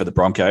wing for the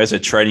Broncos. They're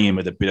treating him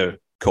with a bit of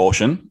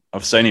caution.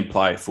 I've seen him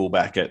play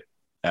fullback at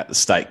the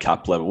state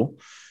cup level,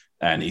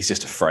 and he's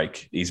just a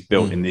freak. He's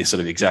built in this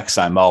sort of exact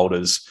same mould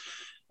as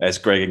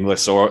Greg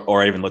Inglis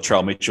or even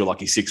Latrell Mitchell.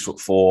 Like, he's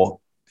 6'4".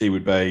 He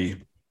would be,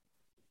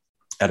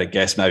 at a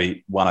guess,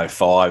 maybe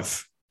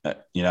 105,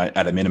 at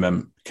a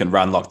minimum, can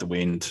run like the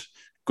wind,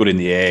 good in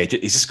the air.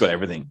 He's just got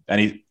everything.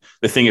 And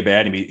the thing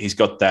about him, he's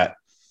got that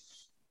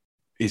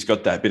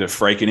bit of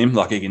freak in him.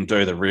 Like, he can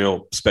do the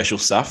real special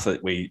stuff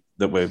that we've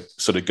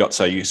sort of got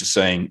so used to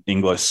seeing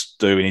Inglis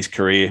do in his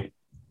career.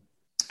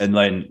 And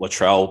then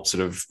Latrell,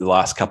 sort of the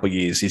last couple of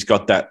years, he's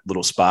got that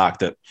little spark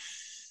that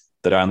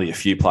only a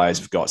few players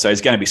have got. So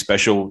he's going to be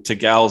special. To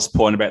Gal's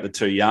point about the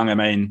too young, I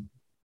mean,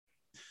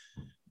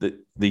 the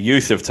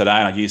youth of today,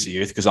 and I use the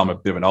youth because I'm a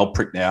bit of an old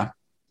prick now,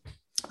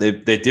 they're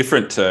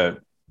different to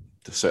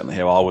certainly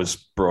how I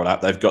was brought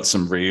up. They've got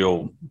some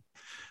real,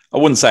 I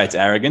wouldn't say it's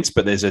arrogance,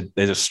 but there's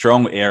a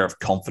strong air of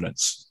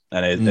confidence.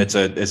 And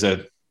there's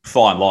a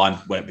fine line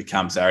when it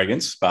becomes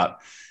arrogance.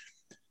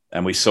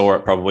 And we saw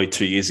it probably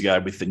 2 years ago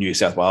with the New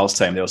South Wales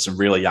team. There were some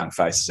really young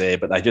faces there,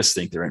 but they just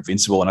think they're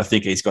invincible. And I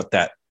think he's got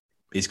that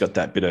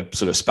bit of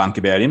sort of spunk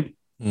about him.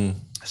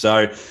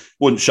 So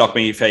wouldn't shock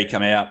me if he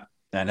come out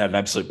and had an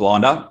absolute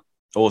blinder.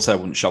 Also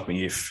wouldn't shock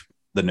me if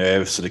the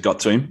nerves sort of got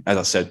to him. As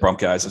I said,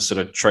 Broncos are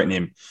sort of treating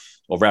him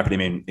or wrapping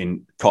him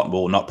in cotton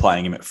wool, not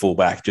playing him at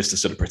fullback just to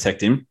sort of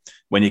protect him.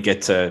 When you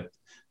get to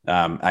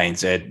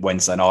ANZ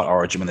Wednesday night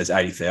Origin, when there's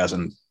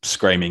 80,000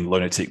 screaming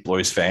lunatic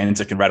Blues fans,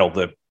 it can rattle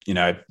the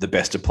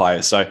best of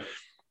players. So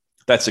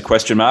that's a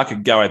question mark. It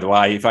could go either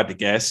way. If I had to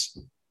guess,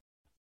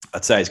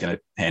 I'd say he's going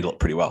to handle it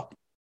pretty well.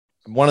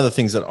 One of the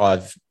things that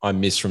I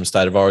miss from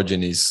State of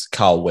Origin is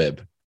Carl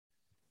Webb.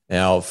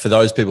 Now, for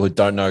those people who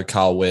don't know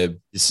Carl Webb,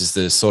 this is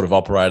the sort of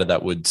operator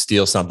that would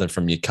steal something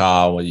from your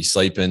car while you're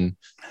sleeping,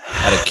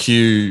 had a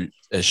cue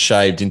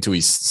shaved into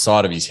his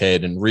side of his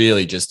head, and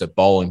really just a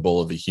bowling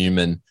ball of a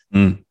human.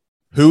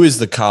 Who is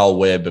the Carl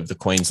Webb of the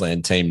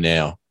Queensland team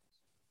now?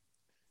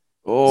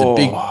 Is it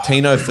big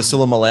Tino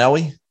Fasula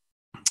Malawi?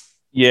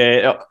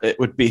 Yeah, it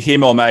would be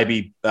him, or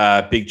maybe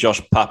big Josh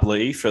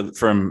Papali'i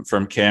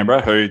from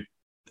Canberra, who,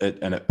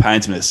 and it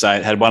pains me to say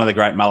it, had one of the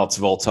great mullets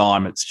of all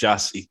time. It's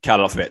just, he cut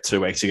it off about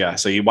 2 weeks ago,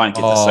 so you won't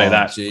get to see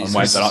that on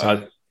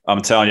Wednesday.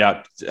 I'm telling you,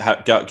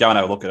 go and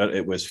have a look at it.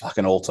 It was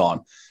fucking all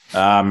time.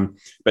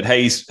 But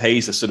he's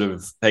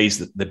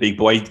the big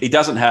boy. He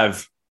doesn't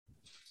have,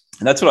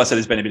 and that's what I said.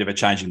 There's been a bit of a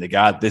change in the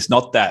guard. There's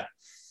no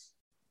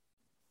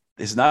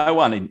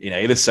one in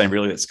either team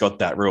really that's got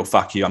that real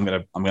fuck you, I'm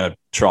gonna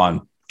try and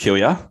kill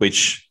you,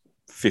 which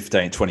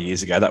 15, 20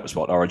 years ago, that was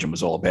what Origin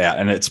was all about.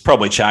 And it's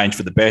probably changed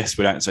for the best.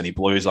 We don't see any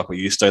Blues like we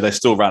used to. They're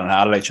still running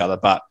hard at each other,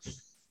 but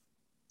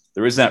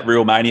there isn't that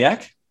real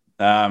maniac.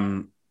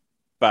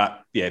 But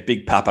yeah,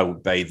 Big Papa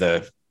would be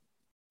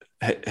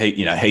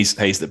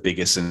he's the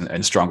biggest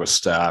and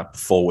strongest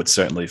forward,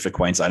 certainly for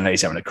Queensland, and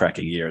he's having a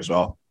cracking year as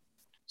well.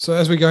 So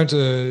as we go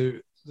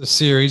into the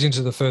series,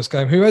 into the first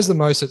game, who has the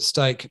most at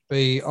stake,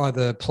 be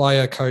either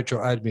player, coach, or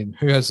admin?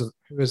 Who has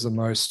the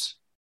most?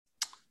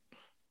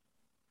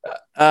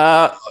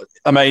 I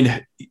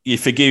mean, you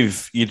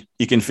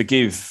can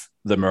forgive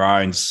the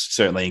Maroons,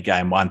 certainly in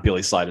game one,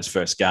 Billy Slater's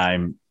first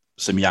game,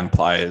 some young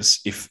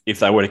players, if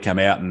they were to come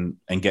out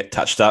and get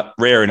touched up.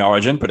 Rare in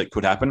Origin, but it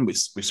could happen. We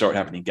saw it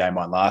happen in game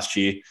one last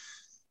year.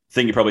 I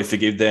think you probably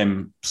forgive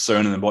them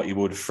sooner than what you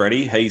would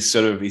Freddie.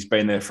 He's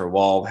been there for a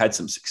while, had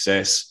some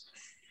success.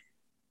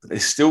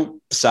 There's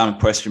still some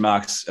question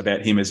marks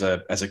about him as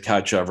a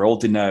coach overall.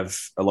 Didn't have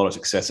a lot of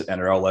success at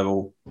NRL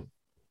level,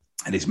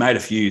 and he's made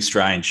a few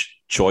strange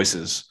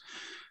choices.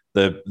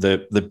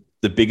 The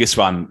biggest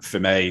one for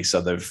me,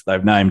 so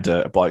they've named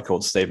a bloke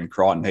called Stephen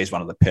Crichton. He's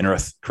one of the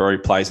Penrith crew,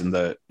 plays in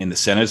the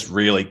centres.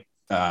 Really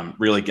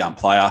gun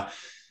player.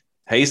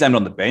 He's named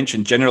on the bench,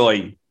 and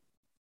generally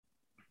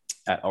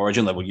at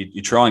Origin level,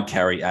 you try and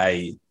carry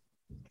in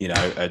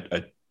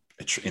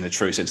the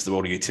true sense of the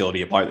word, a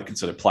utility, a bloke that can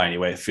sort of play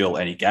anywhere, fill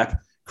any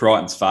gap.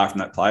 Crichton's far from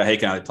that player. He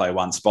can only play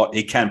one spot.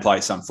 He can play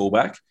some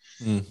fullback,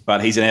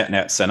 but he's an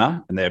out-and-out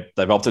centre, and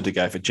they've opted to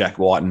go for Jack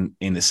White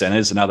in the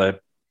centres. Another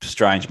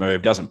strange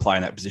move. Doesn't play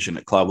in that position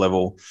at club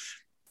level.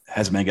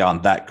 Hasn't been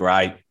going that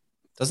great.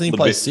 Doesn't he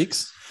play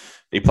six?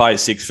 He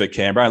plays six for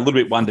Canberra. A little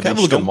bit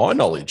one-dimensional. Look at my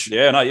knowledge.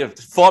 Yeah, no, you have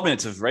 5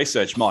 minutes of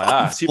research. My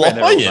ass. You've been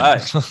there all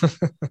day.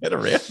 Get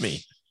around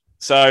me.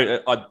 So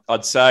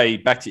I'd say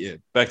back to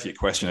your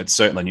question. It's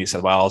certainly New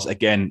South Wales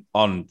again.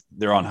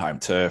 They're on home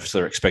turf, so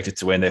they're expected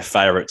to win. They're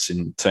favourites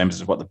in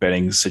terms of what the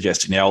betting's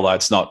suggesting now, although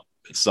it's not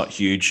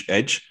huge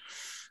edge.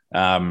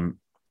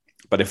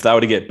 But if they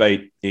were to get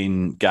beat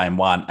in game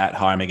one at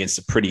home against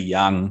a pretty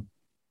young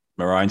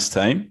Maroons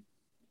team,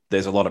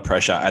 there's a lot of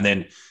pressure, and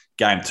then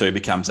game two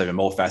becomes even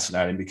more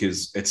fascinating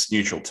because it's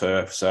neutral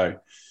turf. So,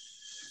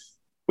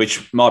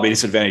 which might be a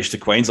disadvantage to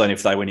Queensland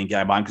if they win in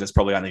game one, because it's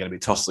probably only going to be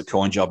tossed the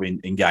coin job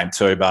in game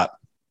two. But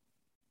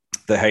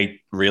the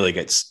heat really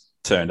gets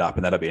turned up,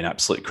 and that'll be an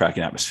absolute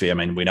cracking atmosphere. I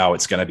mean, we know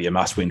it's going to be a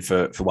must win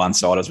for one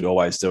side, as we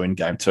always do in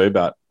game two,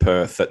 but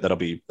Perth, that'll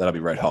be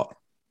red hot.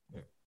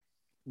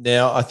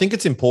 Now, I think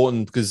it's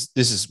important because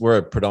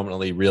we're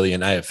predominantly really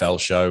an AFL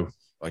show.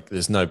 Like,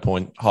 there's no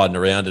point hiding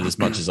around it as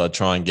much as I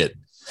try and get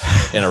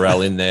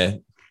NRL in there.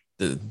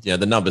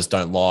 The numbers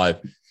don't lie.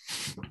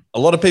 A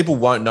lot of people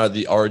won't know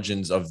the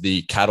origins of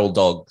the cattle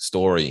dog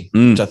story,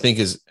 which I think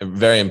is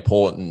very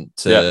important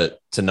to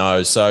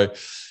know. So,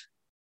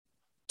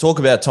 talk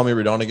about Tommy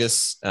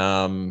Rhodonagis,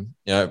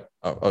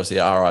 obviously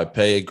RIP,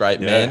 a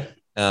great man,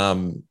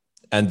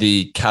 and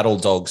the cattle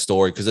dog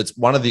story, because it's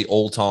one of the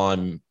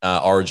all-time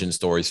origin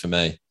stories for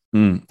me. I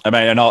mean,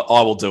 and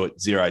I will do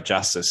it zero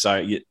justice.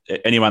 So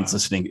anyone's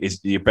listening,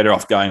 you're better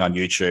off going on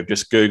YouTube.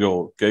 Just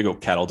Google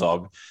cattle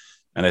dog,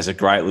 and there's a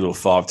great little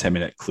 5-10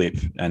 minute clip.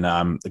 And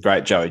the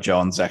great Joey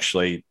Johns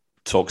actually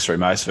talks through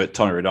most of it.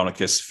 Tommy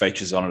Rhodonagis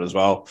features on it as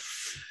well.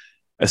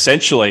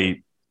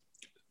 Essentially,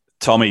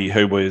 Tommy,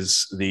 who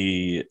was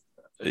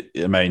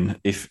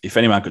if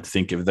anyone could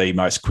think of the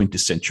most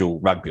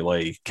quintessential rugby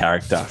league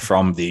character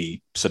from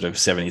the sort of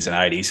 70s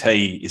and 80s,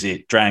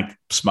 he drank,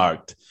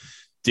 smoked,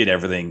 did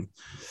everything.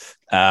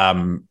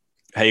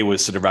 He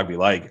was sort of rugby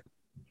league,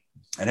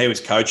 and he was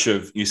coach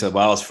of New South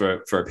Wales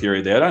for a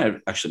period there. I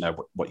don't actually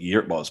know what year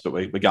it was, but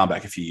we're going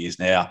back a few years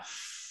now.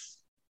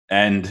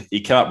 And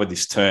he came up with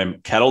this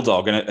term cattle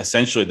dog. And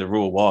essentially the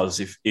rule was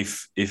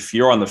if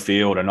you're on the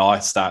field and I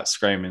start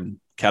screaming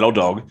cattle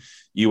dog,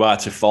 you are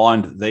to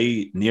find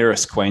the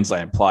nearest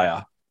Queensland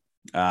player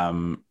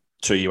to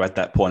you at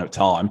that point of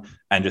time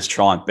and just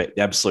try and bet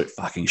the absolute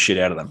fucking shit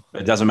out of them.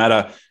 It doesn't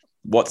matter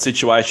what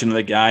situation of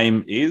the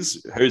game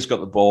is, who's got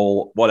the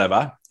ball,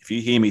 whatever. If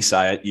you hear me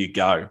say it, you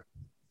go.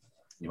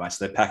 Anyway,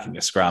 so they're packing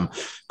a scrum.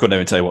 Couldn't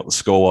even tell you what the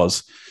score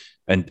was.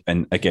 And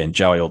again,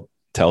 Joey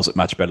tells it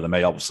much better than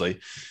me, obviously.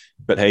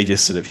 But he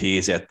just sort of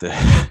hears out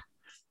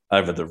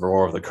over the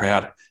roar of the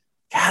crowd,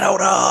 cattle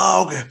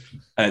dog.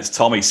 And it's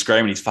Tommy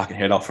screaming his fucking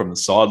head off from the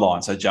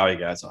sideline. So Joey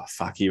goes, oh,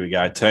 fuck, here we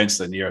go. Turns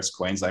to the nearest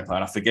Queensland player.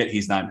 And I forget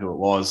his name, who it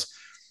was.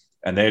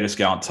 And they're just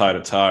going toe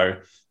to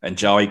toe. And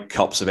Joey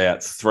cops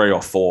about 3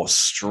 or 4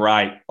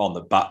 straight on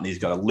the button. He's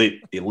got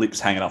his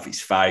lips hanging off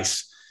his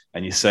face.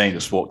 And you see him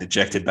just walk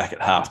dejected back at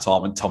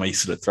halftime. And Tommy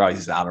sort of throws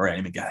his arm around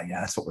him and goes,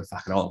 yeah, that's what we're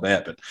fucking all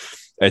about. But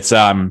it's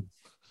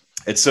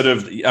sort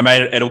of, I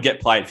mean, it'll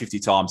get played 50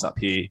 times up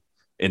here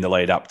in the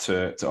lead up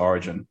to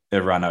Origin.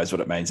 Everyone knows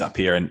what it means up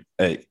here. And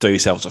do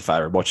yourselves a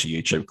favour, watch a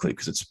YouTube clip,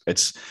 because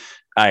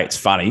it's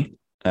funny,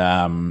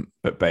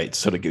 but B, it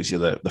sort of gives you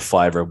the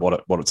flavour of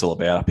what it's all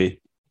about up here.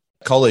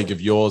 A colleague of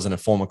yours and a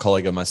former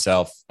colleague of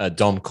myself,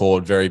 Dom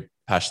Cord, very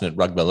passionate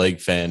rugby league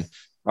fan.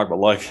 Rugby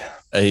league.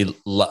 He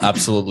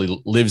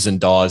absolutely lives and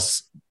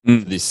dies for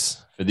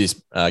this,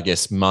 I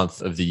guess,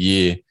 month of the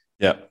year.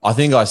 Yeah. I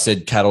think I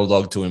said cattle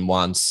dog to him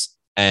once,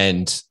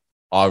 and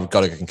I've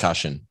got a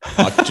concussion.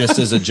 Like, just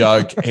as a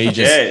joke, he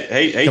just...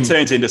 he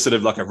turns into sort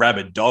of like a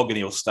rabid dog, and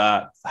he'll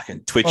start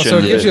fucking twitching. So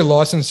it gives you a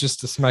license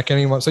just to smack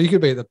anyone. So you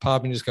could be at the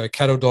pub and just go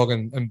cattle dog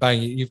and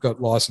bang, you've got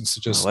license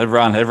to just... Well,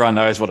 everyone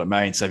knows what it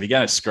means. So if you're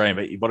going to scream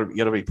it, you've got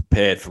to be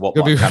prepared for what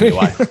might come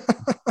your way.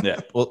 Yeah.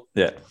 Well,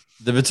 yeah.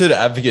 The Batuta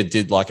Advocate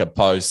did like a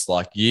post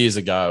like years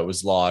ago. It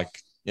was like,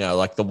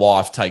 like the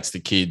wife takes the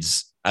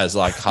kids as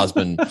like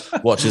husband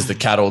watches the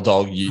cattle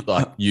dog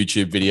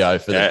YouTube video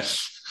for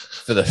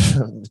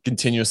the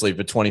continuously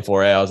for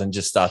 24 hours and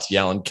just starts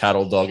yelling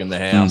cattle dog in the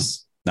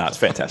house. No, it's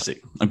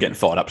fantastic. I'm getting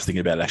fired up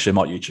thinking about it. Actually, I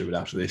might YouTube it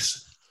after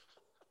this.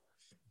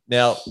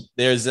 Now,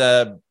 there's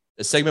a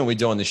segment we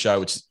do on the show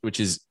which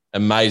is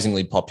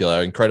amazingly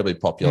popular, incredibly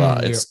popular.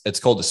 It's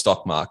called the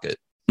stock market.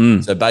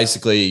 So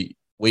basically,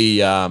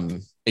 we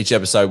each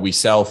episode we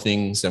sell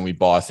things and we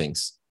buy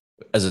things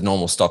as a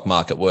normal stock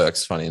market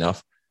works. Funny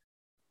enough,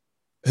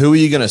 who are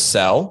you going to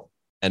sell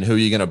and who are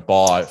you going to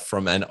buy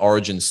from an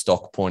Origin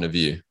stock point of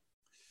view?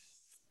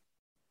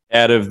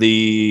 Out of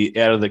the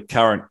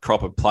current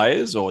crop of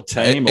players or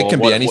team, it can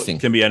be anything.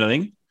 Can be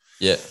anything.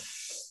 Yeah.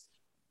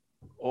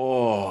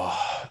 Oh,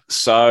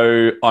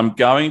 so I'm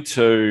going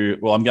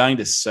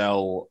to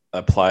sell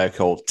a player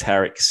called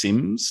Tarek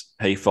Sims.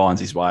 He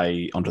finds his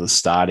way onto the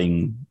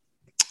starting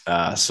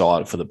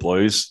side for the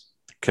Blues.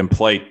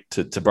 Complete,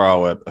 to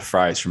borrow a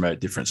phrase from a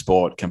different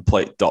sport,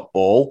 complete dot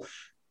ball.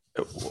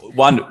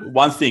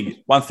 One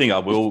thing I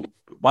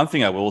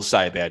will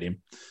say about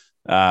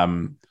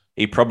him.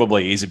 He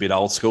probably is a bit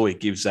old school. He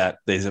gives that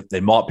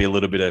there might be a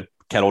little bit of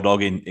cattle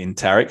dog in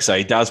Tarek, so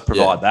he does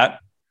provide that.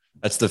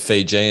 That's the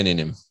Fijian in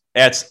him.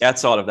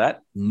 Outside of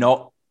that,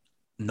 not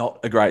not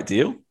a great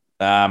deal.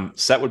 So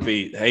that would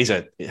be he's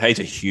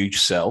a huge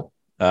sell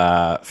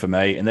for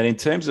me. And then in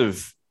terms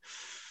of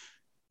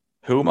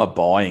who am I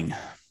buying?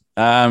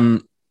 I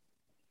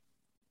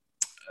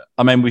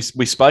mean, we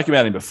spoke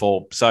about him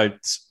before. So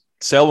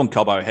Selwyn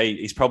Cobbo,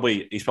 he's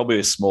probably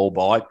a small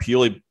buy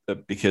purely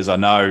because I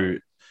know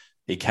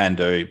he can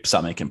do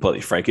something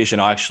completely freakish.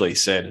 And I actually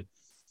said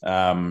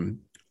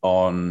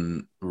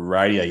on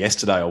radio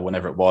yesterday or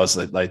whenever it was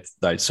that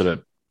they sort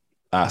of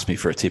asked me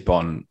for a tip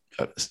on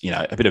a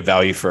bit of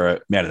value for a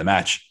man of the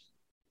match.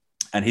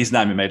 And his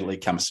name immediately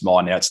comes to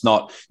mind. Now, it's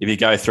not, if you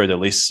go through the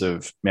lists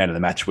of man of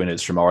the match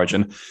winners from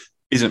Origin,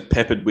 isn't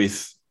peppered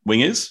with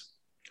wingers,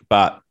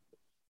 but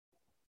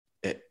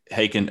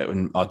he can,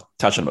 and I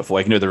touched on it before,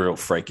 he can do the real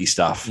freaky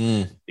stuff.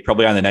 He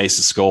probably only needs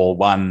to score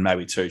 1,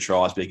 maybe 2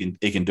 tries, but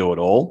he can do it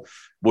all.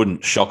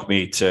 Wouldn't shock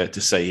me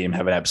to see him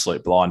have an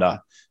absolute blinder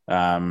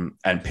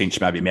and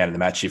pinch maybe man of the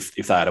match if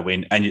they had a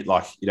win. And you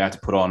don't have to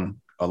put on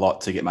a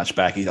lot to get much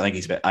back. I think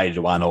he's about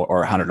 80-1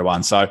 or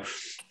 100-1. So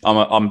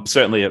I'm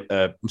certainly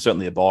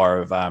a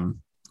buyer of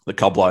the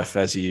Cobloaf,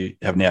 as you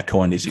have now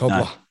coined his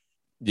nickname.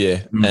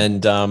 Yeah,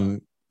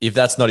 and if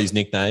that's not his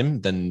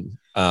nickname, then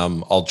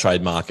I'll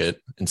trademark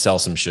it and sell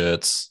some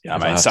shirts. Yeah, I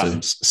mean,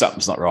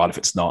 something's not right if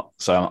it's not.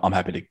 So I'm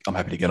happy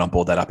to get on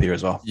board that up here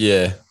as well.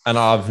 Yeah, and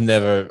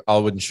I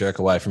wouldn't shirk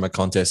away from a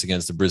contest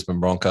against the Brisbane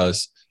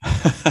Broncos.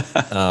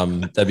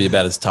 That'd be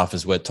about as tough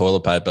as wet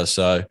toilet paper.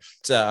 So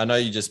I know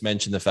you just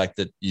mentioned the fact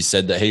that you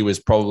said that he was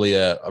probably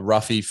a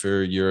roughie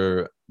for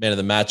your man of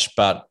the match,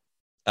 but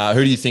who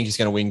do you think is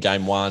going to win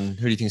game 1?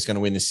 Who do you think is going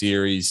to win the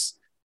series?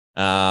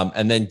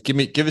 And then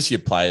give us your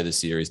player of the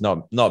series,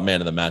 not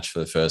man of the match for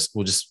the first.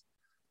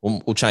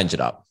 We'll change it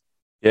up.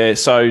 Yeah,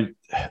 so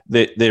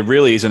there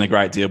really isn't a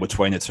great deal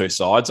between the two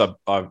sides.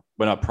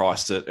 When I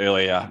priced it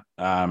earlier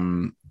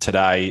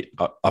today,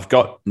 I've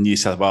got New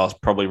South Wales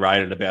probably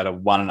rated about a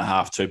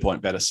 1.5, 2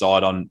 point better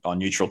side on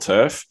neutral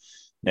turf.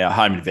 Now,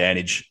 home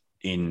advantage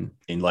in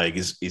league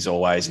is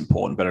always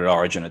important, but at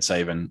Origin it's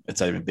even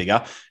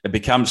bigger. It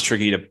becomes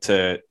tricky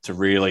to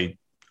really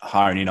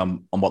hone in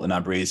on what the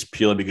number is,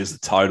 purely because the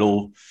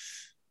total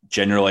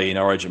generally in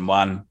Origin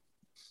 1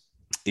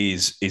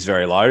 is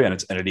very low, and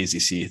it is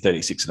this year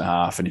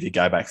 36.5. And if you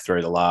go back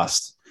through the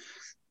last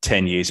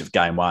 10 years of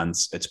game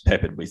 1s, it's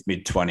peppered with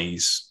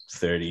mid-20s,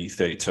 30,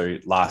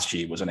 32. Last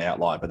year was an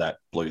outlier, but that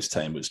Blues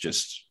team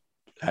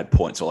had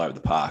points all over the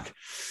park.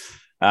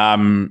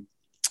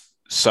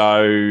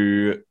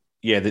 So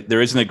yeah,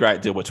 there isn't a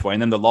great deal between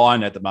them. The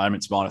line at the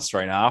moment is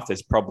 -3.5.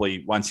 There's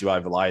probably, once you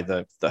overlay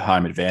the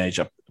home advantage,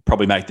 I'll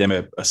probably make them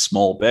a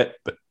small bet,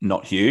 but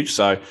not huge.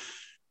 So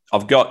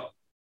I've got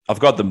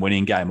them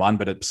winning game 1,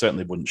 but it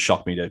certainly wouldn't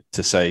shock me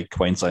to see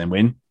Queensland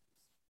win.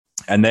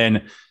 And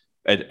then,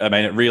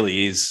 it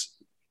really is,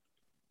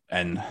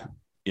 and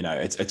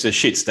it's a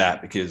shit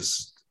stat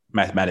because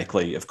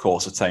mathematically, of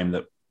course, a team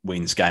that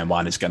wins game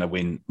 1 is going to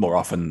win more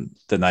often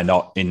than they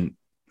not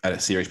at a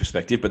series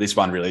perspective. But this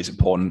one really is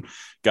important.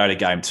 Go to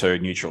game 2,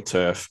 neutral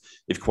turf.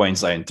 If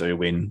Queensland do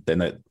win, then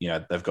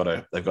they've got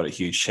a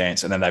huge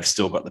chance, and then they've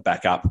still got the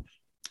backup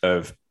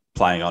of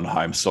playing on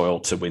home soil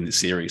to win the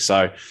series.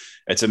 So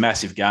it's a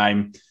massive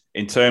game.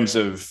 In terms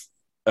of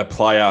a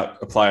player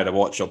to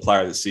watch or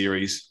player of the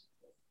series,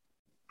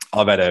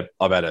 I've had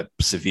a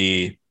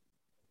severe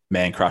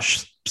man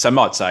crush. Some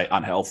might say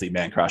unhealthy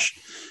man crush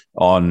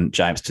on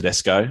James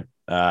Tedesco,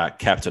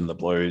 captain of the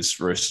Blues,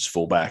 Roosters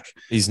fullback.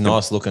 He's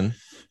nice looking.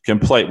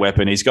 Complete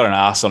weapon. He's got an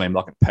arse on him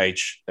like a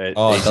peach.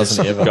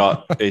 Doesn't he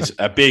ever? It's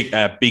a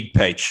big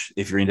peach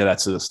if you're into that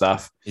sort of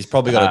stuff. He's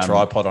probably got a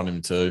tripod on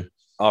him too.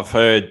 I've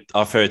heard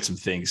some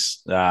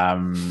things,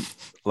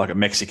 like a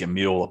Mexican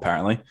mule,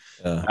 apparently.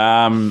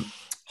 Yeah.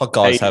 Hot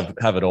guys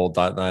have it all,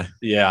 don't they?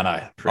 Yeah, I know.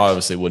 I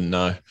obviously wouldn't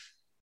know.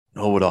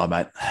 Nor would I,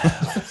 mate.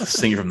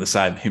 Singing from the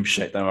same hymn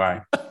sheet, don't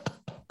worry.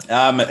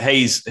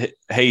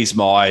 He's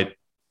my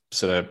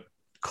sort of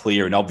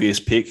clear and obvious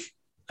pick.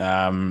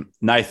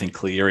 Nathan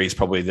Cleary is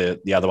probably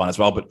the other one as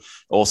well. But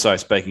also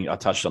speaking, I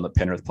touched on the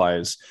Penrith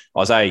players.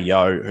 Isaiah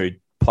Yeo, who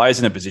plays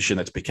in a position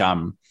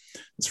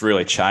it's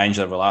really changed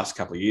over the last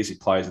couple of years. He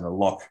plays in a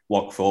lock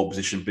forward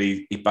position, but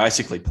he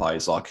basically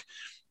plays like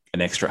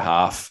an extra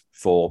half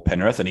for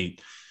Penrith.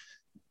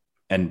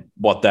 And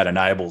what that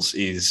enables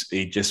is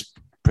he just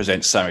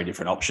presents so many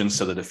different options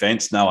to the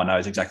defence. No one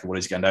knows exactly what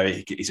he's going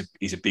to do.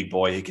 He's a big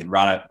boy. He can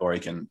run it, or he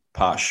can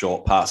pass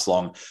short, pass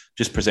long.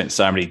 Just presents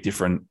so many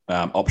different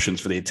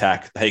options for the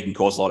attack. He can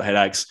cause a lot of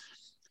headaches.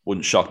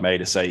 Wouldn't shock me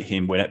to see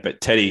him win it.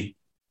 But Teddy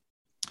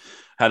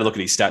had a look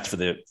at his stats for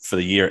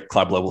the year at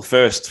club level.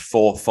 First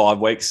 4 or 5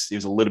 weeks, he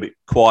was a little bit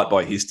quiet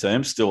by his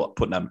terms, still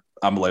putting up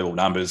unbelievable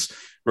numbers.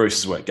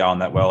 Roosters weren't going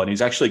that well, and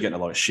he's actually getting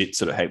a lot of shit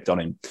sort of heaped on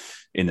him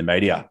in the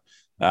media.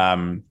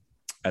 And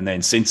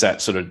then since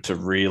that sort of to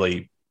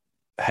really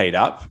heat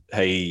up,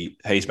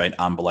 he's been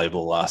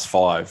unbelievable the last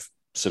 5,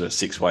 sort of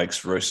 6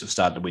 weeks. Roosters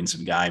started to win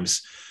some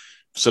games.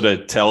 Sort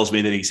of tells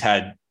me that he's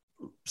had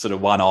sort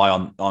of one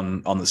eye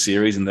on the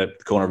series, and the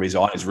corner of his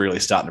eye is really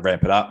starting to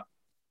ramp it up.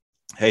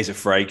 He's a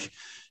freak.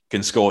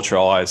 can score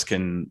tries,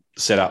 can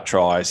set up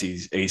tries.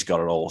 He's got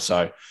it all.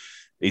 So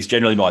he's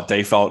generally my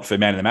default for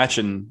man of the match,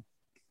 and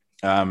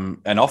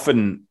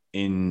often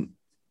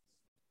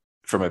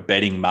from a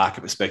betting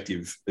market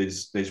perspective,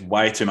 there's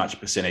way too much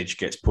percentage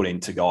gets put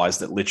into guys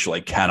that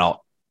literally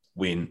cannot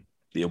win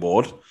the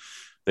award.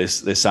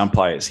 There's some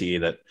players here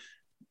that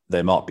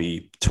there might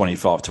be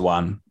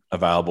 25-1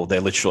 available. They're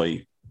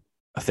literally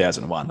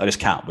 1,001. They just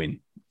can't win.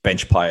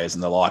 Bench players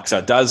and the like.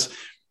 So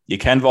you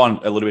can find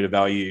a little bit of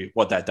value.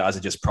 What that does,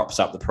 it just props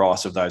up the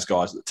price of those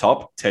guys at the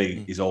top.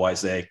 Teddy is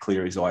always there.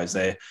 Clear is always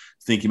there.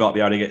 I think you might be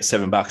able to get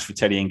 $7 for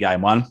Teddy in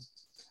game one.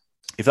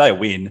 If they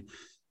win,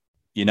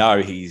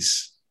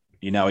 he's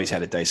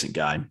had a decent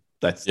game.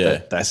 That's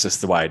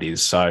just the way it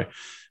is. So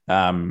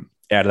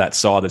out of that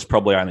side, there's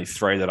probably only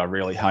three that I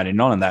really hone in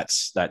on, and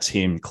that's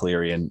him,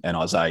 Cleary, and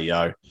Isaiah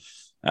Yeo.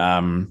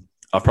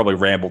 I've probably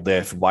rambled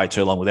there for way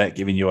too long without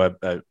giving you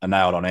a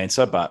nailed on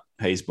answer, but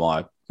he's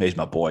my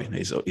boy.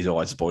 He's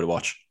always a boy to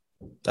watch.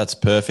 That's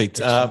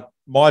perfect.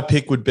 My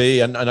pick would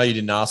be, and I know you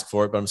didn't ask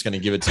for it, but I'm just going to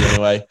give it to you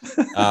anyway.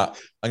 I'm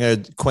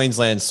going to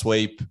Queensland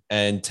sweep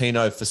and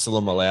Tino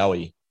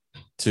Fasilumalawi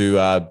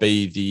to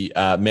be the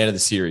man of the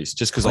series,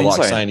 just because I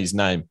like saying his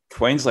name.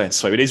 Queensland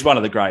sweep. It is one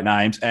of the great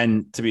names.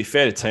 And to be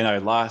fair to Tino,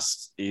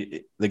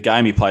 the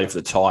game he played for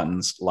the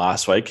Titans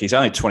last week, he's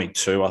only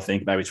 22, I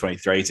think, maybe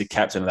 23. He's a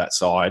captain of that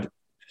side.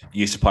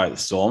 Used to play at the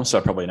Storm,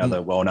 so probably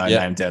another well-known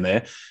name down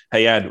there.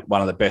 He had one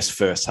of the best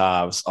first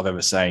halves I've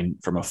ever seen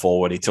from a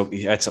forward. He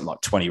had something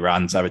like 20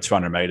 runs, over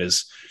 200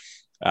 metres.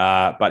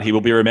 But he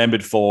will be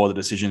remembered for the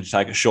decision to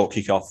take a short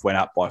kickoff, went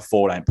up by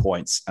 14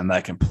 points, and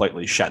they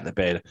completely shat the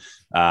bed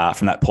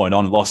from that point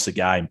on, lost the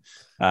game.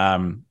 I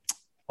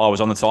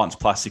was on the Titans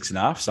plus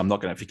 6.5, so I'm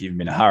not going to forgive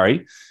him in a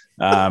hurry.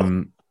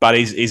 But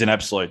he's an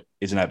absolute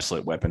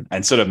weapon,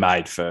 and sort of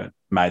made for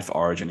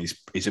Origin.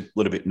 He's a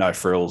little bit no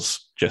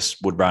frills,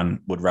 just would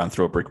run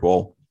through a brick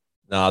wall.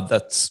 No,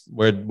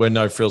 we're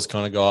no frills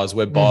kind of guys.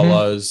 We're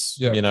bylaws,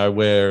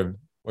 we're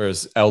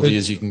as LD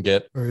as you can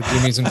get. We're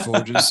Jimmys and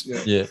Forges.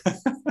 Yeah.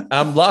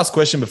 Last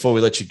question before we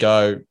let you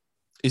go: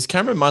 is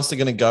Cameron Munster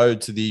going to go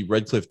to the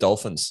Redcliffe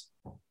Dolphins?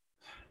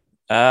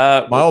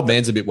 My old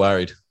man's a bit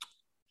worried.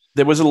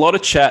 There was a lot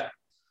of chat.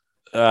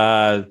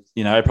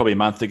 Probably a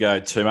month ago,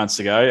 2 months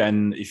ago.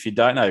 And if you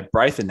don't know,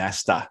 Braithen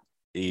Astor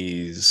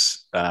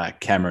is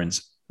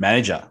Cameron's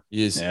manager.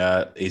 He is.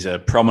 He's a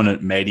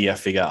prominent media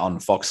figure on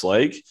Fox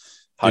League.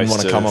 Didn't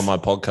want to come on my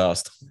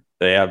podcast.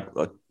 Yeah,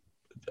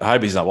 I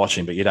hope he's not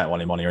watching, but you don't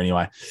want him on here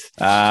anyway.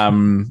 You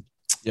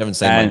haven't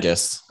seen my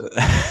guests.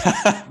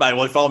 Mate,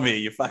 well, follow me.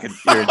 You're in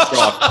strife.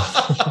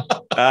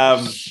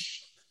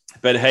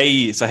 But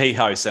he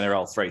hosts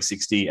NRL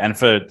 360. And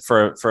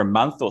for a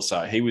month or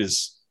so, it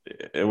was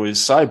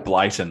so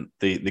blatant.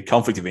 The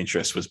conflict of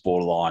interest was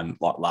borderline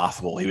like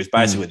laughable. He was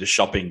basically just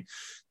shopping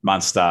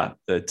Munster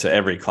to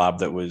every club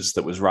that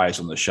was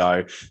raised on the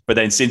show. But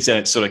then since then,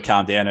 it's sort of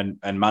calmed down.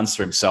 And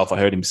Munster himself, I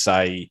heard him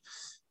say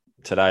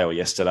today or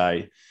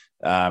yesterday,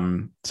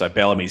 so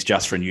Bellamy's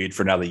just renewed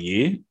for another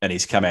year, and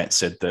he's come out and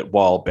said that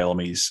while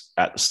Bellamy's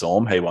at the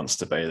Storm, he wants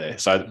to be there.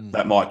 So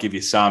that might give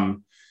you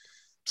some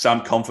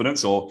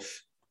confidence, or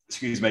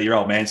excuse me, your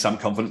old man, some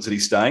confidence that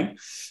he's staying.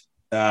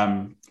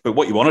 But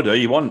what you want to do,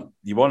 you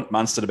want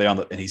Munster to be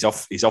on and he's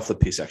off the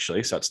piss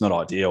actually, so it's not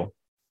ideal.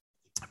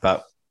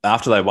 But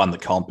after they won the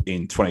comp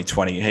in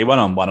 2020, he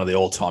went on one of the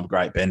all-time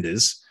great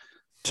benders,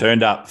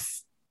 turned up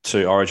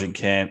to Origin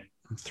camp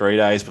 3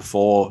 days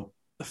before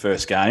the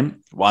first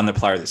game, won the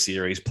Player of the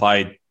Series,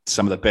 played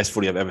some of the best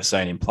footy I've ever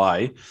seen him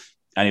play,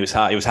 and he was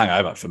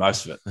hungover for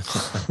most of it.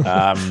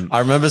 I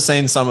remember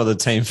seeing some of the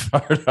team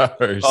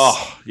photos.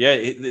 Oh yeah,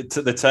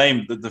 the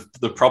team,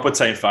 the proper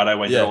team photo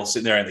when they're all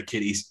sitting there and the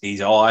kid,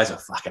 his eyes are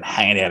fucking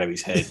hanging out of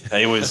his head.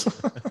 He was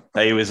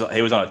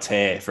on a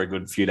tear for a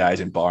good few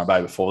days in Byron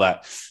Bay before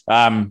that.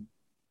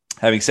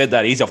 Having said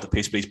that, he's off the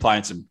piss, but he's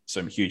playing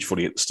some huge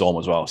footy at the Storm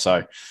as well.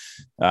 So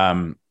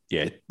the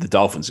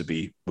Dolphins would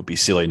be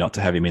silly not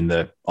to have him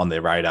on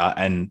their radar.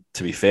 And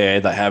to be fair,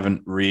 they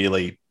haven't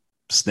really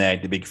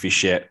snagged the big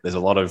fish yet. There's a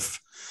lot of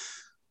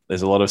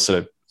sort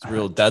of it's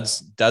real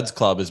dad's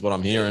club is what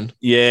I'm hearing.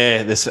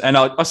 Yeah, and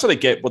I sort of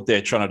get what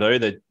they're trying to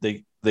do.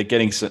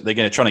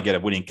 They're trying to get a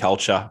winning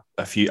culture,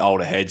 a few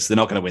older heads. They're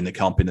not going to win the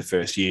comp in the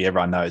first year.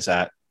 Everyone knows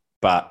that,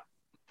 but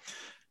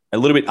a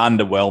little bit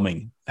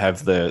underwhelming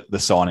have the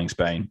signings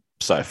been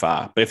so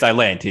far. But if they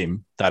land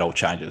him, that all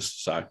changes.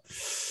 So,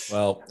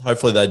 well,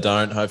 hopefully they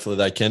don't. Hopefully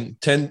they can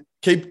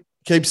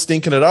keep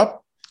stinking it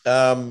up.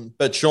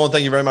 But Sean,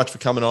 thank you very much for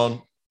coming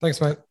on. Thanks,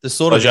 mate. The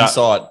sort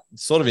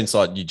of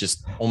insight you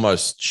just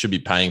almost should be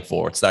paying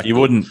for. It's that you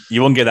wouldn't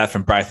get that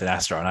from Braithen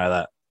Astor. I know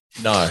that.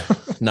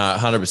 No,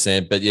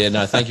 100%. But yeah,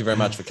 no, thank you very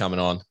much for coming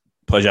on.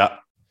 Pleasure.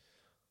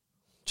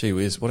 Gee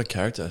whiz, what a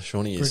character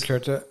Shawnee is. Good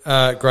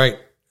character. Great,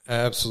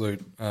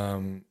 absolute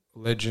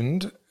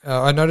legend.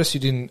 I noticed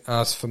you didn't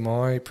ask for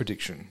my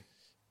prediction.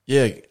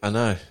 Yeah, I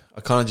know.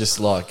 I kind of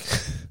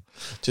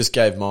just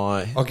gave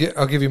my.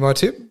 I'll give you my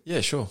tip.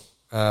 Yeah, sure.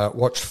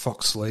 Watch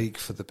Fox League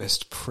for the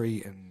best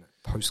pre and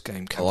post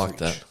game coverage. I like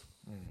that.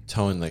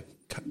 Towing the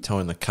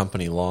towing the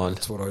company line.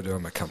 That's what I do.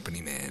 I'm a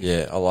company man.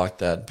 Yeah, I like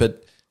that.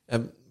 But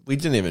we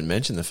didn't even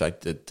mention the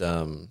fact that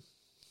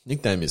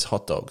nickname is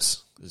Hot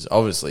Dogs. Because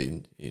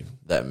obviously,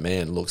 that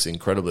man looks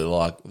incredibly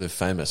like the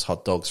famous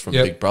Hot Dogs from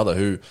Big Brother,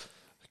 who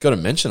got a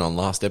mention on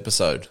last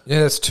episode.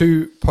 Yeah, it's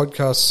 2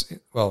 podcasts.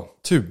 Well,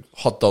 2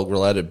 hot dog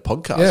related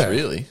podcasts,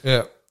 really.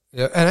 Yeah,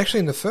 yeah. And actually,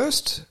 in the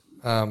first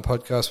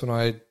podcast when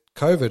I had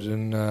COVID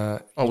and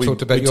we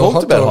talked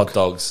about hot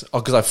dogs.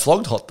 Oh, because I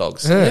flogged hot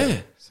dogs.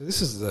 Yeah. So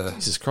this is the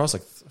Jesus Christ,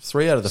 like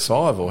 3 out of the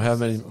 5, or how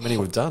many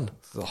we've done.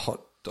 The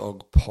hot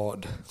dog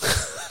pod.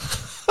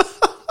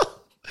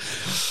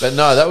 But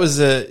no, that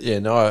was I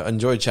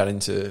enjoyed chatting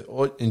to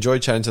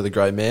the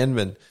great man.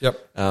 And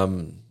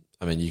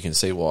I mean, you can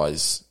see why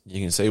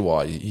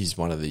he's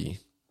one of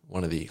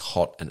the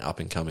hot and up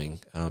and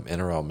coming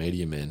NRL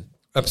media men.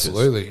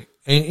 Absolutely,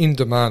 in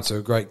demand. So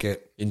a great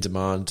get. In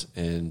demand,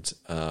 and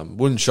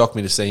wouldn't shock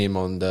me to see him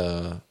on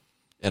the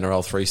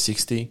NRL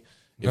 360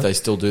 if they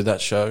still do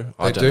that show.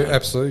 They do,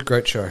 absolutely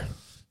great show.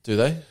 Do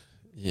they?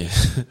 Yeah.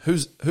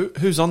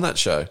 Who's on that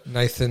show?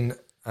 Nathan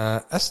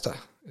Astor.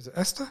 Is it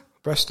Astor?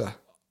 Brester.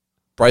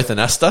 Braithen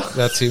Astor?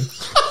 That's him.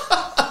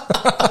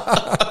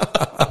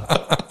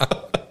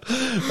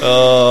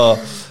 Oh,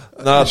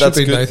 no, that's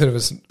good. Nathan. It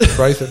was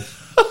Braithen.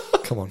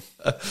 Come on.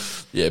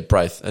 Yeah,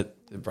 Braithen.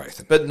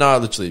 But no, I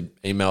literally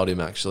emailed him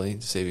actually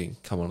to see if he can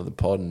come onto the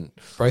pod. And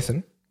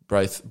Braithen?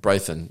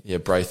 Braithen. Yeah,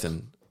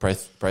 Braithen.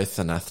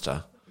 Braithen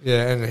Astor.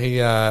 Yeah, and he...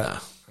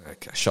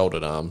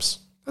 shouldered arms.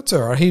 That's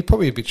all right. He's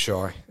probably a bit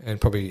shy and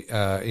probably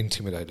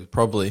intimidated.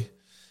 Probably.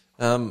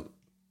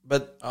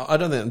 But I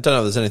don't know if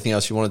there's anything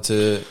else you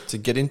wanted to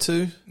get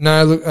into.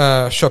 No,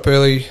 look, shop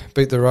early,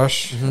 beat the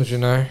rush, as you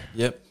know.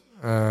 Yep.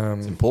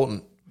 It's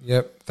important.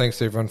 Yep. Thanks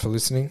to everyone for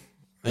listening.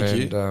 Thank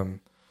you.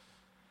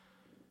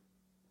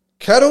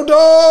 Cattle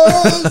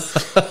Dog!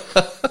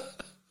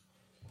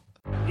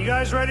 You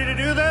guys ready to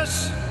do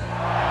this?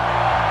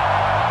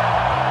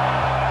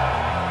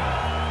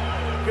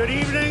 Good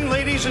evening,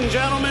 ladies and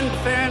gentlemen,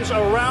 fans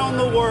around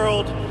the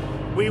world.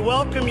 We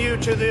welcome you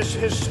to this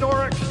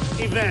historic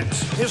event.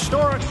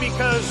 Historic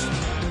because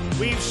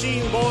we've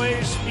seen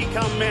boys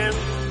become men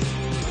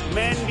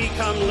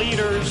become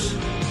leaders,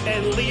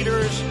 and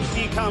leaders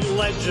become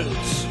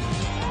legends.